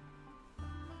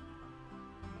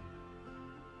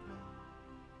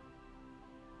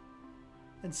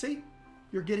 And see,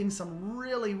 you're getting some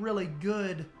really, really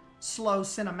good slow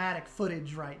cinematic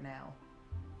footage right now.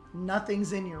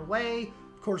 Nothing's in your way.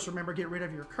 Of course, remember, get rid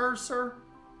of your cursor.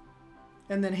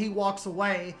 And then he walks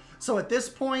away. So at this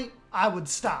point, I would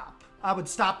stop. I would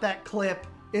stop that clip.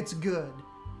 It's good.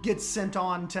 Gets sent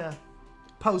on to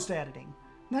post-editing.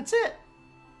 That's it.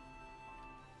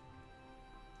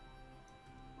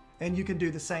 And you can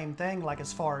do the same thing, like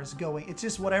as far as going. It's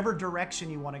just whatever direction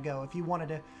you want to go. If you wanted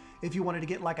to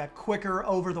get like a quicker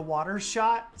over the water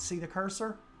shot, see the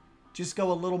cursor? Just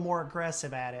go a little more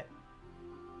aggressive at it.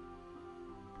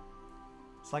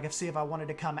 It's like if I wanted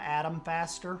to come at them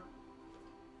faster.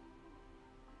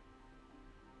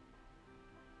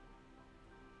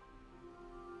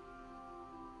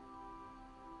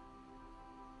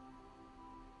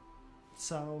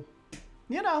 So,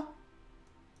 you know,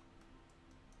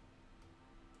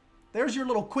 there's your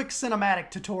little quick cinematic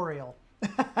tutorial.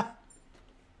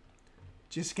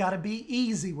 Just got to be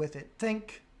easy with it.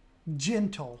 Think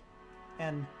gentle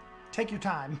and take your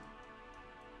time.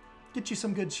 Get you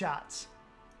some good shots.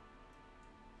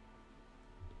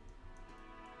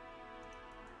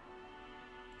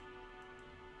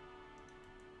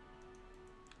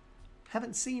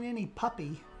 Haven't seen any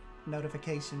puppy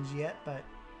notifications yet, but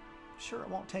I'm sure it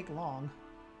won't take long.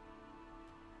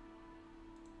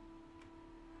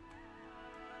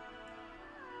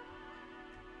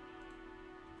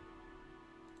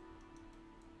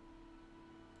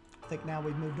 I think now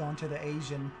we've moved on to the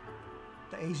Asian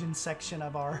section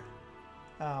of our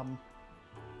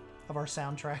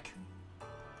soundtrack.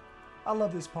 I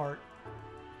love this part.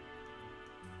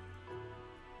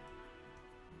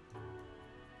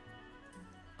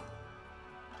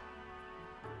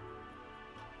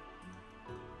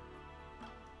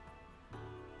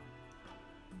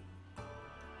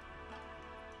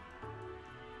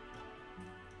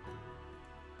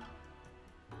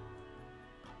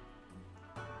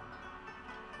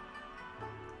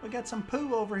 We got some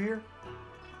poo over here.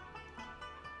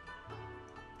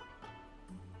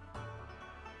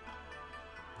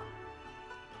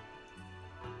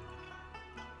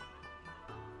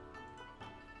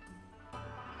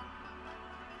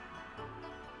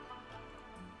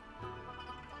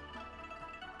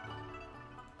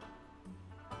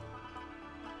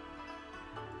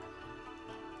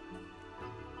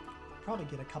 Probably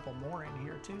get a couple more in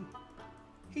here too.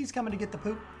 He's coming to get the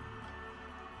poop.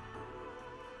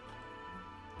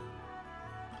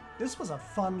 This was a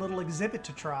fun little exhibit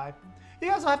to try. You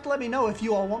guys will have to let me know if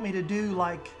you all want me to do,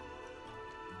 like,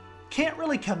 can't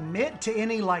really commit to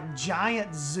any like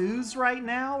giant zoos right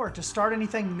now or to start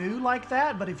anything new like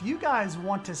that, but if you guys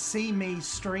want to see me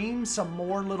stream some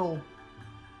more little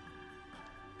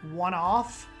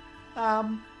one-off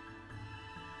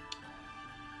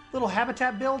little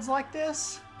habitat builds like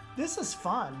this is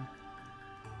fun.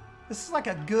 This is like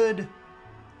a good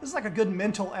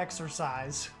mental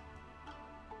exercise.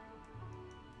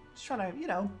 Just trying to, you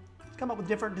know, come up with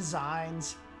different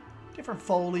designs, different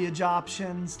foliage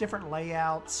options, different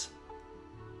layouts.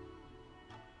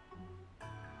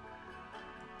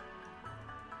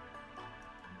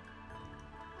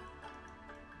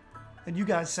 And you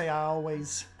guys say I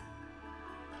always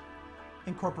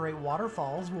incorporate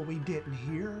waterfalls. Well, we didn't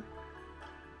here.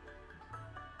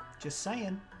 Just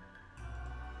saying.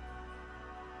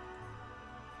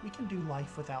 We can do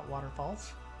life without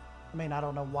waterfalls. I mean, I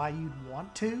don't know why you'd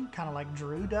want to, kind of like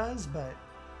Drew does, but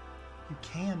you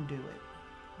can do it.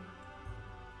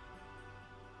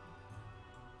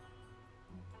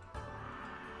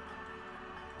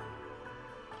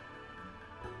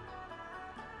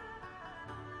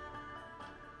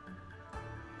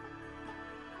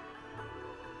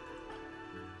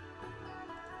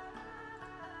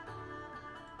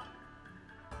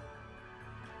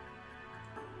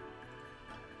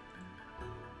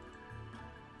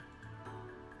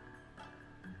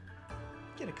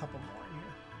 Get a couple more in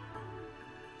here.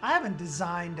 I haven't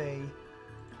designed a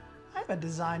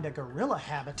gorilla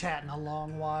habitat in a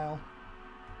long while.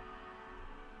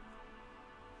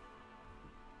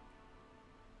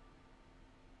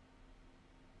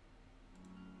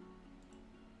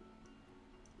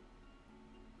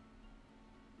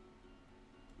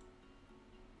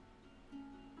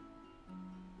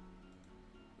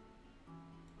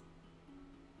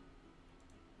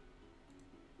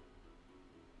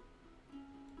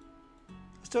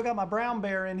 Still got my brown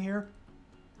bear in here.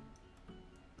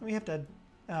 We have to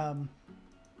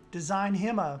design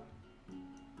him a...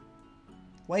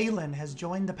 Waylon has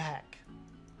joined the pack.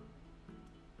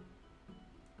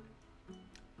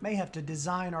 May have to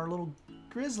design our little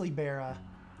grizzly bear a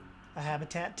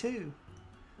habitat too.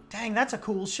 Dang, that's a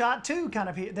cool shot too. Kind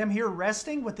of them here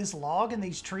resting with this log and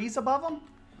these trees above them.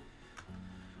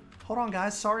 Hold on,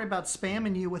 guys. Sorry about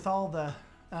spamming you with all the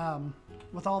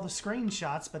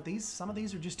screenshots, but some of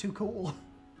these are just too cool.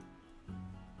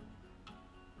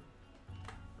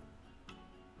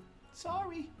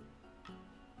 Sorry.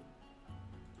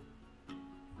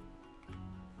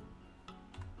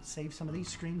 Save some of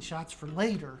these screenshots for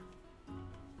later.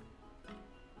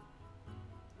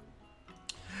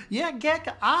 Yeah,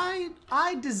 Gek,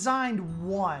 I designed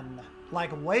one,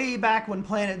 like way back when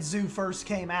Planet Zoo first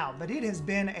came out, but it has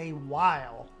been a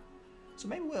while. So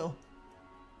maybe we'll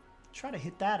try to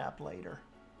hit that up later.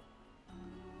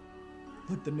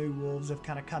 Look, the new wolves have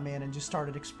kind of come in and just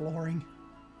started exploring.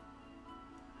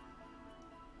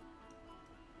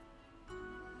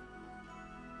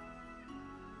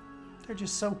 They're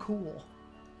just so cool.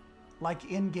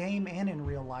 Like in game and in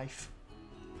real life.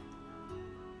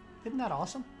 Isn't that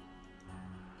awesome?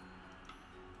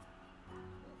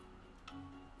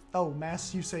 Oh,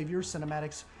 Mass, you save your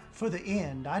cinematics for the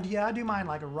end. Yeah, I do mine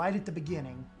like right at the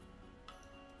beginning.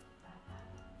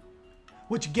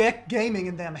 Which Gek Gaming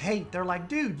and them hate. They're like,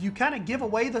 dude, you kind of give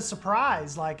away the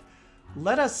surprise. Like,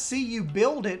 let us see you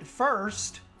build it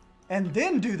first, and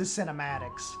then do the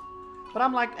cinematics. But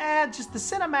I'm like, just the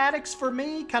cinematics for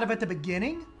me, kind of at the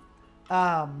beginning,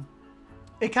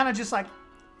 it kind of just like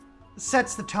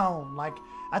sets the tone. Like,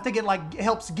 I think it like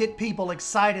helps get people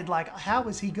excited, like, how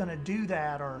is he gonna do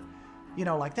that? Or, you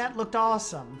know, like, that looked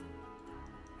awesome.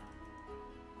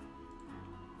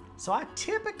 So I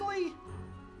typically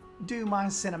do my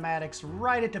cinematics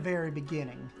right at the very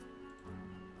beginning.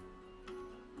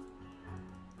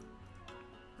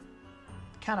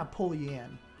 Kind of pull you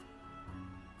in.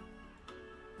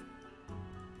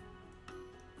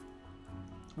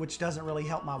 Which doesn't really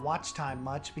help my watch time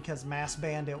much, because Mass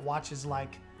Bandit watches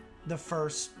like the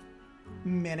first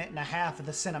minute and a half of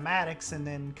the cinematics and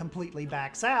then completely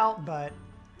backs out, but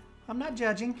I'm not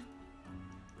judging.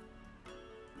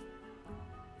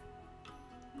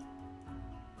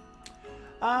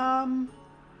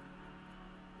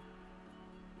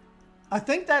 I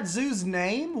think that zoo's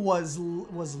name was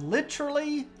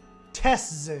literally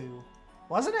Test Zoo,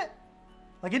 wasn't it?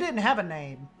 Like, it didn't have a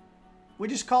name. We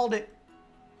just called it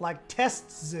like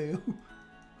Test Zoo.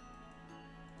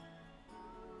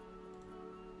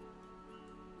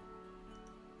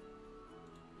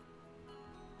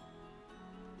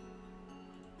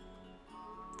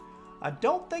 I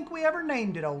don't think we ever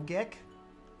named it, old Geck.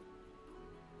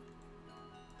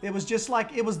 It was just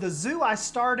like, it was the zoo I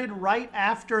started right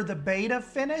after the beta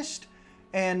finished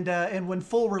and when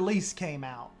full release came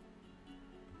out.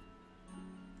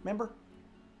 Remember?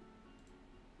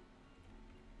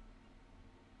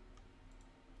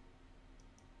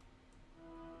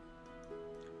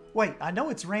 Wait, I know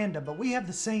it's random, but we have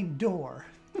the same door.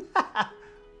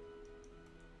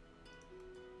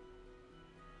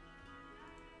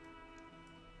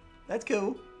 That's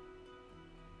cool.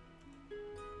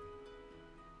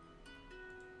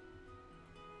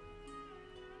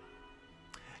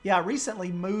 Yeah, I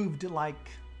recently moved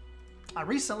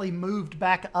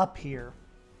back up here.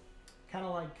 Kind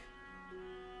of like,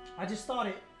 I just thought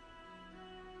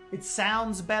it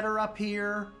sounds better up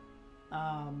here.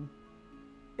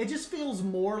 It just feels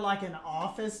more like an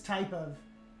office type of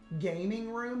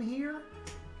gaming room here.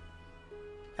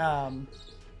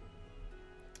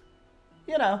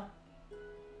 You know,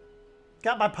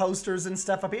 got my posters and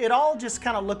stuff up here. It all just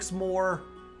kind of looks more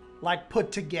like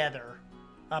put together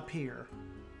up here.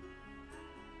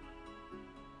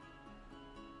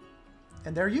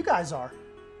 And there you guys are.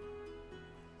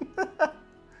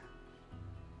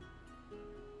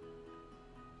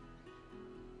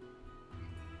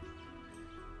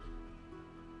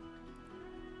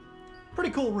 Pretty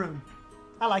cool room.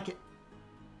 I like it.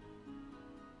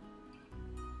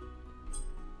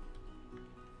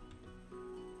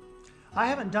 I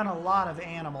haven't done a lot of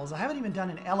animals. I haven't even done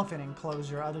an elephant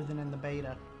enclosure other than in the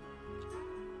beta.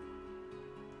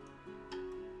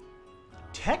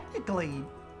 Technically,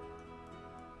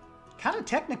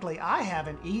 I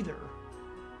haven't either.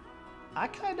 I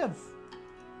kind of...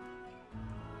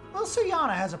 Well,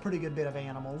 Suyana has a pretty good bit of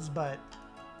animals, but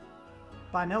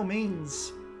by no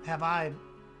means have I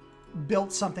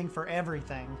built something for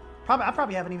everything. I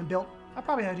probably haven't even built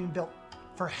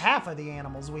for half of the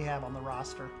animals we have on the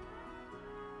roster.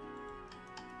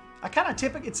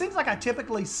 It seems like I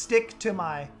typically stick to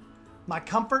my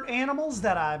comfort animals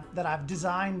that I've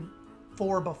designed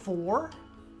for before.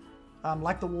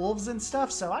 Like the wolves and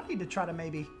stuff, so I need to try to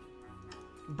maybe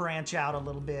branch out a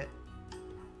little bit.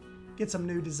 Get some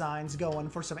new designs going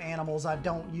for some animals I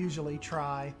don't usually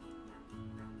try.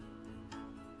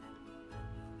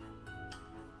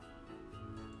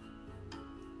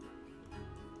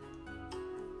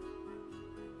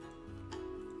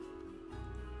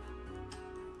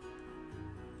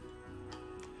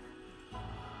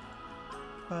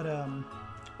 But,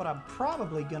 what I'm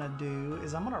probably gonna do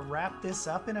is I'm gonna wrap this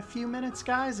up in a few minutes,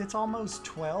 guys. It's almost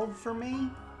 12 for me.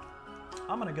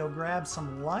 I'm gonna go grab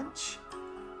some lunch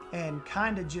and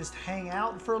kind of just hang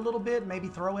out for a little bit, maybe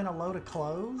throw in a load of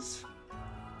clothes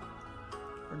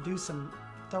or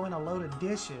throw in a load of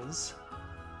dishes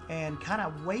and kind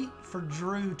of wait for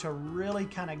Drew to really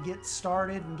kind of get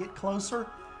started and get closer.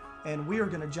 And we are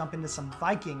gonna jump into some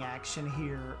Viking action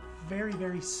here very,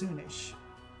 very soonish.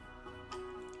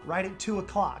 Right at 2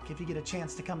 o'clock if you get a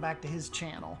chance to come back to his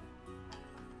channel.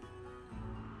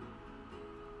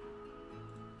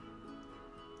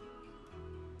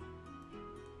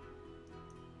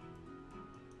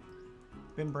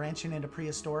 Been branching into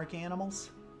prehistoric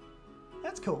animals.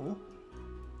 That's cool.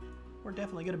 We're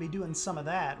definitely going to be doing some of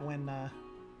that when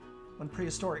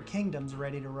Prehistoric Kingdom's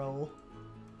ready to roll.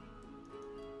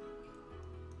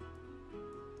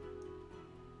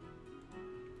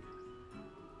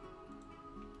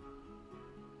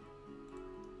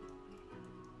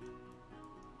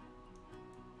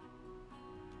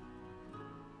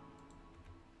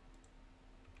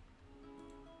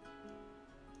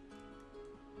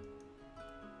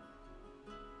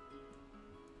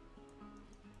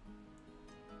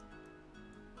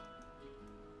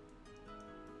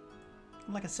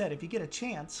 Like I said, if you get a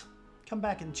chance, come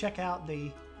back and check out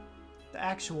the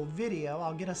actual video.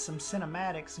 I'll get us some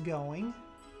cinematics going.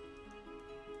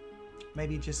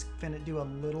 Maybe just do a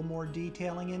little more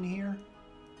detailing in here.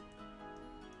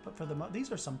 But for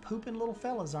these are some pooping little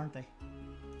fellas, aren't they?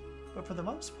 But for the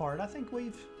most part, I think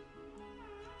what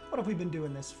have we been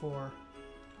doing this for?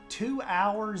 2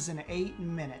 hours and 8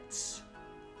 minutes.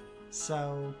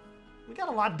 So we got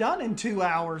a lot done in 2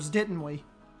 hours, didn't we?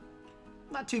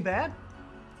 Not too bad.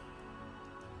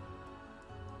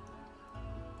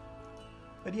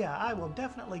 But yeah, I will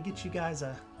definitely get you guys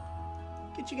a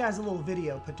little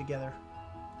video put together.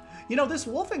 You know, this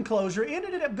wolf enclosure, it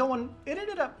ended up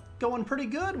going pretty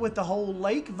good with the whole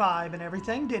lake vibe and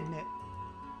everything, didn't it?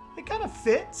 It kind of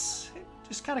fits. It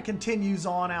just kind of continues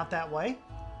on out that way.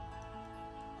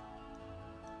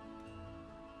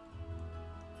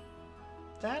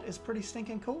 That is pretty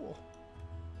stinking cool.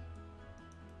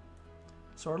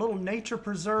 So our little nature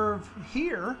preserve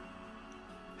here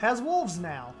has wolves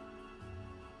now.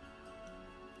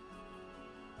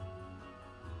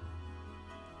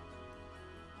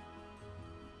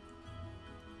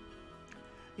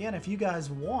 Yeah, and if you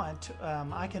guys want,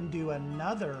 I can do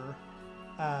another,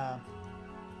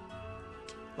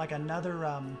 like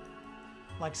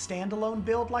standalone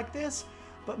build like this,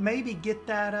 but maybe get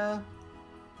that,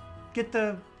 get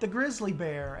the grizzly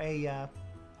bear a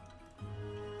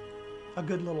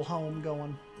good little home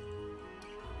going.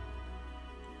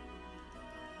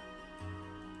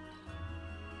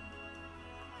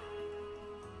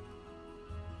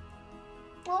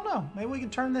 I don't know. Maybe we can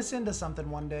turn this into something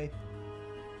one day.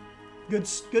 Good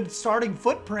starting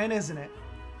footprint, isn't it?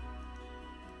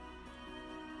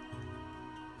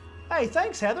 Hey,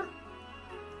 thanks, Heather.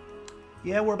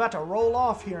 Yeah, we're about to roll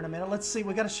off here in a minute. Let's see.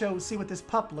 We got to see what this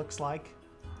pup looks like,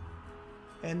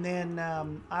 and then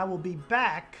I will be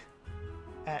back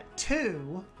at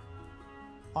 2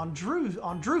 on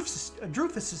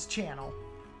Drufus's channel.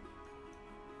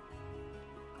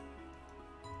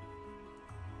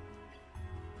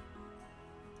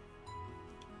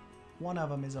 One of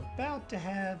them is about to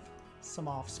have some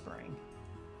offspring.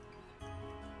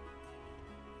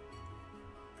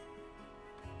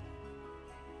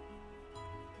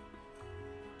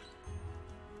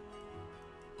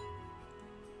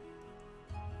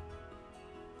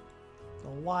 So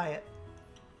Wyatt.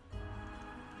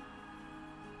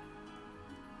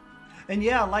 And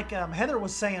yeah, like Heather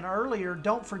was saying earlier,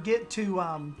 don't forget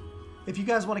to, if you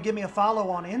guys want to give me a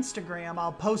follow on Instagram,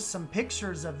 I'll post some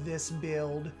pictures of this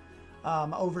build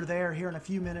over there here in a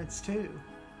few minutes too.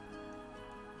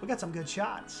 We got some good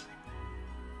shots.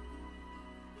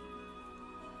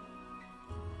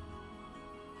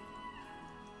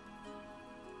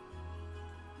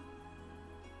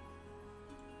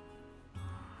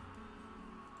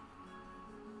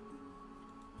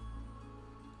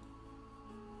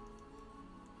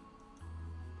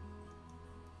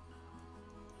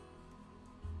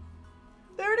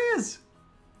 There it is.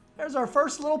 There's our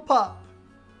first little pup.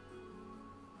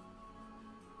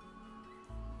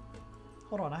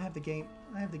 Hold on, I have the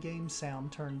game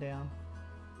sound turned down.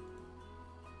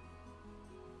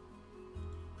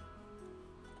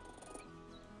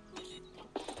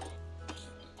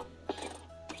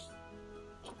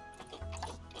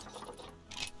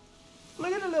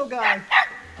 Look at the little guy.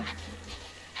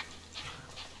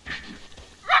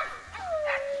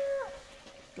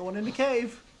 Going in the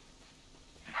cave.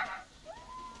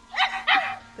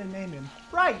 They named him.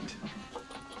 Right.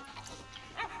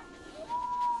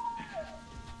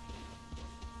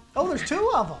 Oh, there's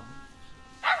 2 of them.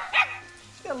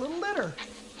 She's got a little litter.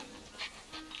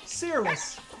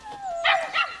 Searless.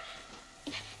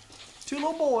 2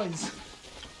 little boys.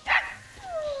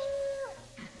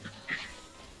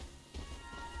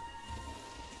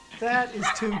 That is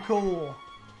too cool.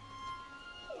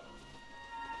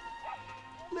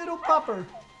 Little pupper.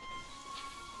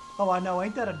 Oh, I know.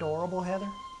 Ain't that adorable, Heather?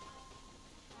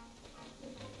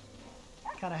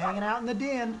 Kind of hanging out in the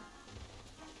den.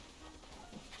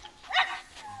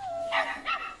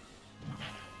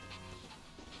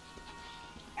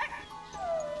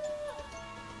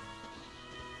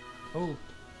 Oh,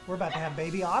 we're about to have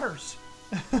baby otters.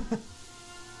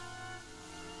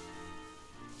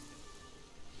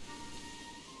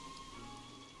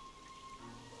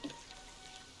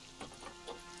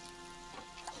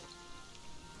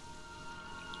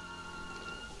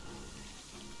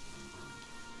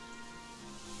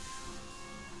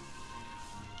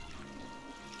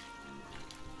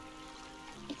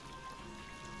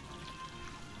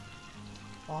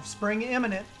 Offspring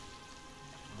imminent.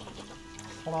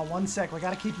 Hold on one sec. We got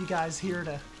to keep you guys here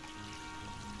to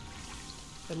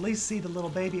At least see the little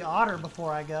baby otter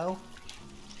before I go.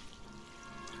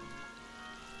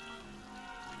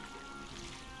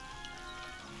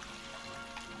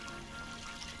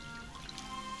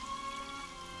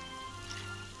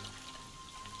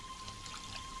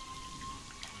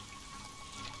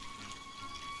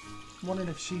 Wondering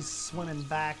if she's swimming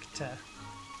back to...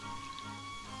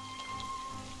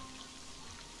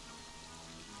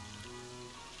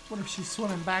 Wonder if she's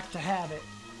swimming back to have it.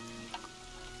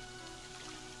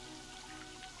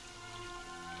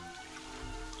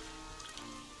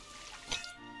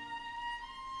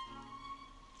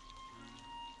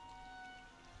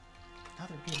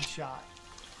 Another good shot.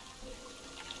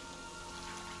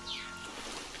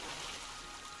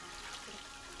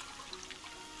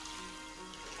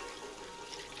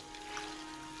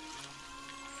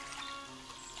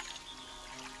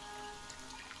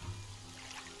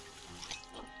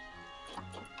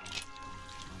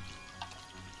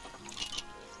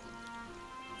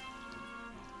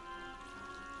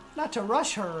 Not to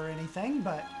rush her or anything,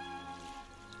 but...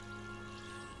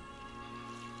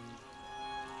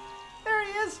 There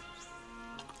he is!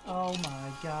 Oh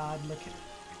my god, look at...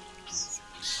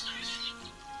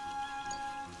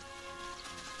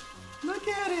 Look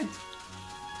at it!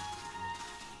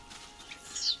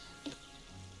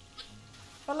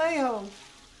 Alejo!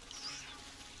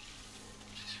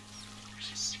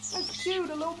 That's cute,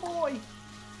 a little boy.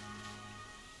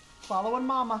 Following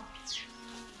mama.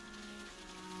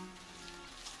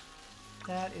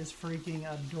 That is freaking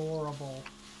adorable.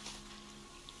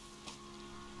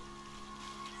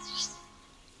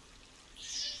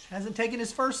 Hasn't taken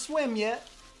his first swim yet.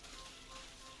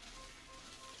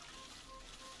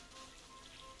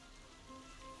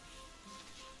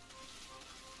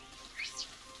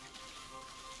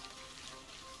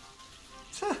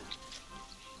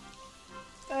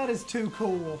 That is too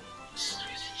cool.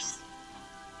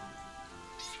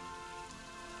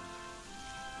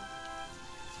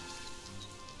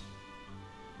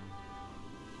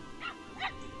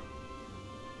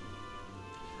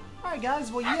 Alright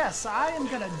guys, well yes, I am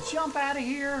going to jump out of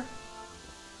here,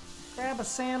 grab a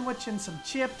sandwich and some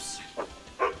chips,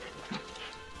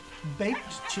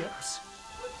 baked chips.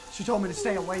 She told me to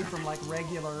stay away from like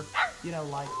regular, you know,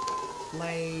 like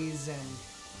Lay's, and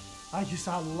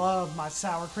I love my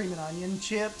sour cream and onion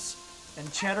chips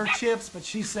and cheddar chips, but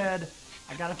she said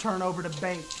I got to turn over to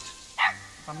baked.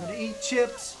 If I'm going to eat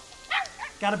chips,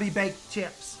 got to be baked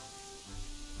chips.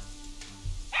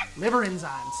 Liver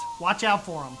enzymes, watch out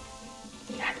for them.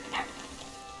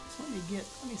 So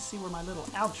let me see where my little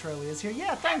outro is here.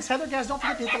 Yeah, thanks Heather. Guys, don't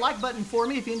forget to hit the like button for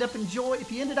me if you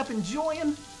ended up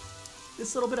enjoying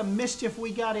this little bit of mischief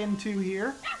we got into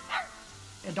here.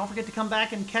 And don't forget to come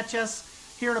back and catch us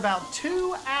here in about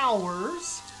 2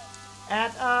 hours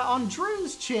at on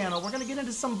Drew's channel. We're gonna get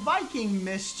into some Viking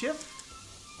mischief.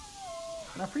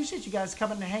 And I appreciate you guys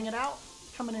coming and hanging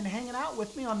out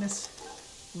with me on this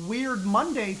weird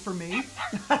Monday for me.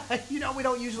 You know, we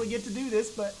don't usually get to do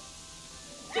this, but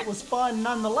it was fun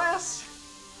nonetheless.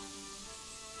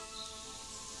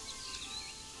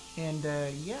 And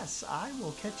yes, I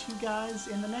will catch you guys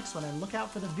in the next one, and look out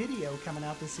for the video coming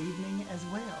out this evening as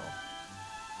well.